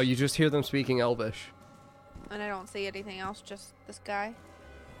elvish. No, you just hear them speaking Elvish. And I don't see anything else, just this guy.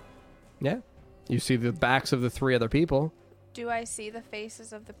 Yeah. You see the backs of the 3 other people. Do I see the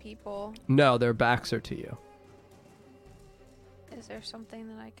faces of the people? No, their backs are to you. Is there something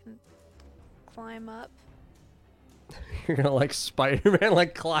that I can climb up? You're gonna like Spider-Man,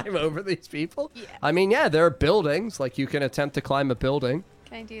 like climb over these people? Yeah. I mean, yeah, there are buildings. Like you can attempt to climb a building.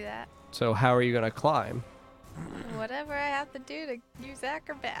 Can I do that? So how are you gonna climb? Whatever I have to do to use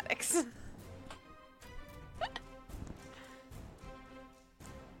acrobatics.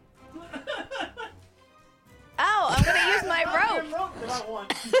 Oh, I'm gonna use my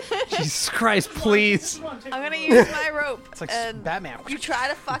rope. Jesus Christ, please. I'm gonna use my rope. It's like and Batman. you try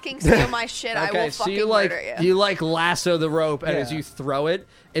to fucking steal my shit, I Okay, will so fucking you like murder you. you like lasso the rope, and as Yeah. you throw it,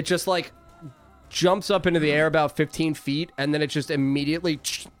 it just like jumps up into the air about 15 feet, and then it just immediately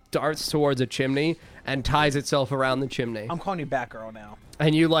darts towards a chimney and ties itself around the chimney. I'm calling you Batgirl now.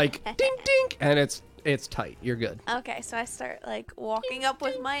 And you like ding ding, and it's tight. You're good. Okay, so I start like walking up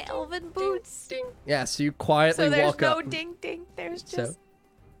with my elven boots. Yeah, so you quietly So there's walk no up. ding ding. There's So- just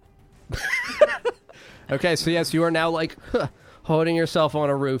Okay, so yes, you are now like holding yourself on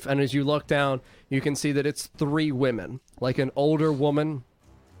a roof, and as you look down, you can see that it's 3 women, like an older woman,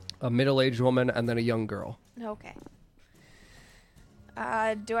 a middle-aged woman, and then a young girl. okay.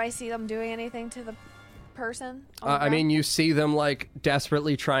 Do I see them doing anything to the person? on the I mean, ground? you see them like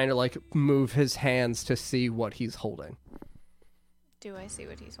desperately trying to like move his hands to see what he's holding. Do I see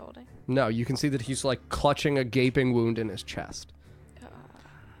what he's holding? No, you can see that he's like clutching a gaping wound in his chest.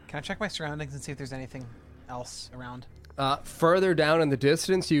 Can I check my surroundings and see if there's anything else around? Further down in the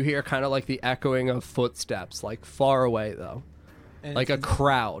distance, you hear kind of like the echoing of footsteps, like far away though, And like a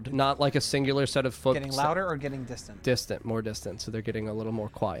crowd, not like a singular set of footsteps. getting louder or getting distant? Distant, more distant, so they're getting a little more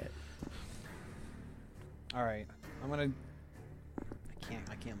quiet. All right, I'm gonna.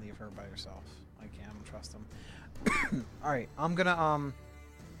 I can't leave her by herself. I don't trust him. All right, I'm gonna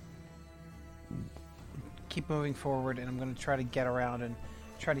keep moving forward, and I'm gonna try to get around and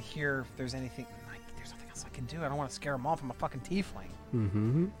try to hear if there's anything. There's nothing else I can do. I don't want to scare them off. I'm a fucking tiefling.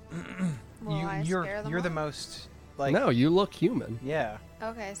 Mm-hmm. Will I scare them you're the off? most like. No, you look human. Yeah.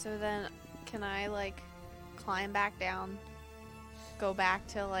 Okay, so then can I like climb back down, go back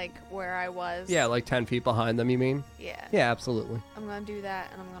to like where I was? Yeah, like 10 feet behind them, you mean? Yeah. Yeah, absolutely. I'm gonna do that,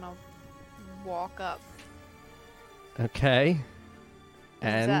 and I'm gonna walk up. Okay. Is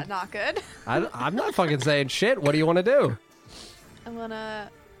And that not good? I'm not fucking saying shit. What do you want to do? I'm gonna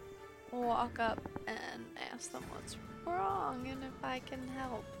walk up and ask them what's wrong and if I can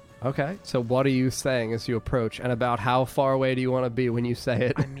help. Okay, so what are you saying as you approach, and about how far away do you want to be when you say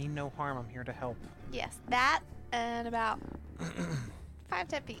it? I mean no harm. I'm here to help. Yes, that and about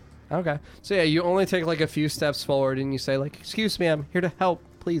 5-10 feet. Okay, so yeah, you only take like a few steps forward, and you say like, "Excuse me, I'm here to help.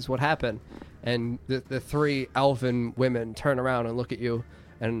 Please, what happened?" And the 3 elven women turn around and look at you,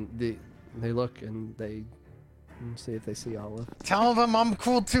 and they look and they see if they see Olive. Tell them I'm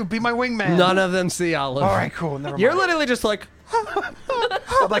cool too. Be my wingman. None of them see Olive. All right, cool. Never You're mind. literally just like,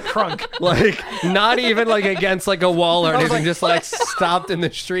 I'm like Crunk. like not even like against like a wall or I was anything, like- just like stopped in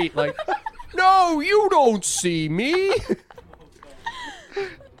the street, like, no, you don't see me.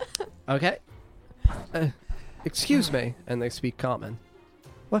 Okay. Excuse me, and they speak common.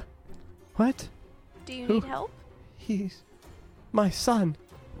 What? Do you Who? need help? He's my son.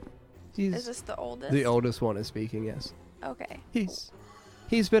 Is He's this the oldest? the oldest one is speaking. Yes. Okay.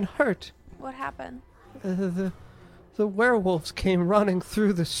 He's been hurt. What happened? The werewolves came running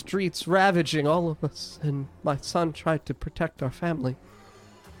through the streets, ravaging all of us, and my son tried to protect our family.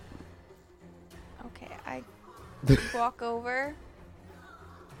 Okay, I walk over.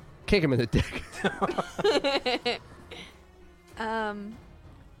 Kick him in the dick.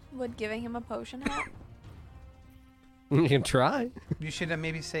 Would giving him a potion help? You can try. You should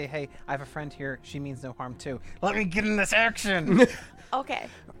maybe say, "Hey, I have a friend here. She means no harm too. Let me get in this action." Okay.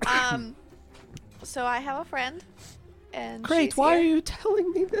 So I have a friend, and Great. she's Why here. are you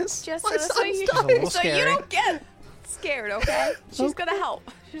telling me this? Just my so son's you, dying. little so you scary. don't get scared, okay? She's Okay. gonna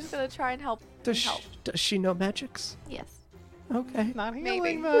help. She's gonna try and help. Does she know magics? Yes. Okay. Not Maybe.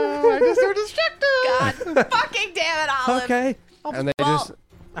 healing though. I just are distracted. God fucking damn it, Olive. Okay. And they Well, just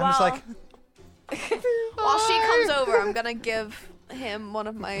I'm just like, while she comes over, I'm gonna give him one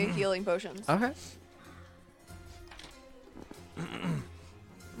of my healing potions. okay.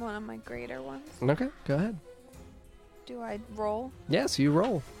 One of my greater ones. Okay. Go ahead. Do I roll? Yes, you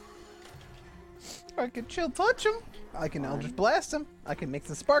roll. I can chill touch him. I can Eldritch Blast him. I can make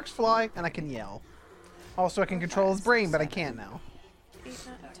the sparks fly, and I can yell. Also, I can control his brain, but I can't now. 8,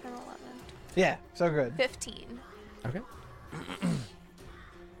 9, 10, 11, Yeah, so good. 15. Okay.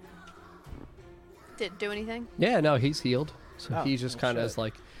 Didn't do anything. Yeah, no, he's healed. So Oh, he just well, kind of shit. is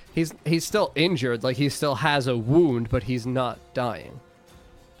like, he's still injured, like he still has a wound, but he's not dying.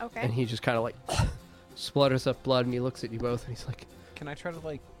 Okay. And he just kind of like splutters up blood, and he looks at you both, and he's like, Can I try to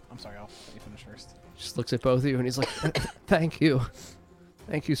like? I'm sorry. I'll let you finish first. just looks at both of you, and he's like, thank you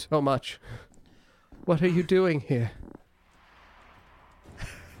so much. What are you doing here?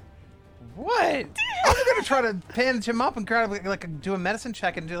 What? I'm gonna try to bandage him up and grab like do a medicine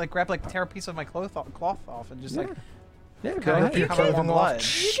check and do like grab like tear a piece of my cloth off and just like Yeah, go kind ahead. You of cover can- more blood.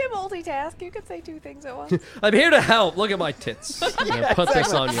 You can multitask. You can say two things at once. I'm here to help. Look at my tits. Yeah, put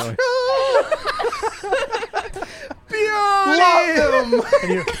this on you. Love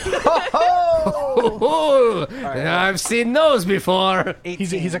him. Oh, I've seen those before.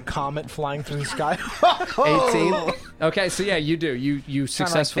 He's a comet flying through the sky. 18. Okay, so yeah, you do. You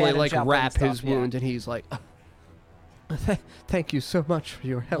successfully like bandage up and wrap his stuff, yeah. wound, and he's like, thank you so much for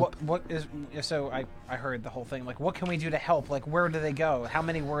your help. What is so? I heard the whole thing. Like, what can we do to help? Like, where do they go? How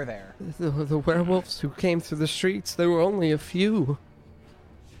many were there? The werewolves who came through the streets, there were only a few.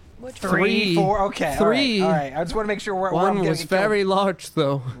 Which Three. 4. Okay. Three. All right. I just want to make sure where I'm One gonna was get killed. very large,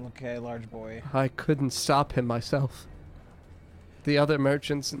 though. Okay, large boy. I couldn't stop him myself. The other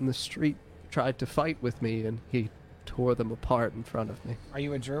merchants in the street tried to fight with me, and he tore them apart in front of me. Are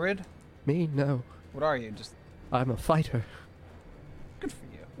you a druid? Me? No. What are you? Just I'm a fighter. good for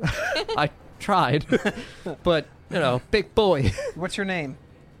you. I tried. But, you know, big boy. What's your name?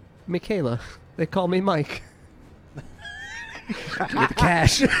 Michaela. They call me Mike. Give me the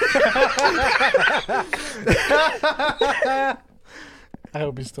cash. I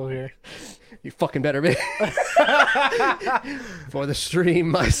hope he's still here. You fucking better be. For the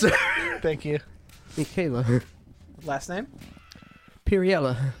stream, my sir. Thank you. Michaela. Last name?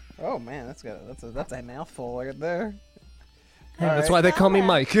 Piriella. Oh man, that's a mouthful right there. That's why they call me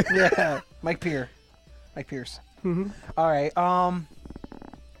Mike. Yeah, Mike Pierce. Mike Pierce. Mm-hmm. All right.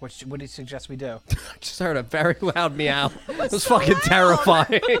 What do you suggest we do? I just heard a very loud meow. It was fucking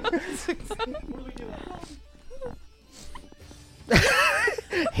terrifying.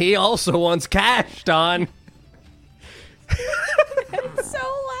 He also wants cash, Don. It's so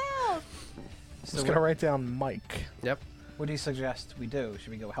loud. I'm just gonna write down Mike. Yep. What do you suggest we do? Should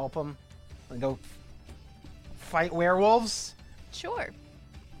we go help him? And go fight werewolves? Sure.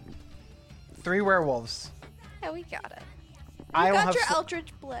 3 werewolves. Yeah, we got it. I You don't got have. your s- Eldritch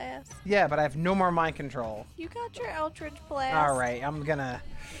Blast. Yeah, but I have no more mind control. You got your Eldritch Blast. All right, I'm gonna.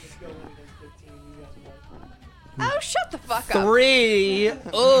 Oh, shut the fuck up. 3. Ugh.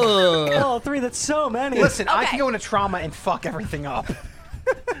 Oh, 3, that's so many. Listen, I Okay. can go into trauma and fuck everything up.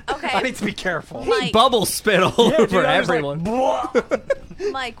 I Okay. need to be careful. Mike, Bubble spit all Yeah, over dude, I was like,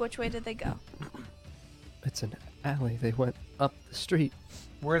 everyone. Mike, which way did they go? It's an alley. They went up the street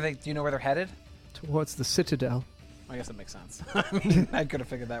Where they? Do you know where they're headed? towards the citadel. I guess that makes sense. I mean, I could have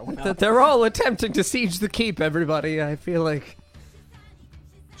figured that one out. They're all attempting to siege the keep, everybody. I feel like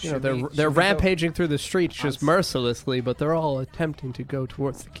you know, Should they're we- they're should we go- rampaging through the streets just s- mercilessly, but they're all attempting to go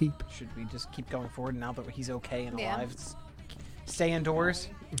towards the keep. Should we just keep going forward now that he's okay and Yeah. alive? Stay indoors.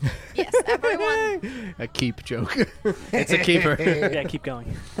 Yes, everyone. A keep joke. It's a keeper. Yeah, keep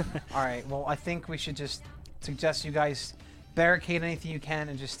going. All right. Well, I think we should just suggest you guys barricade anything you can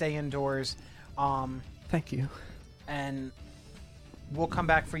and just stay indoors. Thank you. And we'll come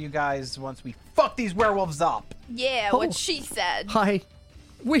back for you guys once we fuck these werewolves up. Yeah, Oh. what she said. I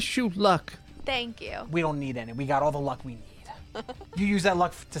wish you luck. Thank you. We don't need any. We got all the luck we need. You use that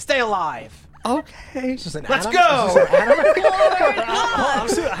luck to stay alive. Okay. Let's go.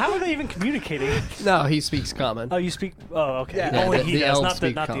 How are they even communicating? No, he speaks common. Oh, you speak. Oh, okay. Yeah, Only the- he the does, elves not the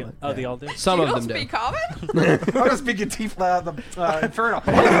speak not the. common, Oh, yeah. the elves. do? Some You of don't them do. speak common? I'm gonna speak in Inferno.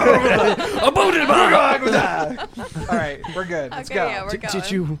 All right, we're good. Let's Okay, go. yeah,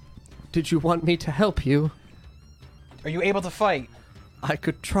 we're Did you want me to help you? Are you able to fight? I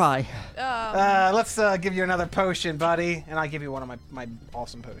could try. Let's give you another potion, buddy, and I'll give you one of my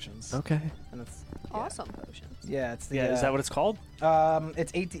awesome potions. Okay. And it's Awesome potions. yeah, it's the Yeah, is that what it's called?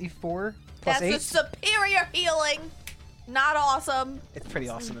 it's 8d4 plus That's 8. a superior healing. Not awesome. It's pretty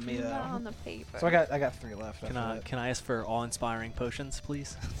awesome to me Not though. on the paper. So I got 3 left. Can after I that. can I ask for awe-inspiring potions,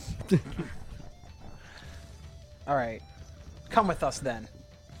 please? All right, come with us then,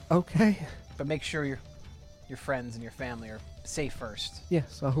 Okay. but make sure your friends and your family are safe first.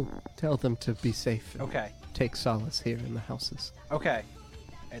 Yes, I'll tell them to be safe and Okay. take solace here in the houses. Okay.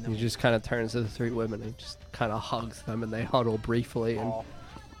 And He then just kind of turns to the 3 women and just kind of hugs them, and they huddle briefly, and Aw.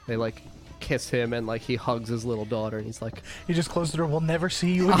 they like kiss him, and like he hugs his little daughter, and he's like, He just closed the door. We'll never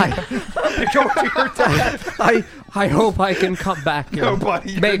see you again. I hope I can come back and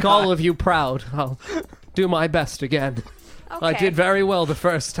Nobody, you're make not. all of you proud. I'll do my best again. Okay. I did very well the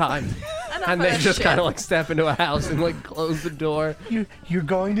first time. Enough And of they this just shit. kind of like step into a house and like close the door. You're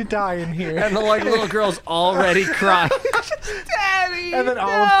going to die in here. And the like little girl's already crying. Daddy! And then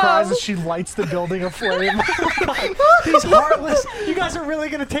Olive cries as she lights the building aflame. He's heartless. You guys are really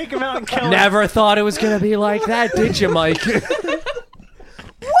gonna take him out and kill him? Never thought it was gonna be like that, did you, Mike?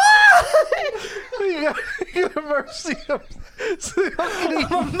 You got mercy.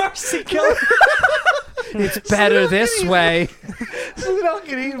 I'm a mercy killer. It's better this way. So they don't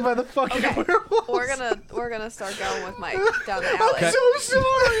get eaten by the fucking werewolves. We're gonna start going with Mike down the alley. Okay. So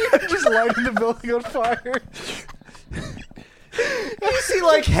sorry. Just lighting the building on fire. You see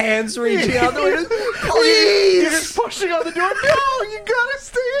like hands reaching out the window. You're Please! just pushing on the door. No, you gotta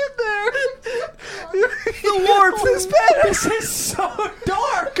stay in there. The warmth is better! This is so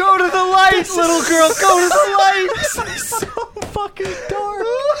dark. Go to the light, little girl! Go to the light! This is so fucking dark.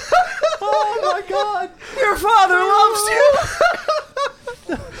 Oh my god. Your father loves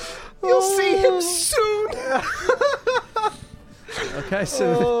you! You'll see him soon! Okay,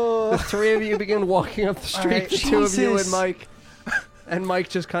 so the three of you begin walking up the street, right, the two of you and Jesus. Mike. And Mike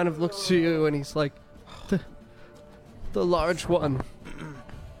just kind of looks to you and he's like, the large one,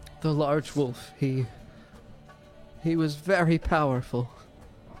 the large wolf, he was very powerful.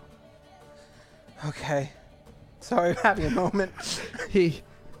 Okay. Sorry, I'm having a moment. He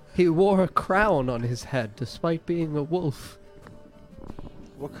wore a crown on his head despite being a wolf.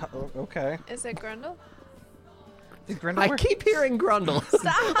 Okay. Is it Grundle? Did Grendel I work? keep hearing Grundle.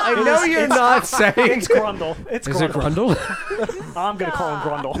 Stop! I know you're not saying It's Grundle. It's Is it Grundle. Grundle? I'm gonna call him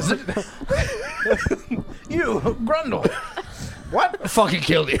Grundle. You, Grundle. I fucking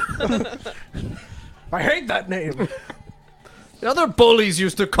killed you. I hate that name. The other bullies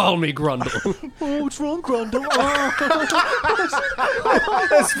used to call me Grundle. Oh, what's wrong, Grundle?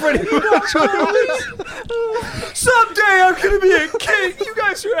 That's pretty much what it is. Someday I'm gonna be a king. You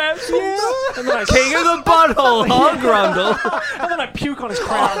guys are assholes. And then I King of the butthole, huh, Grundle? and then I puke on his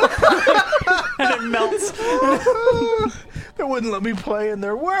crown, and it melts. They wouldn't let me play in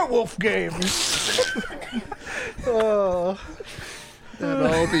their werewolf games. Oh. And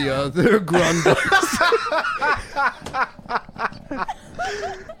all the other Grundles.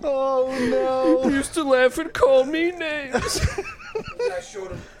 Oh no. used to laugh and call me names.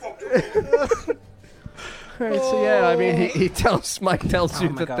 Alright, so yeah, I mean, Mike tells you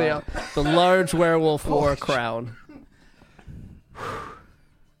my that the large werewolf wore a crown.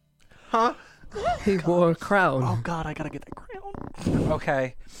 Huh? He wore a crown. Oh god, I gotta get that crown.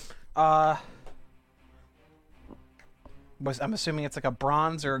 Okay. I'm assuming it's like a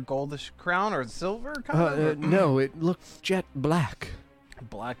bronze or a goldish crown or silver kind of? No, it looked jet black.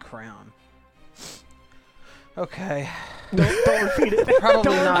 Black crown. Okay. Don't repeat it.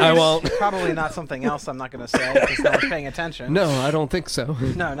 Probably not. I won't. Probably not something else I'm not going to say because no one's paying attention. No, I don't think so.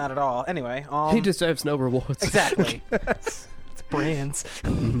 No, not at all. Anyway, He deserves no rewards. exactly. It's brands.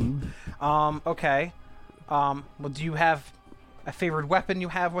 Okay. Well, do you have a favorite weapon you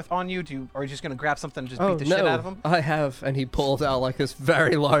have on you? Or are you just going to grab something and just beat the shit out of him? I have, and he pulls out like this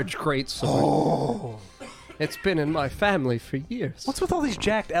very large greatsword. Oh. It's been in my family for years. What's with all these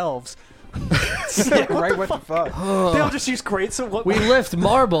jacked elves? Yeah, right. What the fuck? They all just use great. So what? We lift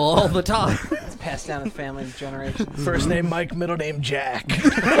marble all the time. It's passed down in family generations. First name Mike, middle name Jack.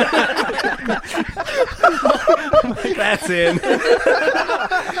 That's in.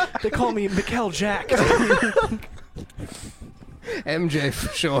 They call me Mikkel Jack. MJ for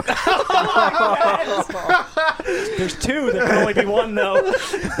sure. There's two. There can only be one though.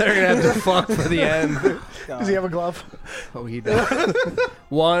 They're gonna have to fuck for the end. Does he have a glove? Oh, he does.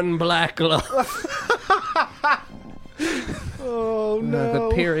 One black glove. Oh no.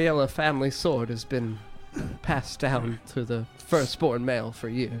 The Periella family sword has been passed down to the firstborn male for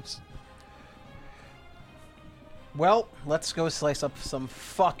years. Well, let's go slice up some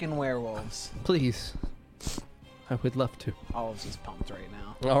fucking werewolves. Please. I would love to. Olive's is pumped right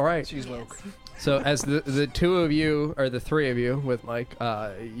now. All right. She's woke. So as the two of you, or the three of you with Mike,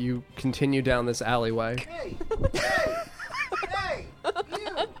 you continue down this alleyway. Hey! Hey! Hey! You!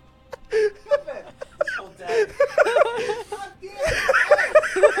 Oh, Dad.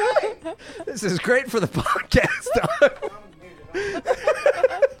 This is great for the podcast.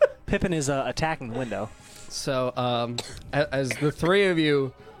 Pippin is attacking the window. So as the three of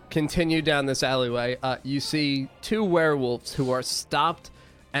you continue down this alleyway, you see two werewolves who are stopped,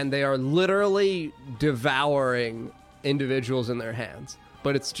 and they are literally devouring individuals in their hands.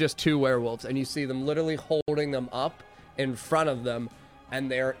 but it's just two werewolves, and you see them literally holding them up in front of them, and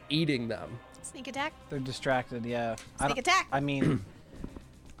they're eating them. Sneak attack. They're distracted. Yeah. Sneak attack. I mean,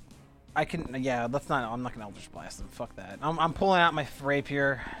 I can. Yeah. Let's not. I'm not gonna Eldritch Blast them. Fuck that. I'm pulling out my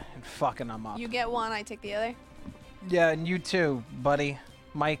rapier and fucking them up. You get one, I take the other. Yeah, and you too, buddy.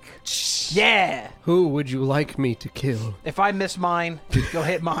 Mike. Yeah. Who would you like me to kill? If I miss mine, you'll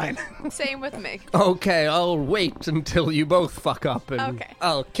hit mine. Same with me. Okay, I'll wait until you both fuck up, and Okay.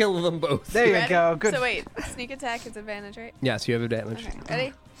 I'll kill them both. There you Ready? go. Good. So wait, sneak attack is advantage, right? Yes, you have advantage. Okay,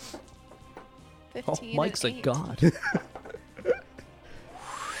 ready? Oh, 15 Mike's a and 8. god.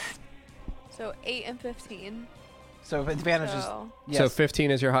 So 8 and 15. So advantage is. So, Yes. So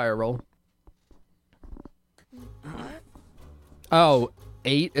 15 is your higher roll. what? Oh,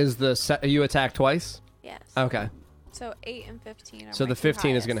 8 is the you attack twice? Yes. Okay. So 8 and 15 are So my the two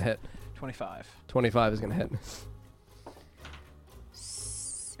 15 is going to highest. hit. 25. 25 is going to hit.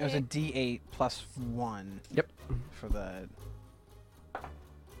 It was a D8 plus 1 Yep. for the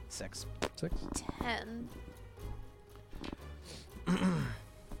 6. 6. 10.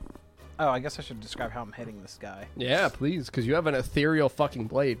 Oh, I guess I should describe how I'm hitting this guy. Yeah, please, because you have an ethereal fucking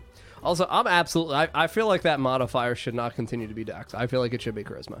blade. Also, I feel like that modifier should not continue to be Dex. I feel like it should be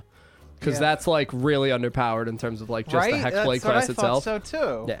Charisma. Because Yeah. that's, like, really underpowered in terms of, like, just right? the Hex That's Blade what class I itself. thought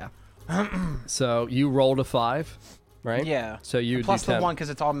so too. Yeah. So you rolled a 5, right? Yeah. So you Plus do the 10. 1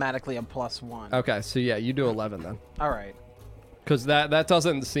 because it's automatically a plus 1. Okay, so yeah, you do 11 then. All right. Because that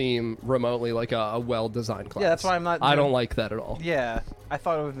doesn't seem remotely like a well-designed class. Yeah, that's why I'm not. I doing- don't like that at all. Yeah, I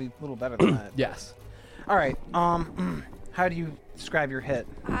thought it would be a little better than that. Yes. All right. How do you describe your hit?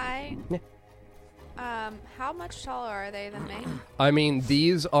 How much taller are they than me? I mean,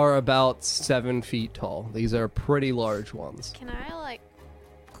 these are about 7 feet tall. These are pretty large ones. Can I, like,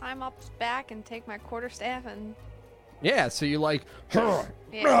 climb up his back and take my quarterstaff and... Yeah, so you like,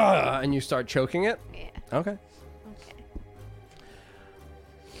 Yeah. and you start choking it. Yeah. Okay. Okay.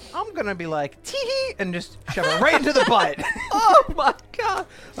 I'm gonna be like tee and just shove it right into the butt. Oh my god.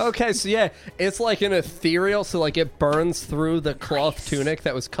 Okay, so yeah, it's like an ethereal, so like it burns through the cloth tunic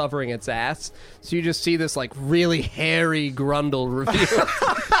that was covering its ass. So you just see this like really hairy Grundle revealed.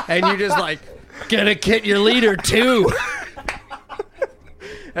 And you just like, gonna get your leader too.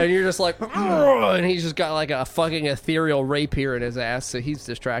 And you're just like, and he's just got like a fucking ethereal rapier in his ass, so he's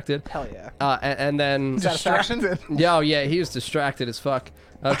distracted. Hell yeah. And then Satisfaction. yeah, oh yeah, he was distracted as fuck.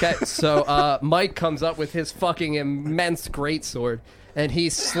 Okay, so Mike comes up with his fucking immense greatsword, and he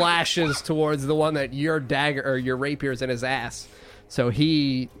slashes towards the one that your dagger or your rapier's in his ass. So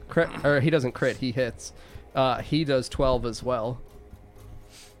he crit, or he doesn't crit, he hits. He does 12 as well.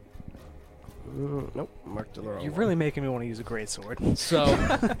 Nope, marked the wrong You're one. really making me want to use a great sword. So,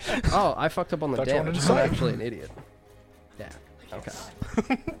 oh, I fucked up on the Thought you wanted damage. to I'm say. actually an idiot. Yeah. Okay.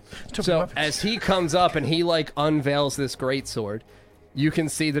 So as he comes up and he like unveils this greatsword, you can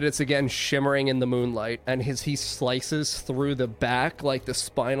see that it's again shimmering in the moonlight, and he slices through the back, like the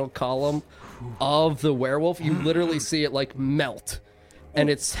spinal column of the werewolf. You literally see it like melt, and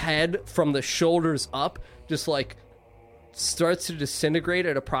its head from the shoulders up just like starts to disintegrate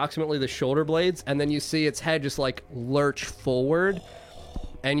at approximately the shoulder blades, and then you see its head just like lurch forward,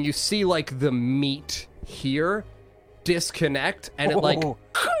 and you see like the meat here disconnect, and it like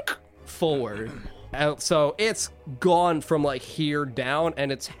forward. So it's gone from like here down,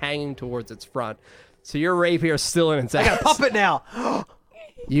 and it's hanging towards its front. So your rapier's still in its ass. I got a puppet now.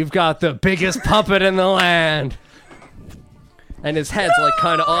 You've got the biggest puppet in the land. And his head's like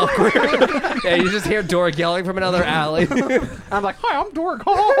kind of awkward. Yeah, you just hear Dork yelling from another alley. I'm like, hi, I'm Dork.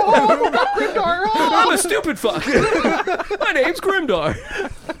 Oh, Grimdar. Oh. I'm a stupid fuck. My name's Grimdar.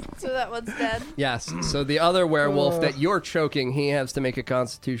 So that one's dead. Yes. So the other werewolf that you're choking, he has to make a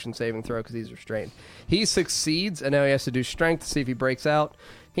Constitution saving throw because he's restrained. He succeeds, and now he has to do Strength to see if he breaks out.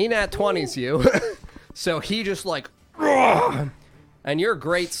 He nat 20s you, so he just like, and your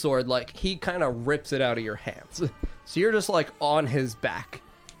greatsword, like he kind of rips it out of your hands. So you're just like on his back,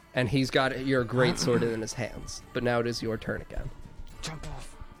 and he's got your greatsword in his hands. But now it is your turn again. Jump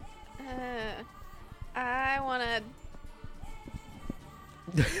off. I wanna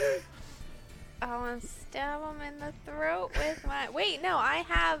stab him in the throat with my. Wait, no, I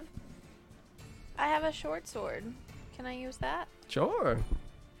have a short sword. Can I use that? Sure.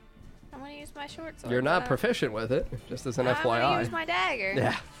 I'm gonna use my short sword. You're not but proficient with it, just as an I'm gonna FYI. use my dagger.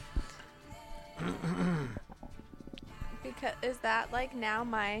 Yeah. Because is that like now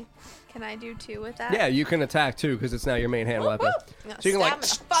my? Can I do 2 with that? Yeah, you can attack too because it's now your main hand weapon. No, So you can,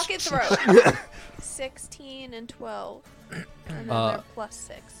 stab like, him in the fucking throat. 16 and 12, and then they're plus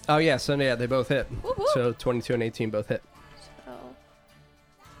 6. Oh yeah, so yeah, they both hit. Woo-hoo. So 22 and 18 both hit. So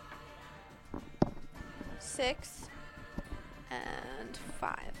 6 and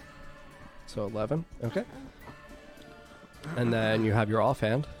 5. So 11. Okay. And then you have your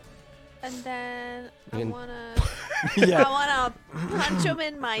offhand. And then You I can- wanna Yeah. I wanna punch him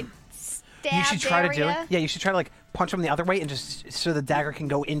in my stab You should try area. to do it. Yeah, you should try to like punch him the other way and just so the dagger can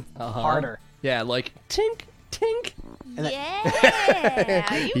go in harder. Yeah, like tink, tink. And then-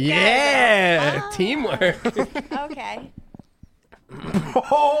 Yeah, you guys Yeah, are fun. teamwork. Okay.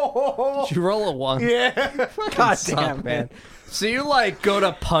 Did you roll a 1? Yeah. God Suck, damn, man. So you like go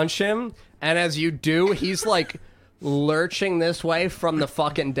to punch him, and as you do, he's like lurching this way from the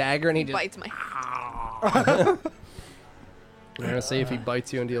fucking dagger, and he just. Bites my. We're gonna see if he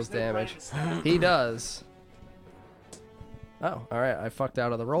bites you and deals damage. He does. Oh, all right. I fucked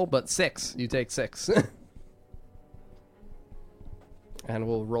out of the roll, but 6. You take 6. And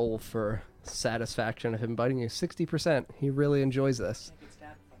we'll roll for satisfaction of him biting you. 60%. He really enjoys this.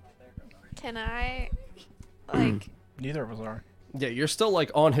 Can I, like, Neither of us are. Yeah, you're still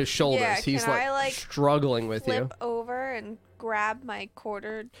like on his shoulders. Yeah, He's can like, I, like, struggling with you. flip over and grab my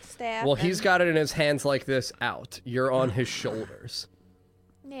quarter staff? Well, he's and- got it in his hands like this out. You're on his shoulders.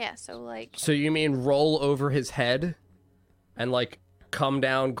 Yeah, so like. So you mean roll over his head and like come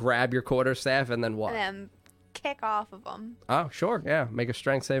down, grab your quarterstaff, and then what? And then kick off of him. Oh, sure. Yeah. Make a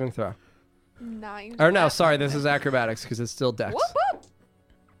strength saving throw. 9. Or no, sorry. This is acrobatics because it's still dex. Whoop whoop.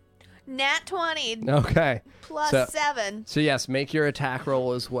 Nat 20 Okay. plus So- 7. So yes, make your attack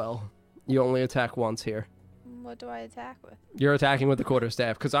roll as well. You only attack once here. What do I attack with? You're attacking with the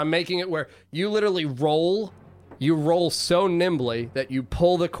quarterstaff because I'm making it where you literally roll. You roll so nimbly that you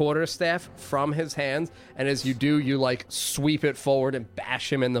pull the quarterstaff from his hands, and as you do, you like sweep it forward and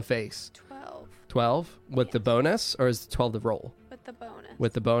bash him in the face. 12 12 with the bonus, or is it 12 to roll? with the bonus.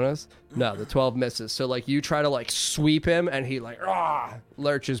 With the bonus? No, the 12 misses. So like you try to like sweep him, and he like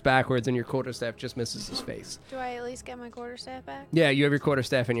lurches backwards, and your quarterstaff just misses his face. Do I at least get my quarterstaff back? Yeah, you have your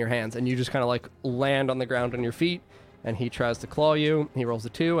quarterstaff in your hands, and you just kind of like land on the ground on your feet, and he tries to claw you. He rolls a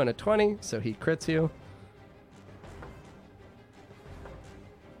 2 and a 20, so he crits you.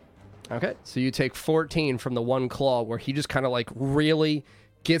 Okay, so you take 14 from the one claw where he just kind of like really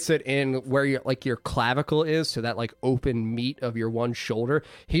gets it in where your like your clavicle is, so that like open meat of your one shoulder.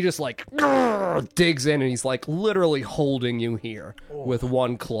 He just like digs in, and he's like literally holding you here with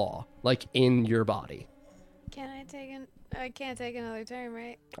one claw, like in your body. Can I take an? I can't take another turn,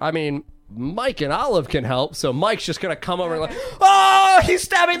 right? I mean, Mike and Olive can help, so Mike's just gonna come over and like, oh, he's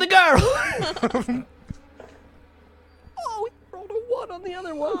stabbing the girl. Oh, he rolled a 1 on the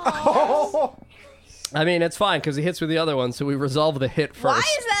other one. I mean, it's fine because he hits with the other one, so we resolve the hit first. Why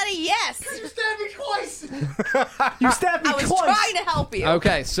is that a yes? You stabbed me I was twice. trying to help you.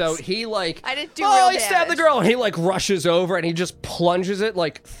 Okay, so he like, I didn't do oh, real he stabbed the damage. girl, and he like rushes over and he just plunges it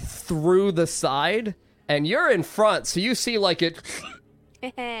like through the side, and you're in front, so you see like it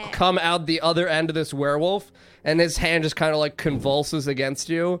come out the other end of this werewolf, and his hand just kind of like convulses against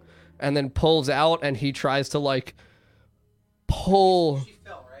you, and then pulls out, and he tries to like pull. She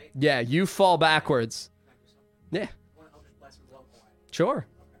fell, right? Yeah, you fall backwards. Yeah, sure.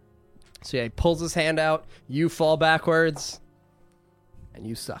 So yeah, he pulls his hand out, you fall backwards, and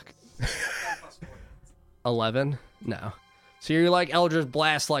you suck. 11? No. So you're like Eldritch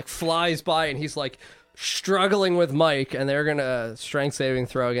Blast like flies by, and he's like struggling with Mike, and they're gonna strength saving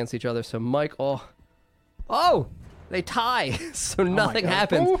throw against each other. So Mike, oh, they tie, so nothing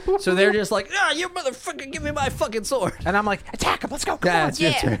happens. So they're just like, you motherfucker, give me my fucking sword. And I'm like, attack him. Let's go. Come Yeah, on. it's your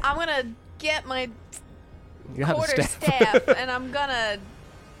Yeah, turn. I'm gonna get my You have a quarter staff and I'm gonna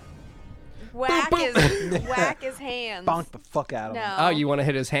whack his hands. Bonk the fuck out of him. No. Oh, you want to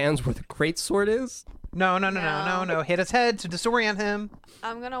hit his hands where the great sword is? No. No. Hit his head to disorient him.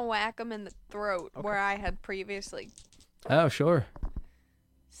 I'm gonna whack him in the throat where I had previously. Oh, sure.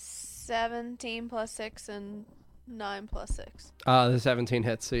 17 plus 6 and 9 plus 6. The 17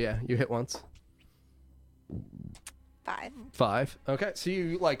 hits, so yeah, you hit once. 5. 5. Okay, so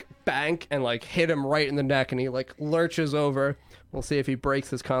you like bank and like hit him right in the neck, and he like lurches over. We'll see if he breaks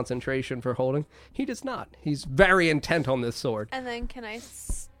his concentration for holding. He does not. He's very intent on this sword. And then can I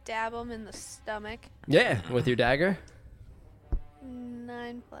stab him in the stomach? Yeah, with your dagger.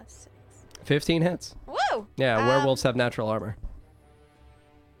 9 plus 6. 15 hits. Woo! Yeah, werewolves have natural armor.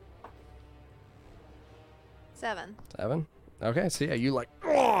 7. 7. Okay, so yeah, you like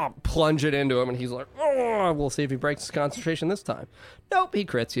plunge it into him, and he's like, we'll see if he breaks his concentration this time. Nope, he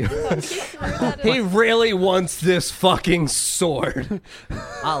crits you. He really wants this fucking sword.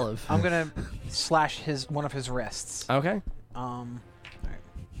 Olive. I'm gonna slash one of his wrists. Okay. Alright.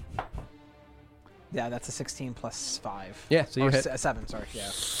 Yeah, that's a 16 plus 5. Yeah, so you Or hit. 7, sorry. Yeah.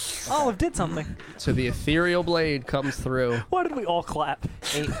 Olive did something. So the ethereal blade comes through. Why did we all clap?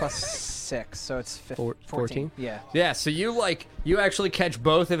 8 plus 6, so it's 14. 14? Yeah. Yeah, so you actually catch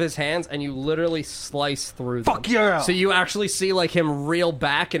both of his hands and you literally slice through them. Fuck yeah! So you actually see like him reel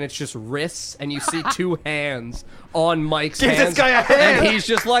back and it's just wrists and you see 2 hands on Mike's Give hands. this guy a hand! And he's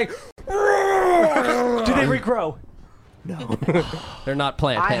just like, Do they regrow? they're not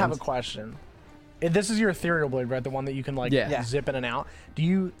plant I hands. have a question. This is your ethereal blade, right? The one that you can like Yeah. zip in and out. Do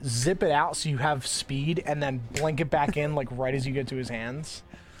you zip it out so you have speed and then blink it back in like right as you get to his hands?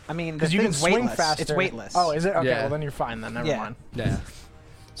 I mean, the Because you can thing's swing weightless. faster. It's weightless. Oh, is it? Okay, Yeah. well then you're fine then. Never Yeah. mind. Yeah.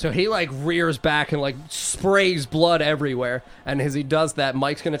 So he like rears back and like sprays blood everywhere, and as he does that,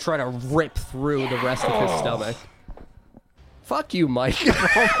 Mike's gonna try to rip through the rest of his stomach. Fuck you, Mike. Oh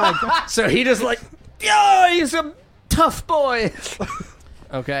my God. So he just like, yeah, he's a tough boy.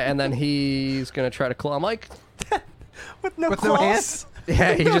 Okay, and then he's gonna try to claw Mike. With no With no claws? hands?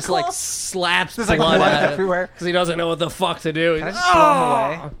 Yeah, he No just like claws? slaps There's like blood blood at everywhere. because he doesn't know what the fuck to do. He's Can I like, just throw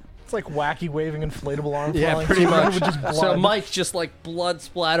him away? It's like wacky waving inflatable arm yeah, flying pretty through much. with just blood. So Mike just like blood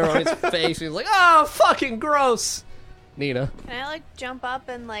splatter on his face. He's like, oh, fucking gross. Nina. Can I like jump up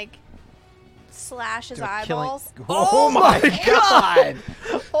and like slash his Do a killing- eyeballs? Oh my God!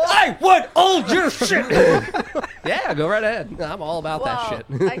 I want all your shit. Yeah, go right ahead. I'm all about that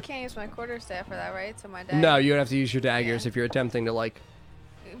Well, shit. I can't use my quarterstaff for that, right? So my dagger. No, you would have to use your daggers Yeah. if you're attempting to like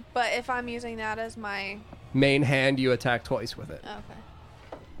But if I'm using that as my main hand. You attack twice with it. okay.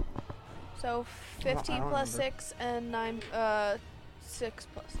 So I 15 don't plus remember. 6 and 6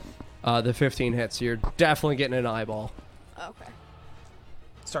 plus. The 15 hits. So you're definitely getting an eyeball. Okay.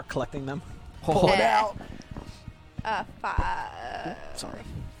 Start collecting them. Pull it out. 5. Sorry.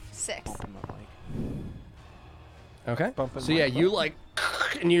 6. Bump him up, Mike. Okay. Bumping So yeah, Mike you like,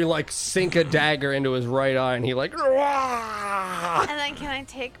 and you like sink a dagger into his right eye, and he like. And then can I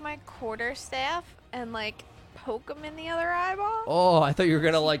take my quarterstaff and like poke him in the other eyeball? Oh, I thought you were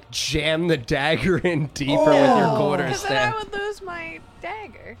gonna like jam the dagger in deeper with your Because then I quarterstaff. would lose my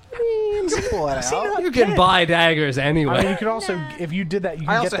dagger. You can pull that out. You can buy daggers anyway. I mean, you could also, Nah. if you did that, you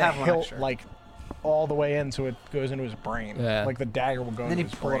I can also get the have one hilt extra. like all the way in so it goes into his brain. Yeah. Like the dagger will go Then into you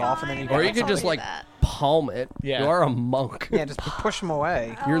his pull it brain. off, and then you Fine, Or I you could can just do like that. palm it. Yeah. You are a monk. Yeah, just push him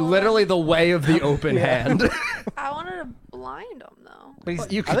away. You're Oh, literally the way of the open hand. I wanted to blind him though. But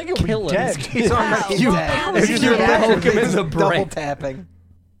he's, You I think could he'll kill be him. dead. he's already You- dead. if He's you dead. poke him in He's the double brain. tapping.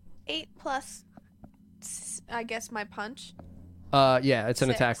 8 plus, I guess my punch. Yeah, it's an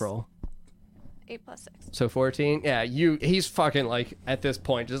 6. attack roll. 8 plus 6. So 14. Yeah, he's fucking like at this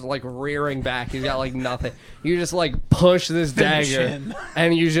point just like rearing back. He's got like nothing. You just like push this dagger him.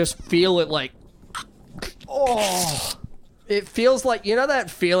 and you just feel it like it feels like, you know that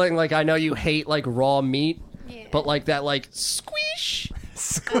feeling like, I know you hate like raw meat, Yeah. but like that like squish,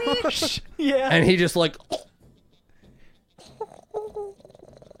 Yeah. and he just like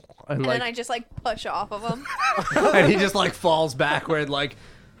and And like then I just like push off of him. and he just like falls backward like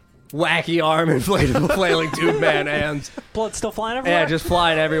wacky arm inflatable flailing tube man hands. Blood still flying everywhere? Yeah, just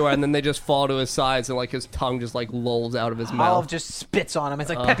flying everywhere, and then they just fall to his sides, and like his tongue just like lolls out of his Olive mouth. just spits on him. It's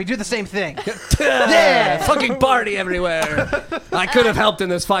like, Peppy, do the same thing. Yeah, fucking party everywhere. I could have helped in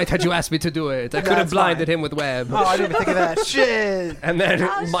this fight had you asked me to do it. I could have That's blinded fine. him with web. Oh, I didn't even think of that. Shit. And then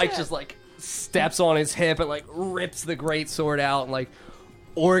Oh, Mike shit. just like steps on his hip and like rips the great sword out, and like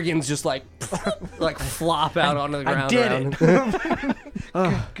organs just like like flop out onto the ground. did around him.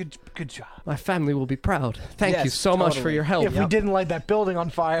 Good job. My family will be proud. Thank you Yes, so much for totally. your help. If we didn't light that building on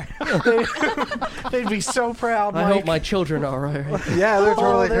fire, they'd be so proud, I Mike. hope my children are alright. Yeah, they're Oh,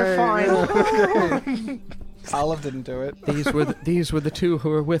 totally they're great. Olive didn't do it. These were the two who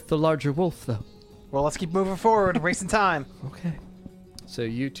were with the larger wolf, though. Well, let's keep moving forward. Wasting time. Okay. So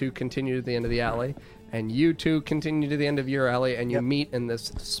you two continue to the end of the alley, and you two continue to the end of your alley, and you Yep. meet in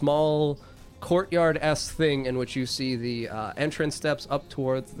this small courtyard-esque thing in which you see the entrance steps up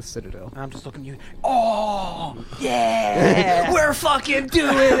towards the Citadel. I'm just looking at you. Oh, yeah. We're fucking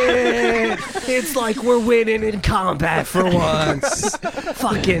doing it! It's like we're winning in combat for once.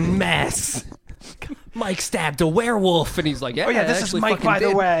 Fucking mess. Mike stabbed a werewolf, and he's like, "Yeah, Oh, yeah, I this is actually Mike, fucking by the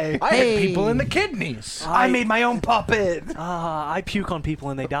did." way. I Hey. hit people in the kidneys. I made my own puppet. I puke on people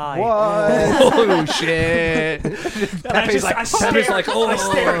and they die. What? Oh shit! And I Pepe's just, like- I stare, Pepe's like, "Oh, I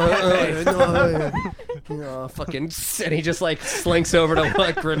stare at Pepe. no, fucking," and he just like slinks over to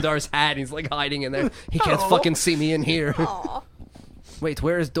like Grimdar's hat, and he's like hiding in there. He can't fucking see me in here. Aw. Wait,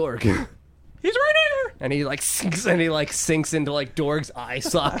 where is Dorg? He's right here. And he like sinks into like Dorg's eye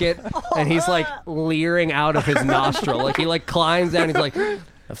socket, and he's like leering out of his nostril. Like he like climbs down. He's like,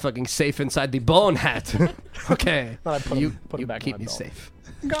 fucking safe inside the bone hat. Okay. Then I put you him- put him you back in keep my me belt. safe.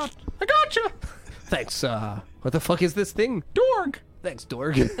 I got you. Thanks. What the fuck is this thing? Dorg. Thanks,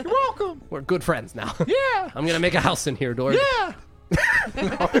 Dorg. You're welcome. We're good friends now. Yeah. I'm gonna make a house in here, Dorg.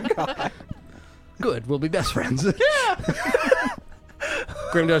 Yeah. Good. We'll be best friends. Yeah.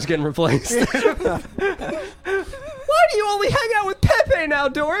 Grimdar's getting replaced. Why do you only hang out with Pepe now,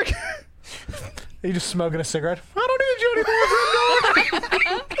 Dorg? You just smoking a cigarette? I don't need you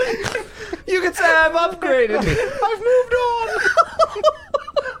anymore, Grimdor. You could say I've upgraded. I've moved on.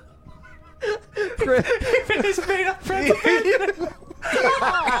 He's made up friends.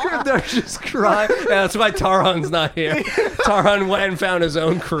 Grimdar's just crying. Yeah, that's why Tarhan's not here. Tarhan went and found his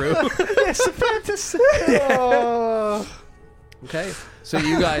own crew. It's a fantasy. Okay, so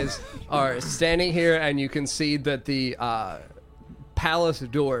you guys are standing here, and you can see that the palace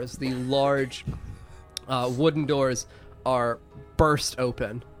doors, the large wooden doors, are burst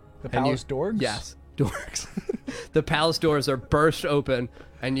open. The And you- palace dorgs? Yes, dorks. The palace doors are burst open,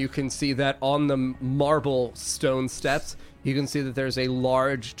 and you can see that on the marble stone steps, you can see that there's a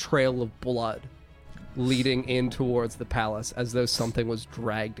large trail of blood leading in towards the palace, as though something was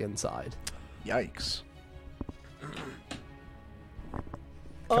dragged inside. Yikes.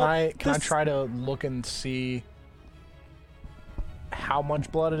 Can I try to look and see how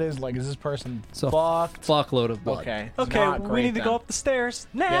much blood it is? Like, is this person So fucked? fuckload of blood. Okay. Okay, not we great need to then. go up the stairs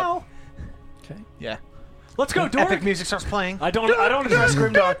now. Okay. Yeah. Let's go, Dork. Epic music starts playing. I don't address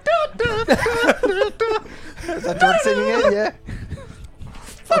Grimdor. Is that Dork singing it? Yeah.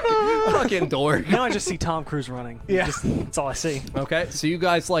 Fucking dork. Now I just see Tom Cruise running. Yeah. That's all I see. Okay, so you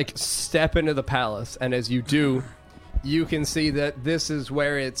guys like step into the palace, and as you do, you can see that this is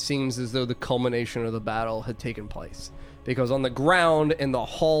where it seems as though the culmination of the battle had taken place. Because on the ground in the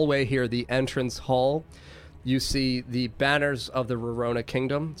hallway here, the entrance hall, you see the banners of the Rorona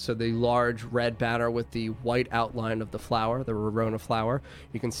Kingdom. So the large red banner with the white outline of the flower, the Rorona flower.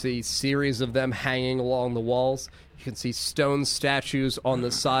 You can see series of them hanging along the walls. You can see stone statues on the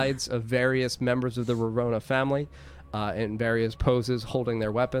sides of various members of the Rorona family in various poses holding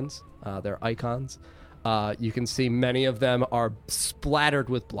their weapons, their icons. You can see many of them are splattered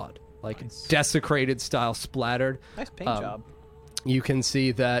with blood, like desecrated style splattered. Nice paint job. You can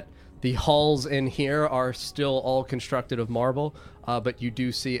see that the halls in here are still all constructed of marble, but you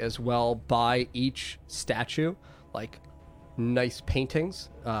do see as well by each statue, like nice paintings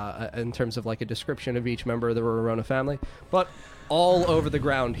in terms of like a description of each member of the Rorona family. But all over the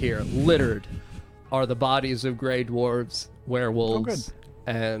ground here, littered, are the bodies of gray dwarves, werewolves,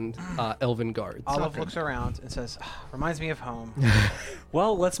 and elven guards. Olive looks around and says, "Ah, reminds me of home."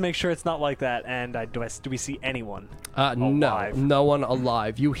 Well, let's make sure it's not like that. And do we see anyone? No, alive? no one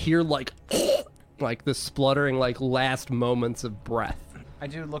alive. You hear like the spluttering, like last moments of breath. I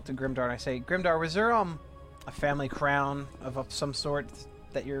do look to Grimdar and I say, Grimdar, was there a family crown of some sort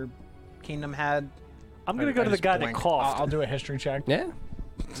that your kingdom had? I'm gonna go I to the just guy blink. that coughed. I'll do a history check. Yeah,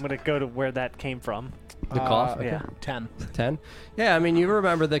 I'm gonna go to where that came from. the cough. Okay. Yeah. 10. 10. Yeah, I mean, you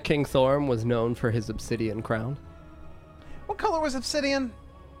remember that King Thorm was known for his obsidian crown. What color was obsidian?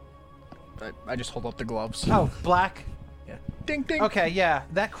 I just hold up the gloves. Oh, black. Yeah. Ding ding. Okay, yeah,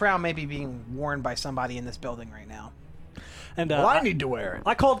 that crown may be being worn by somebody in this building right now. And Well, I need to wear it.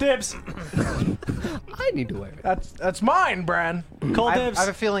 I call dibs. I need to wear it. That's mine, Bran. Call I dibs. have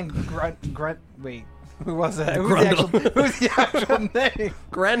a feeling Grunt. Wait, who was that? Grundle. Who's the actual name?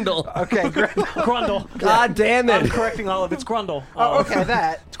 Grendel. Okay, Grundle. Grundle. God damn I'm it. correcting Olive. It's Grundle. Oh, okay,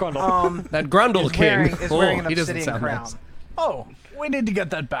 that. It's Grundle. That Grundle Is king. wearing an he doesn't obsidian sound crown. nice. Oh, we need to get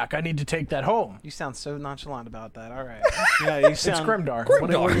that back. I need to take that home. You sound so nonchalant about that. All right. Yeah, you It's sound. Grimdar.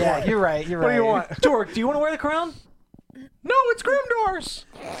 Grimdar. Yeah, you're right. You're What right. do you want? Dork, do you want to wear the crown? No, it's Grimdar's.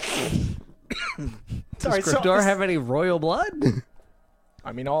 Does Grimdar have any royal blood?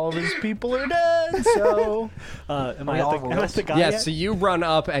 I mean, all of his people are dead, so... Am we I all at the royals? guy Yeah, yet? so you run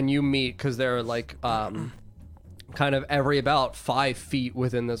up and you meet, because there are like kind of every about 5 feet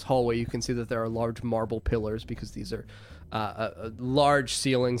within this hallway, you can see that there are large marble pillars, because these are large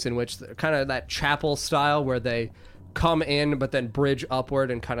ceilings in which kind of that chapel style where they come in but then bridge upward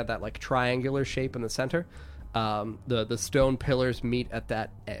and kind of that like triangular shape in the center. The stone pillars meet at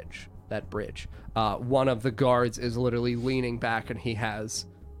that edge, that bridge. One of the guards is literally leaning back, and he has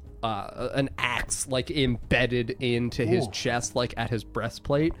an axe like embedded into his chest, like at his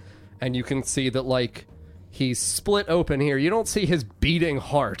breastplate, and you can see that like he's split open here. You don't see his beating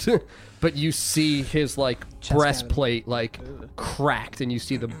heart, but you see his like breastplate like cracked, and you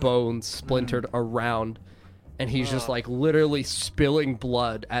see the bones splintered around, and he's just like literally spilling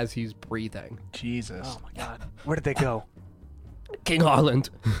blood as he's breathing. Jesus. Oh my god. Where did they go? King Harland.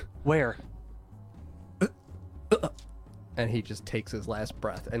 Where? And he just takes his last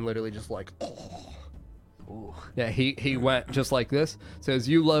breath and literally just like... Ooh. Yeah, he went just like this. So as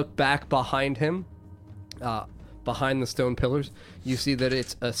you look back behind him, behind the stone pillars, you see that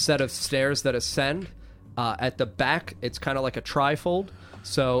it's a set of stairs that ascend. At the back, it's kind of like a trifold.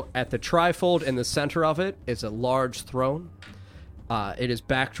 So at the trifold in the center of it is a large throne. It is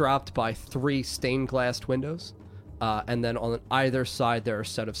backdropped by 3 stained glass windows. And then on either side, there are a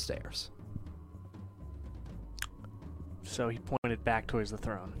set of stairs. So he pointed back towards the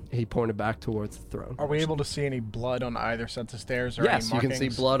throne. He pointed back towards the throne. Are we able to see any blood on either set of stairs? Or Yes, any you can see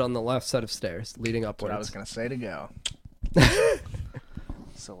markings? blood on the left set of stairs leading That's what upwards. I was going to say to go.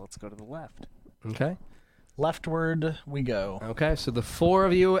 So let's go to the left. Okay. Leftward we go. Okay, so the 4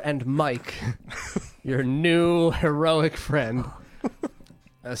 of you and Mike, your new heroic friend,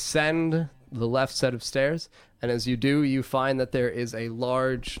 ascend the left set of stairs. And as you do, you find that there is a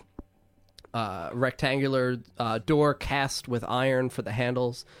large rectangular door cast with iron for the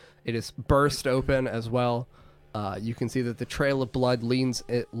handles. It is burst open as well. You can see that the trail of blood leads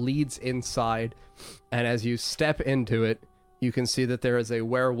inside. And as you step into it, you can see that there is a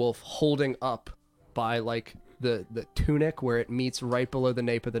werewolf holding up by like the tunic where it meets right below the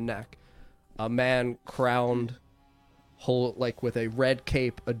nape of the neck. A man crowned whole like with a red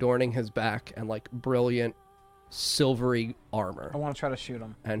cape adorning his back and like brilliant silvery armor. I want to try to shoot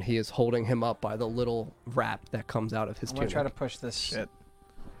him. And he is holding him up by the little wrap that comes out of his I want tunic. to try to push this. Shit.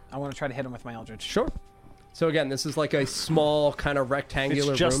 I want to try to hit him with my Eldritch. Sure. So again, this is like a small kind of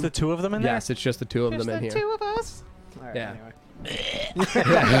rectangular It's just room. the 2 of them in there? Yes, it's just the 2 of them in here. 2 of us. All right, Yeah.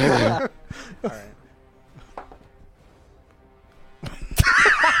 Anyway. All right.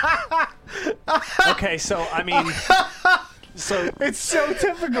 Okay, so, I mean... So It's so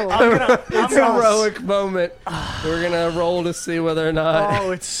typical. It's a heroic moment. We're gonna roll to see whether or not.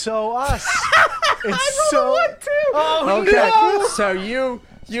 Oh, it's so us. It's so. Oh, okay. So you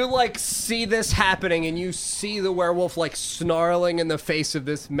like see this happening, and you see the werewolf like snarling in the face of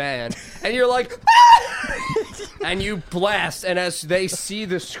this man, and you're like, and you blast, and as they see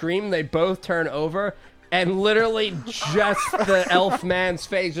the scream, they both turn over, and literally just the elf man's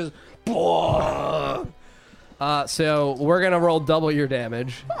face just. So we're gonna roll double your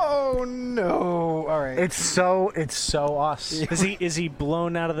damage. Oh no! All right. It's so us. is he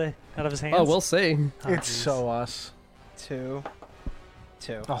blown out of his hands? Oh, we'll see. It's so us. 2.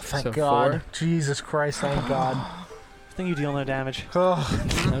 Oh, thank So God. 4. Jesus Christ, thank God. I think you deal no damage.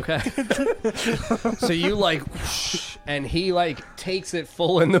 Okay. So you like, whoosh, and he like takes it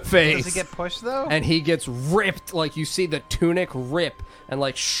full in the face. Does he get pushed though? And he gets ripped, like you see the tunic rip and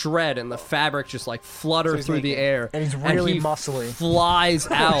like shred, and the fabric just like flutter he's through the naked. air. And he's really he muscly. Flies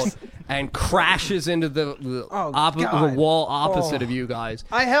out and crashes into the God. wall opposite of you guys.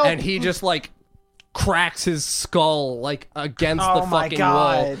 I help. And he just like cracks his skull like against the Oh my fucking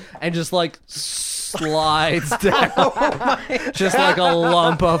wall, God. and just like slides down, just like a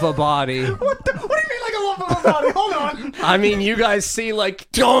lump of a body. What do you mean like a lump of a body? Hold on. I mean, you guys see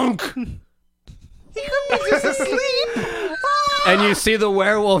like dunk. He could be just asleep. And you see the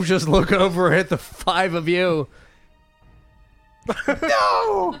werewolf just look over at the 5 of you.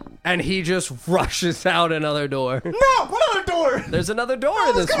 No! And he just rushes out another door. No! What other door? There's another door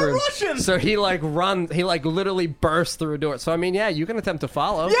in this go room. Russian! So he like literally bursts through a door. So I mean, yeah, you can attempt to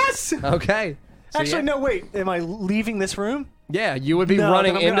follow. Yes! Okay. So, Actually, yeah. no, wait. Am I leaving this room? Yeah, you would be No,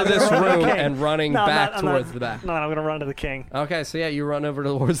 running then I'm into gonna this run to the room king. and running No, I'm back not- I'm not- towards the back. No, I'm going to run to the king. Okay, so yeah, you run over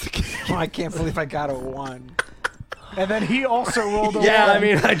towards the king. Oh, I can't believe I got a 1. And then he also rolled a Yeah, one. I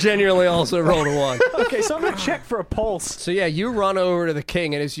mean, I genuinely also rolled a 1. Okay, so I'm going to check for a pulse. So yeah, you run over to the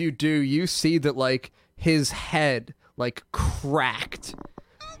king, and as you do, you see that like his head like cracked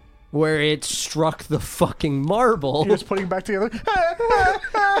where it struck the fucking marble, He was putting it back together.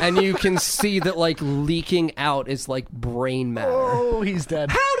 and you can see that like leaking out is like brain matter. Oh, he's dead.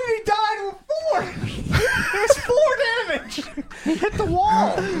 How did he die with 4? It was 4 damage. He hit the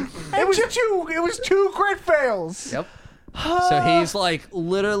wall. It was 2 crit fails. Yep. So he's like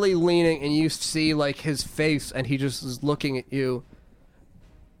literally leaning, and you see like his face, and he just is looking at you.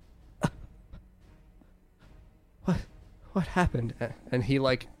 What happened? And he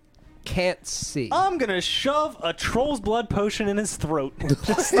like can't see. I'm going to shove a troll's blood potion in his throat.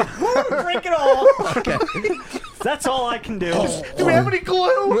 Just drink it all. Okay. That's all I can do. Do we have any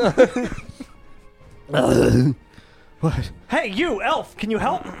glue? What? Hey, you, elf, can you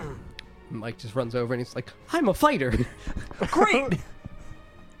help? Mike just runs over and he's like, "I'm a fighter. Great.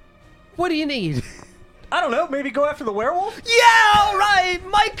 What do you need?" I don't know, maybe go after the werewolf? Yeah, all right.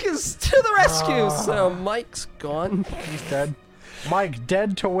 Mike is to the rescue. So Mike's gone. He's dead. Mike,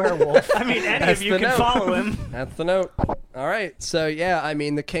 dead to werewolf. I mean, any That's of you the can note. follow him. That's the note. All right. So yeah, I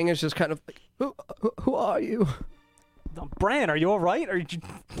mean, the king is just kind of like, who are you? Bran, are you all right? Are you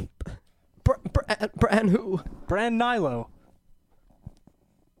Bran who? Bran Nilo?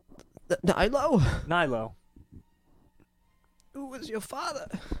 Nilo? Nilo. Who was your father?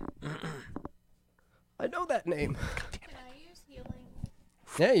 I know that name. Can I use healing?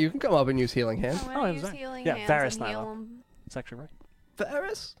 Yeah, you can come up and use healing hand. I Oh, want it to was use that. healing Yeah, hands Varys and heal Nyla. him. That's actually right.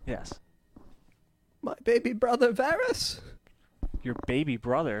 Varys? Yes. My baby brother Varys? Your baby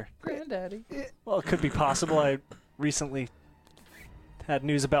brother. Granddaddy. Well, it could be possible. I recently had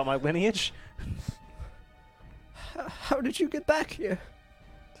news about my lineage How did you get back here?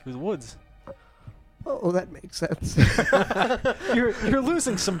 through the woods. Oh, that makes sense. You're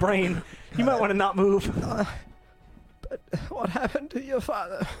losing some brain. You might want to not move. But what happened to your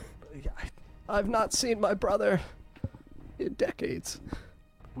father? I've not seen my brother in decades.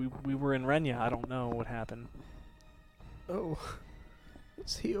 We were in Renya. I don't know what happened. Oh,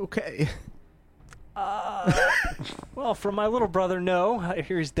 is he okay? Well, from my little brother, no. I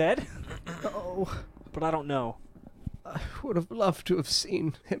hear he's dead, Oh, but I don't know. I would have loved to have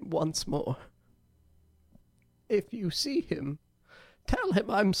seen him once more. If you see him, tell him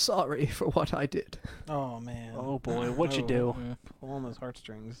I'm sorry for what I did. Oh man. Oh boy, what'd you do? Pull on those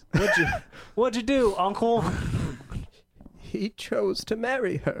heartstrings. What'd you do, Uncle? He chose to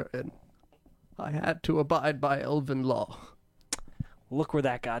marry her, and I had to abide by elven law. Look where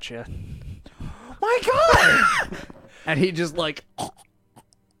that got you. My God! And he just like,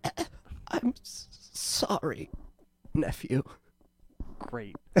 I'm sorry, nephew.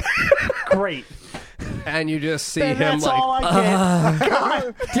 Great. Great. And you just see And him that's like, all I get.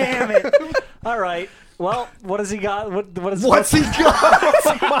 God damn it. All right. Well, what has he got? what's he got?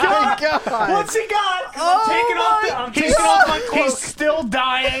 My God! What's he got? 'Cause I'm taking off my cloak. He's still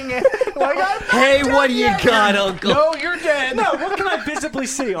dying. Like, Hey, what do you got, Uncle? no, you're dead. No, what can I visibly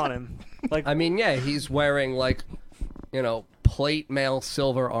see on him? Like, I mean, yeah, he's wearing like, plate mail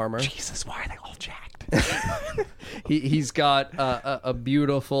silver armor. Jesus, why are they all jacked? He's got a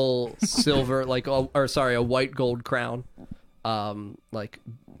beautiful silver, a white gold crown, like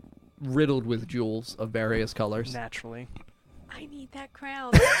riddled with jewels of various colors. Naturally. I need that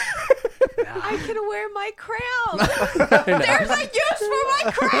crown. I can wear my crown. There's a use for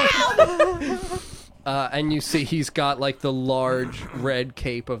my crown. And you see he's got like the large red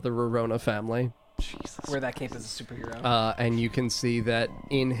cape of the Rorona family. Jesus. Wear that cape as a superhero. And you can see that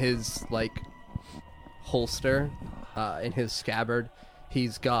in his like holster, in his scabbard,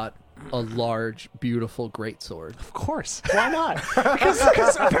 he's got a large, beautiful greatsword. Of course. Why not?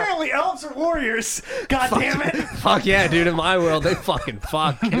 Because apparently elves are warriors. God damn it. Fuck yeah, dude! In my world, they fucking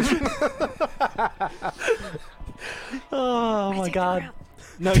fuck. Oh my Take the God. crown.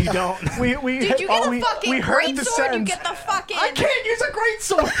 No, you don't. We Did you get we, the fucking we heard great the sword? You sentence. get the fucking. I can't use a great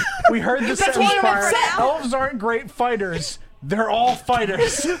sword. We heard the That's sentence why I'm prior. upset. Elves aren't great fighters. They're all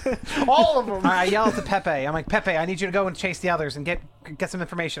fighters. All of them. I yell to Pepe. I'm like, Pepe, I need you to go and chase the others and get some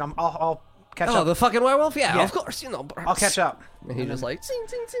information. I'll catch Oh, up. the fucking werewolf? Yeah, Yeah. of course. I'll catch up. And he just like, sing,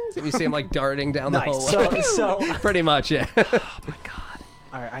 sing, sing. And you see him like darting down the Nice. hallway. So Pretty much, yeah.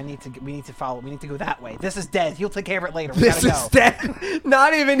 All right, we need to follow. We need to go that way. This is dead. You'll take care of it later. We This gotta is go. dead.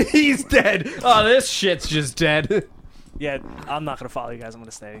 Not even he's dead. Oh, this shit's just dead. yeah, I'm not gonna follow you guys. I'm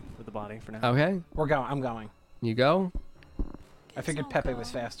gonna stay with the body for now. Okay, We're going. I'm going. you go. I figured Pepe was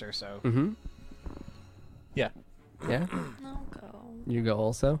faster, so. Mm-hmm. Yeah. Yeah, I'll go. you go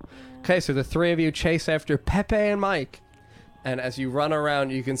also. Okay, so the three of you chase after Pepe and Mike. And as you run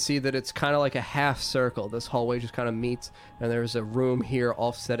around, you can see that it's kind of like a half circle. This hallway just kind of meets, and there's a room here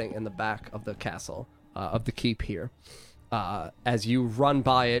offsetting in the back of the castle, of the keep here. As you run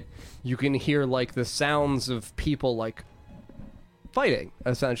by it, you can hear like the sounds of people like fighting,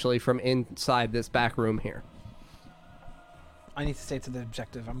 essentially, from inside this back room here. I need to stay to the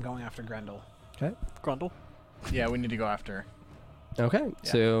objective. I'm going after Grendel. Okay. Grundle. Yeah, we need to go after. Okay.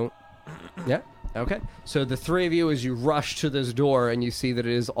 So, yeah. Okay. So the three of you, as you rush to this door, and you see that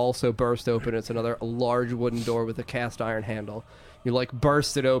it is also burst open. It's another large wooden door with a cast iron handle. You like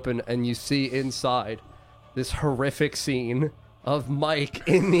burst it open, and you see inside this horrific scene of Mike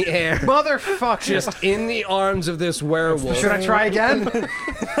in the air, Motherfucker! just in the arms of this werewolf. Should I try again?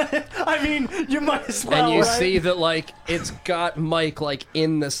 I mean, you might as well. And you right? see that like it's got Mike like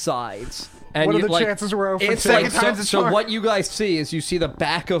in the sides. And What are you, the like, chances we're over? It's Second like so, time's a so charm. what you guys see is you see the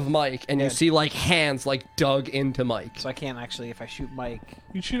back of Mike, and you Yeah. see like hands like dug into Mike. So I can't actually, if I shoot Mike.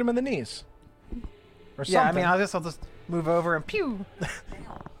 You shoot him in the knees. Or Yeah, I something. mean, I'll just move over and pew.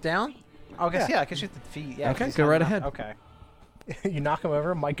 Down? Oh, I guess, yeah, I can shoot the feet. Yeah, 'cause Okay, he's go high right enough. ahead. Okay. You knock him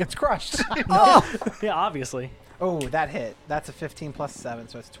over, Mike gets crushed. Yeah, obviously. Oh, that hit. That's a 15 plus 7,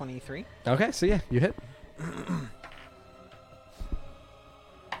 so it's 23. Okay, so yeah, you hit.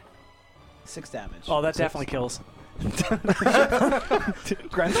 6 damage. Oh, that definitely kills. With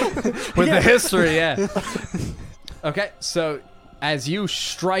the history, yeah. Okay, so as you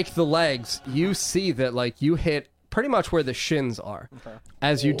strike the legs, you see that like you hit pretty much where the shins are. Okay.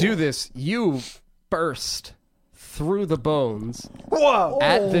 As you do this, you burst through the bones Whoa!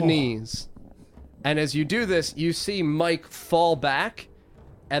 at the knees. And as you do this, you see Mike fall back,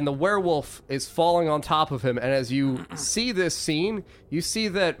 and the werewolf is falling on top of him. And as you see this scene, you see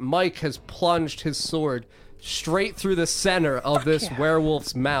that Mike has plunged his sword straight through the center of this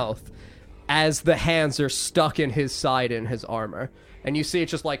werewolf's mouth as the hands are stuck in his side in his armor. And you see it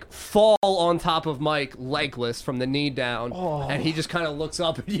just like fall on top of Mike, legless from the knee down. And he just kind of looks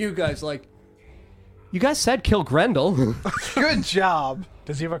up at you guys like, you guys said kill Grendel. Good job.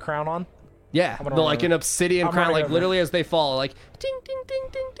 Does he have a crown on? Yeah, gonna the, run like over. an obsidian I'm crown, running like over. literally as they fall, like ding, ding, ding,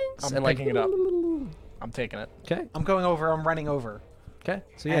 ding, ding, I'm and like picking it up. I'm taking it. Okay, I'm going over. I'm running over. okay.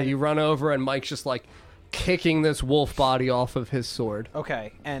 So yeah, you run over, and Mike's just like kicking this wolf body off of his sword.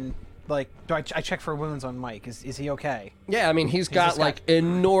 Okay, and like, do I check for wounds on Mike? Is he okay? Yeah, I mean he's got just got- like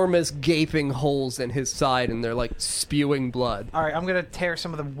enormous gaping holes in his side, and they're like spewing blood. All right, I'm gonna tear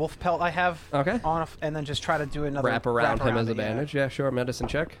some of the wolf pelt I have. Okay. Off, and then just try to do another Wrap around him as a it, yeah. bandage. Yeah, sure. Medicine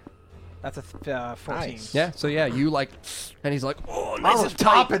check. That's a 14. Nice. Yeah. So yeah, you like, and he's like, oh, I nice was and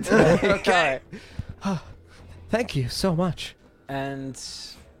tight. popping today. Okay. Thank you so much. And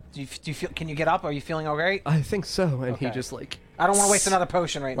do you feel? Can you get up? Are you feeling all right? I think so. And he Okay. just like. I don't want to waste another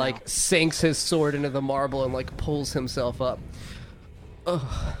potion right Like now. sinks his sword into the marble and like pulls himself up.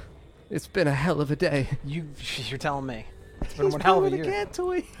 Ugh, it's been a hell of a day. You're telling me. It's been one hell of a year.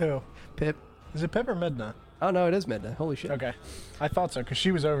 Who? Pip. Is it Pip or Midna? Oh no, it is midnight. Holy shit. Okay. I thought so, because she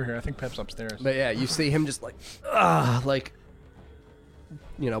was over here. I think Pip's upstairs. But yeah, you see him just like, like,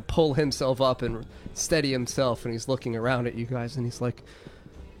 you know, pull himself up and steady himself, and he's looking around at you guys, and he's like,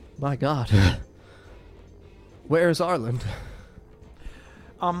 my God, where's Arland?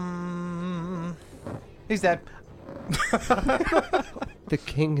 He's dead. The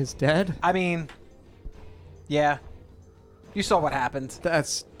king is dead? I mean, yeah. You saw what happened.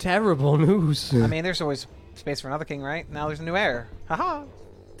 That's terrible news. I mean, there's always space for another king, right? Now there's a new heir. Haha.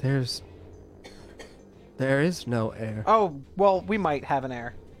 There is no heir. Oh, well, we might have an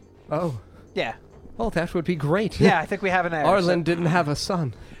heir. Oh, Yeah. well, that would be great. Yeah, I think we have an heir. Arland didn't have a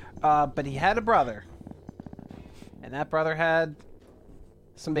son. But he had a brother. And that brother had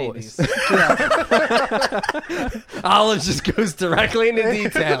some babies. Olive just goes directly into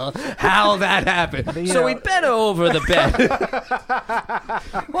detail how that happened. So we bent over the bed.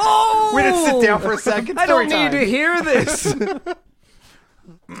 Oh! We didn't sit down for a second. I don't Story need to time. hear this.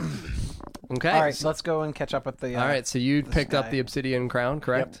 Okay. All right, let's go and catch up with the. All right, so you this picked up guy. the obsidian crown,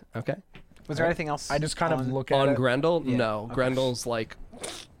 correct? Okay. Was there anything else? I just kind of on- look at On it. Grendel? Yeah, No. okay. Grendel's like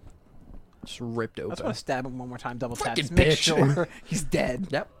just ripped I just open. want to stab him one more time, double tap. Fucking Just make bitch. sure he's dead.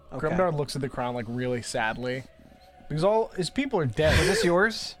 Yep. Okay. Grimdark looks at the crown like really sadly, because all his people are dead. Is this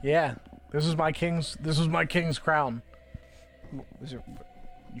yours? Yeah, this was my king's crown. Was it,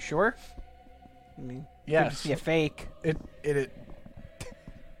 you sure? I mean, could Yes. just be a fake. It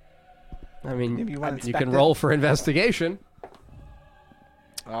I mean, Maybe you wanna you inspect can it? roll for investigation.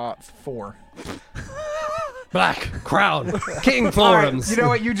 4. Black crown, king All right, forums, you know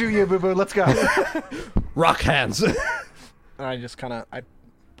what? You do you, boo boo. Let's go. rock hands. And I just kind of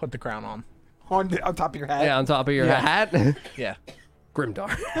put the crown on. on top of your head. Yeah, on top of your Yeah. hat. Yeah. Grimdar.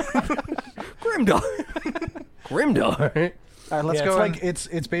 Grimdar. Grimdar. All right, let's Yeah, go. it's and-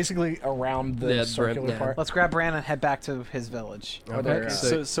 like it's basically around the Yeah, circular yeah. part. let's grab Brandon and head back to his village. Are there,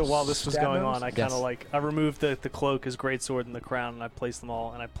 Okay, So while this was stab going wounds? on, I kind of Yes. like I removed the cloak, his greatsword, and the crown, and I placed them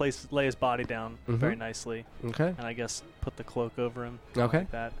all, and I lay his body down very nicely, Okay. and I guess put the cloak over him. Okay.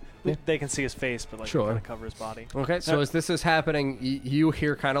 Like that. Yeah. They can see his face, but like Sure. kind of cover his body. Okay, so as this is happening, you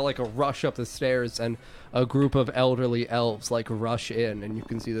hear kind of like a rush up the stairs, and a group of elderly elves like rush in, and you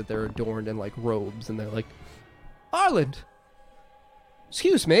can see that they're adorned in like robes, and they're like, Arland,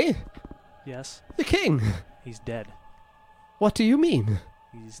 excuse me, Yes, the king. he's dead. What do you mean?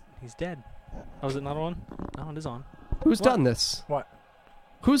 He's dead. Oh, is it not on? No, it is on. Who's done this? What?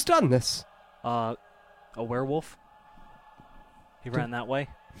 Who's done this? A werewolf. He ran that way.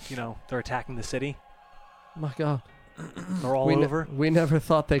 You know, they're attacking the city. My God, They're all we over. we never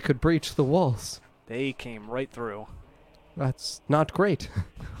thought they could breach the walls. They came right through. That's not great.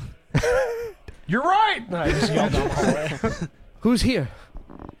 You're right. No, I just yelled down the hallway. Who's here?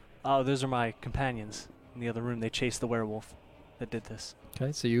 Oh, those are my companions in the other room. They chased the werewolf. that did this.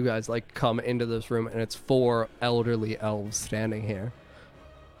 Okay, so you guys like come into this room, and it's 4 elderly elves standing here.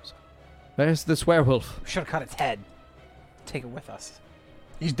 Where's this werewolf? We should have cut its head. Take it with us.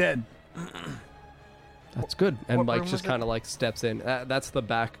 He's dead. That's good. And what Mike room just was it? kind of like steps in. That's the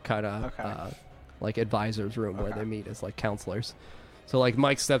back kind of Okay. like advisor's room where Okay. they meet as like counselors. So like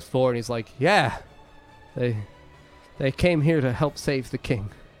Mike steps forward and he's like, "Yeah, they came here to help save the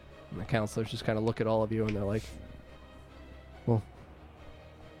king." And the counselors just kind of look at all of you and they're like, "Well,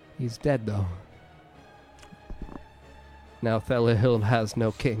 he's dead though. Now Thelihild has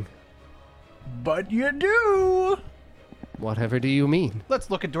no king." But you do. Whatever do you mean? Let's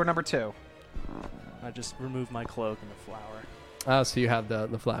look at door number 2. I just remove my cloak and the flower. Oh, so you have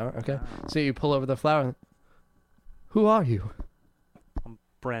the flower. Okay. So you pull over the flower. Who are you? I'm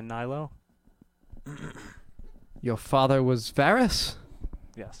Bran Nilo. Your father was Varys?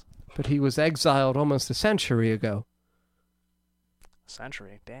 Yes. But he was exiled almost a century ago.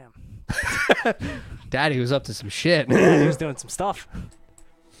 Century. Damn. Daddy was up to some shit. He was doing some stuff.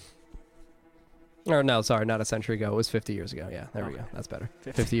 Or no, sorry, not a century ago. It was 50 years ago. Yeah, there we go. Okay. That's better.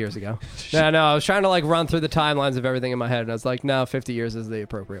 50. 50 years ago. No, I was trying to like run through the timelines of everything in my head, and I was like, no, 50 years is the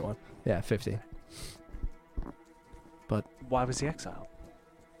appropriate one. Yeah, 50. Why was he exiled?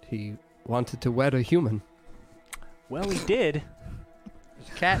 He wanted to wed a human. Well, he did. There's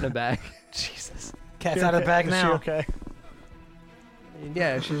a cat in a bag. Jesus. Cat's out of the bag Is she now. okay?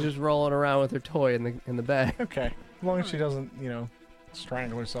 Yeah, she's just rolling around with her toy in the bag. Okay. As long as she doesn't,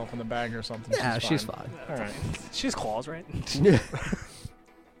 strangle herself in the bag or something. Yeah, she's fine. All right. She has claws, right?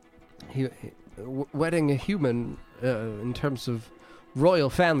 Wedding a human in terms of royal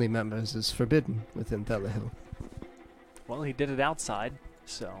family members is forbidden within Thelihild. Well, he did it outside,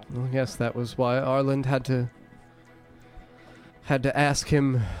 so. Well, yes, that was why Arland had to ask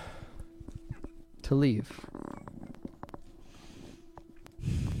him to leave.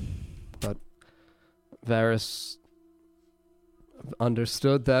 But Varys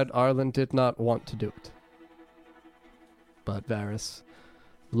understood that Arland did not want to do it. But Varys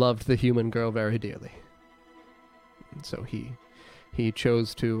loved the human girl very dearly. And so he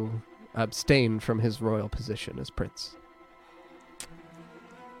chose to abstain from his royal position as prince. I'm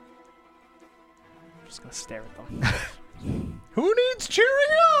just gonna stare at them. Who needs cheering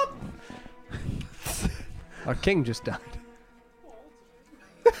up? Our king just died.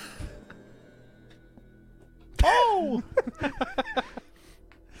 Oh!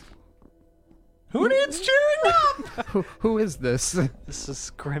 Who needs cheering up? Who is this? This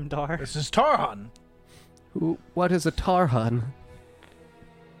is Grimdar. This is Tarhan. What is a Tarhan?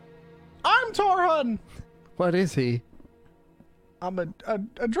 I'm Tarhan. What is he? I'm a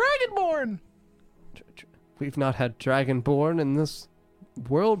dragonborn. We've not had Dragonborn in this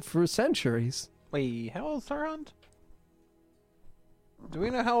world for centuries. Wait, how old's Tarhund? Do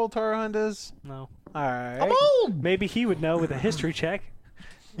we know how old Tarhund is? No. Alright. I'm old. Maybe he would know with a history check.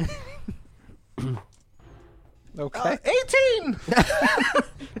 Okay. 18.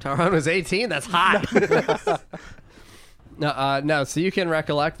 Tarhan was 18? That's hot. No, so you can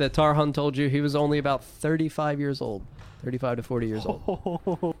recollect that Tarhan told you he was only about 35 years old. 35 to 40 years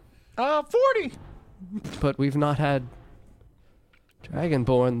old. 40. But we've not had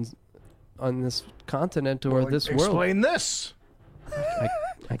Dragonborns on this continent or this world. Explain this.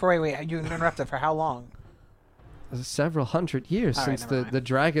 Wait, you interrupted for how long? Several hundred years All right, since never mind. the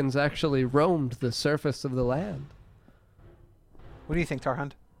dragons actually roamed the surface of the land. What do you think,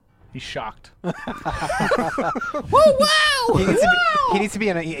 Tarhund? He's shocked. He needs to be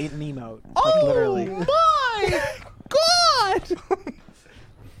an emote. Like, literally. My God!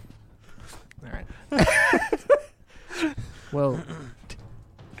 Alright. Well,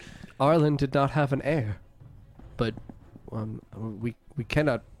 Arlen did not have an heir, but we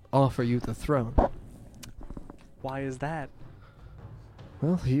cannot offer you the throne. Why is that?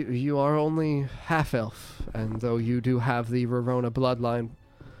 Well, you are only half-elf, and though you do have the Rorona bloodline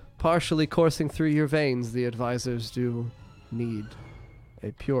partially coursing through your veins, the advisors do need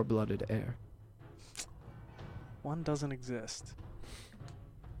a pure-blooded heir. One doesn't exist.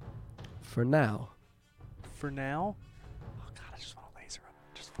 For now. For now? Oh god, I just want to laser him.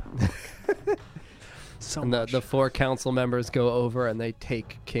 Just want so And much. the 4 council members go over and they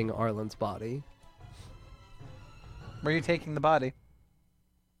take King Arlen's body. Where are you taking the body?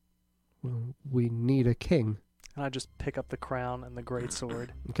 Well, we need a king, And I just pick up the crown and the great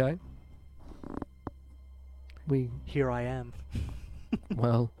sword. okay? Here I am.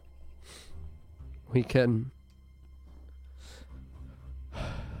 Well, we can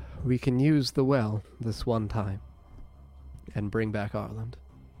use the well this one time and bring back Arland.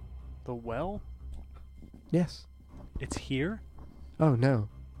 The well? Yes. It's here? Oh, no.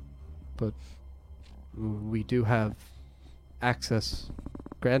 But we do have access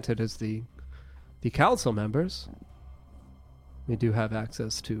granted as the council members. We do have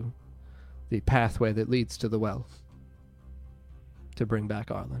access to the pathway that leads to the well to bring back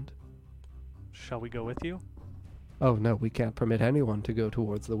Arland. Shall we go with you? Oh, no, we can't permit anyone to go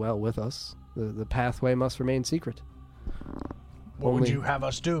towards the well with us. The pathway must remain secret. What would Only- you have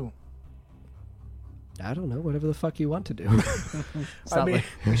us do? I don't know, whatever the fuck you want to do. It's I not mean,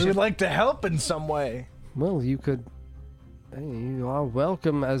 like- we would like to help in some way. well, you could... Hey, you are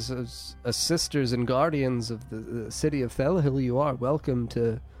welcome as sisters and guardians of the city of Thelahill. You are welcome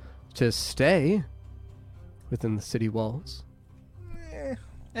to stay within the city walls.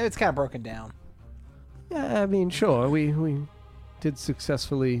 It's kind of broken down. Yeah, I mean, sure, we did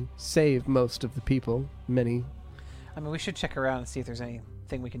successfully save most of the people. Many. I mean, we should check around and see if there's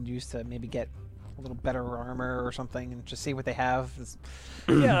anything we can use to maybe get a little better armor or something, and just see what they have.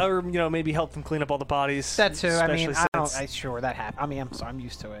 Yeah, or maybe help them clean up all the bodies. That too. I mean, especially since- sure that happened. I mean, I'm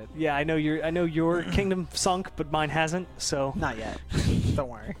used to it. Yeah, I know your kingdom sunk, but mine hasn't. So Not yet. Don't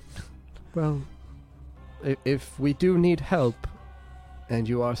worry. Well, if we do need help, and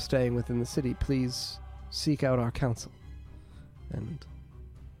you are staying within the city, please seek out our council. And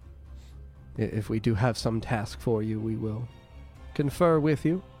if we do have some task for you, we will confer with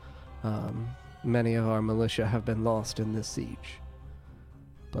you. Many of our militia have been lost in this siege.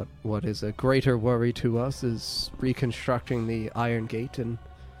 But what is a greater worry to us is reconstructing the Iron Gate and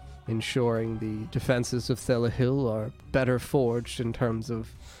ensuring the defenses of Thelahill are better forged in terms of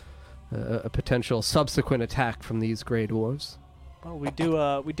a potential subsequent attack from these Grey Dwarves. well, we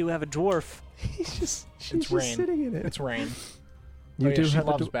do have a dwarf. She's It's just rain. sitting in it. It's rain. You Oh, yeah, do she have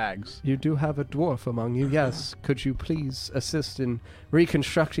a loves bags. You do have a dwarf among you, yes. Could you please assist in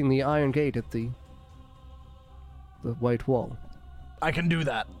reconstructing the Iron Gate at the White Wall? I can do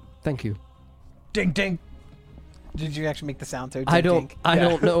that. Thank you. Ding ding. Did you actually make the sound too? I Dink, don't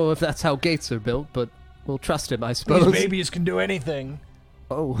dink? know if that's how gates are built, but we'll trust him, I These suppose. babies can do anything.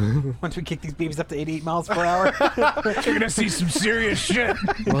 Oh, Once we kick these babies up to 88 miles per hour. You're gonna see some serious shit.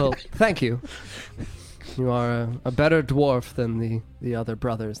 well, thank you. You are a better dwarf than the other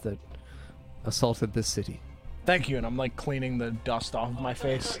brothers that assaulted this city. Thank you, and I'm like cleaning the dust off of my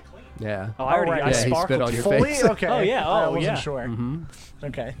face. Yeah. Oh, I already right. I Yeah, he spit sparkled. on your Fully? face. Okay. Oh, yeah. I Oh, wasn't yeah. sure. Mm-hmm.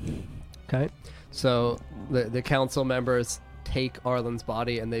 Okay. Okay. So the council members take Arlen's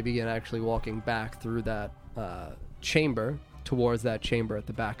body and they begin actually walking back through that chamber towards that chamber at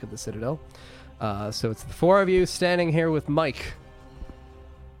the back of the citadel. So it's the four of you standing here with Mike.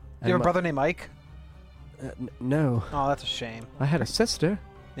 You have a Mi- brother named Ike? No, Oh, that's a shame. I had a sister.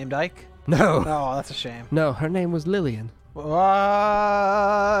 Named Ike? No, Oh, that's a shame. no, her name was Lillian. What?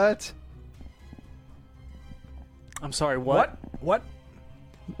 I'm sorry. What? What?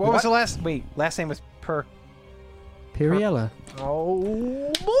 What was the last? Wait, last name was Per. Piriella.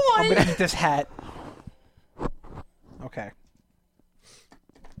 Oh I'm boy! gonna eat this hat. Okay.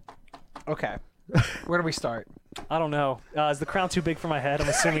 Okay. Where do we start? I don't know. Is the crown too big for my head? I'm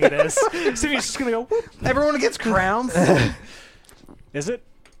assuming it is. Assuming it's just gonna go. Whoop. Everyone gets crowns. Is it?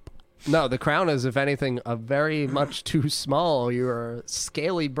 No, the crown is, if anything, a very much too small. You're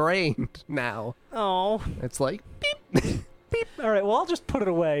scaly brained now. Oh. It's like, Beep. All right. Well, I'll just put it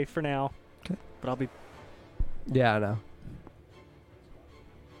away for now. Okay. But I'll be. yeah, I know.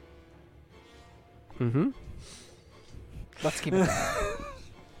 Mm-hmm. Let's keep it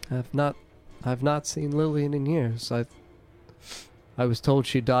going. I've not seen Lillian in years. I was told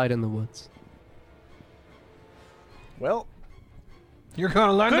she died in the woods. Well, You're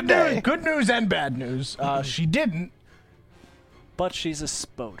gonna learn today. good news and bad news. She didn't. But she's a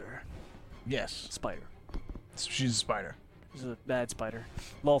spoder. Yes, Spider. she's a spider. She's a bad spider.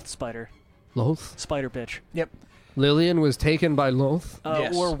 Loth spider. Loth? Spider bitch. Lillian was taken by Loth?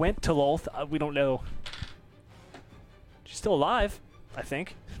 Yes. Or went to Loth. We don't know. She's still alive, I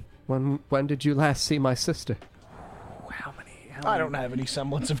think. When did you last see my sister? How many? I don't have any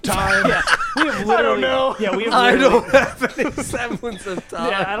semblance of time. We have literally. I don't know. Yeah, we have. Literally, have any semblance of time.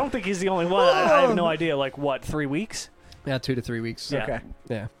 Yeah, I don't think he's the only one. I have no idea. Like what? 3 weeks? Yeah, 2 to 3 weeks. Yeah. Okay.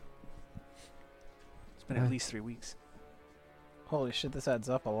 Yeah. It's been at least 3 weeks. Holy shit, this adds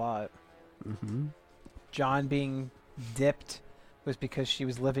up a lot. Mm-hmm. John being dipped was because she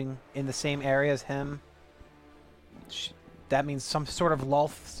was living in the same area as him. That means some sort of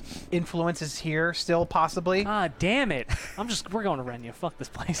Lolth influence is here still, possibly. Ah, damn it! We're going to Renya. Fuck this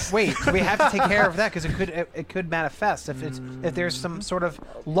place. Wait, we have to take care of that because it could manifest if there's some sort of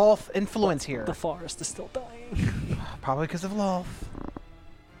Lolth influence here. The forest is still dying. Probably because of Lolth.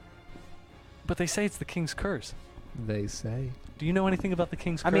 But they say it's the king's curse. They say. Do you know anything about the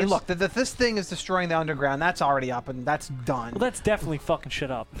King's Curse? I mean, look, this thing is destroying the underground. That's already up and that's done. Well, that's definitely fucking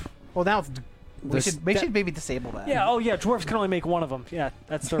shit up. Well, now we This- should maybe disable that. Yeah, oh yeah, dwarves can only make one of them. Yeah,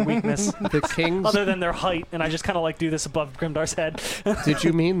 that's their weakness. The king's. Other than their height, and I just kind of like do this above Grimdar's head. Did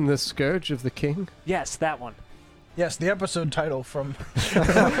you mean the Scourge of the King? Yes, that one. Yes, the episode title from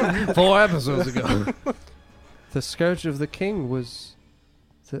 4 episodes ago. The Scourge of the King was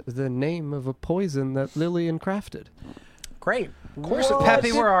the name of a poison that Lillian crafted. Great. Of course,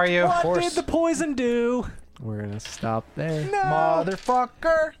 Peppy, where are you? What did the poison do? We're gonna stop there.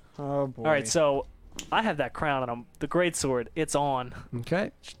 Motherfucker. Oh boy. All right, so I have that crown and the greatsword. It's on, Okay.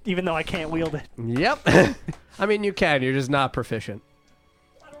 even though I can't wield it. Yep. I mean, you can. You're just not proficient.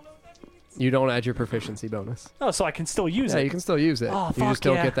 You don't add your proficiency bonus. Oh, so I can still use Yeah, it. you can still use it. Oh, you fuck just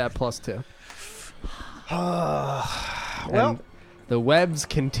don't yeah. get that +2. Well, And the webs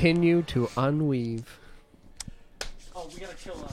continue to unweave. Oh, we gotta kill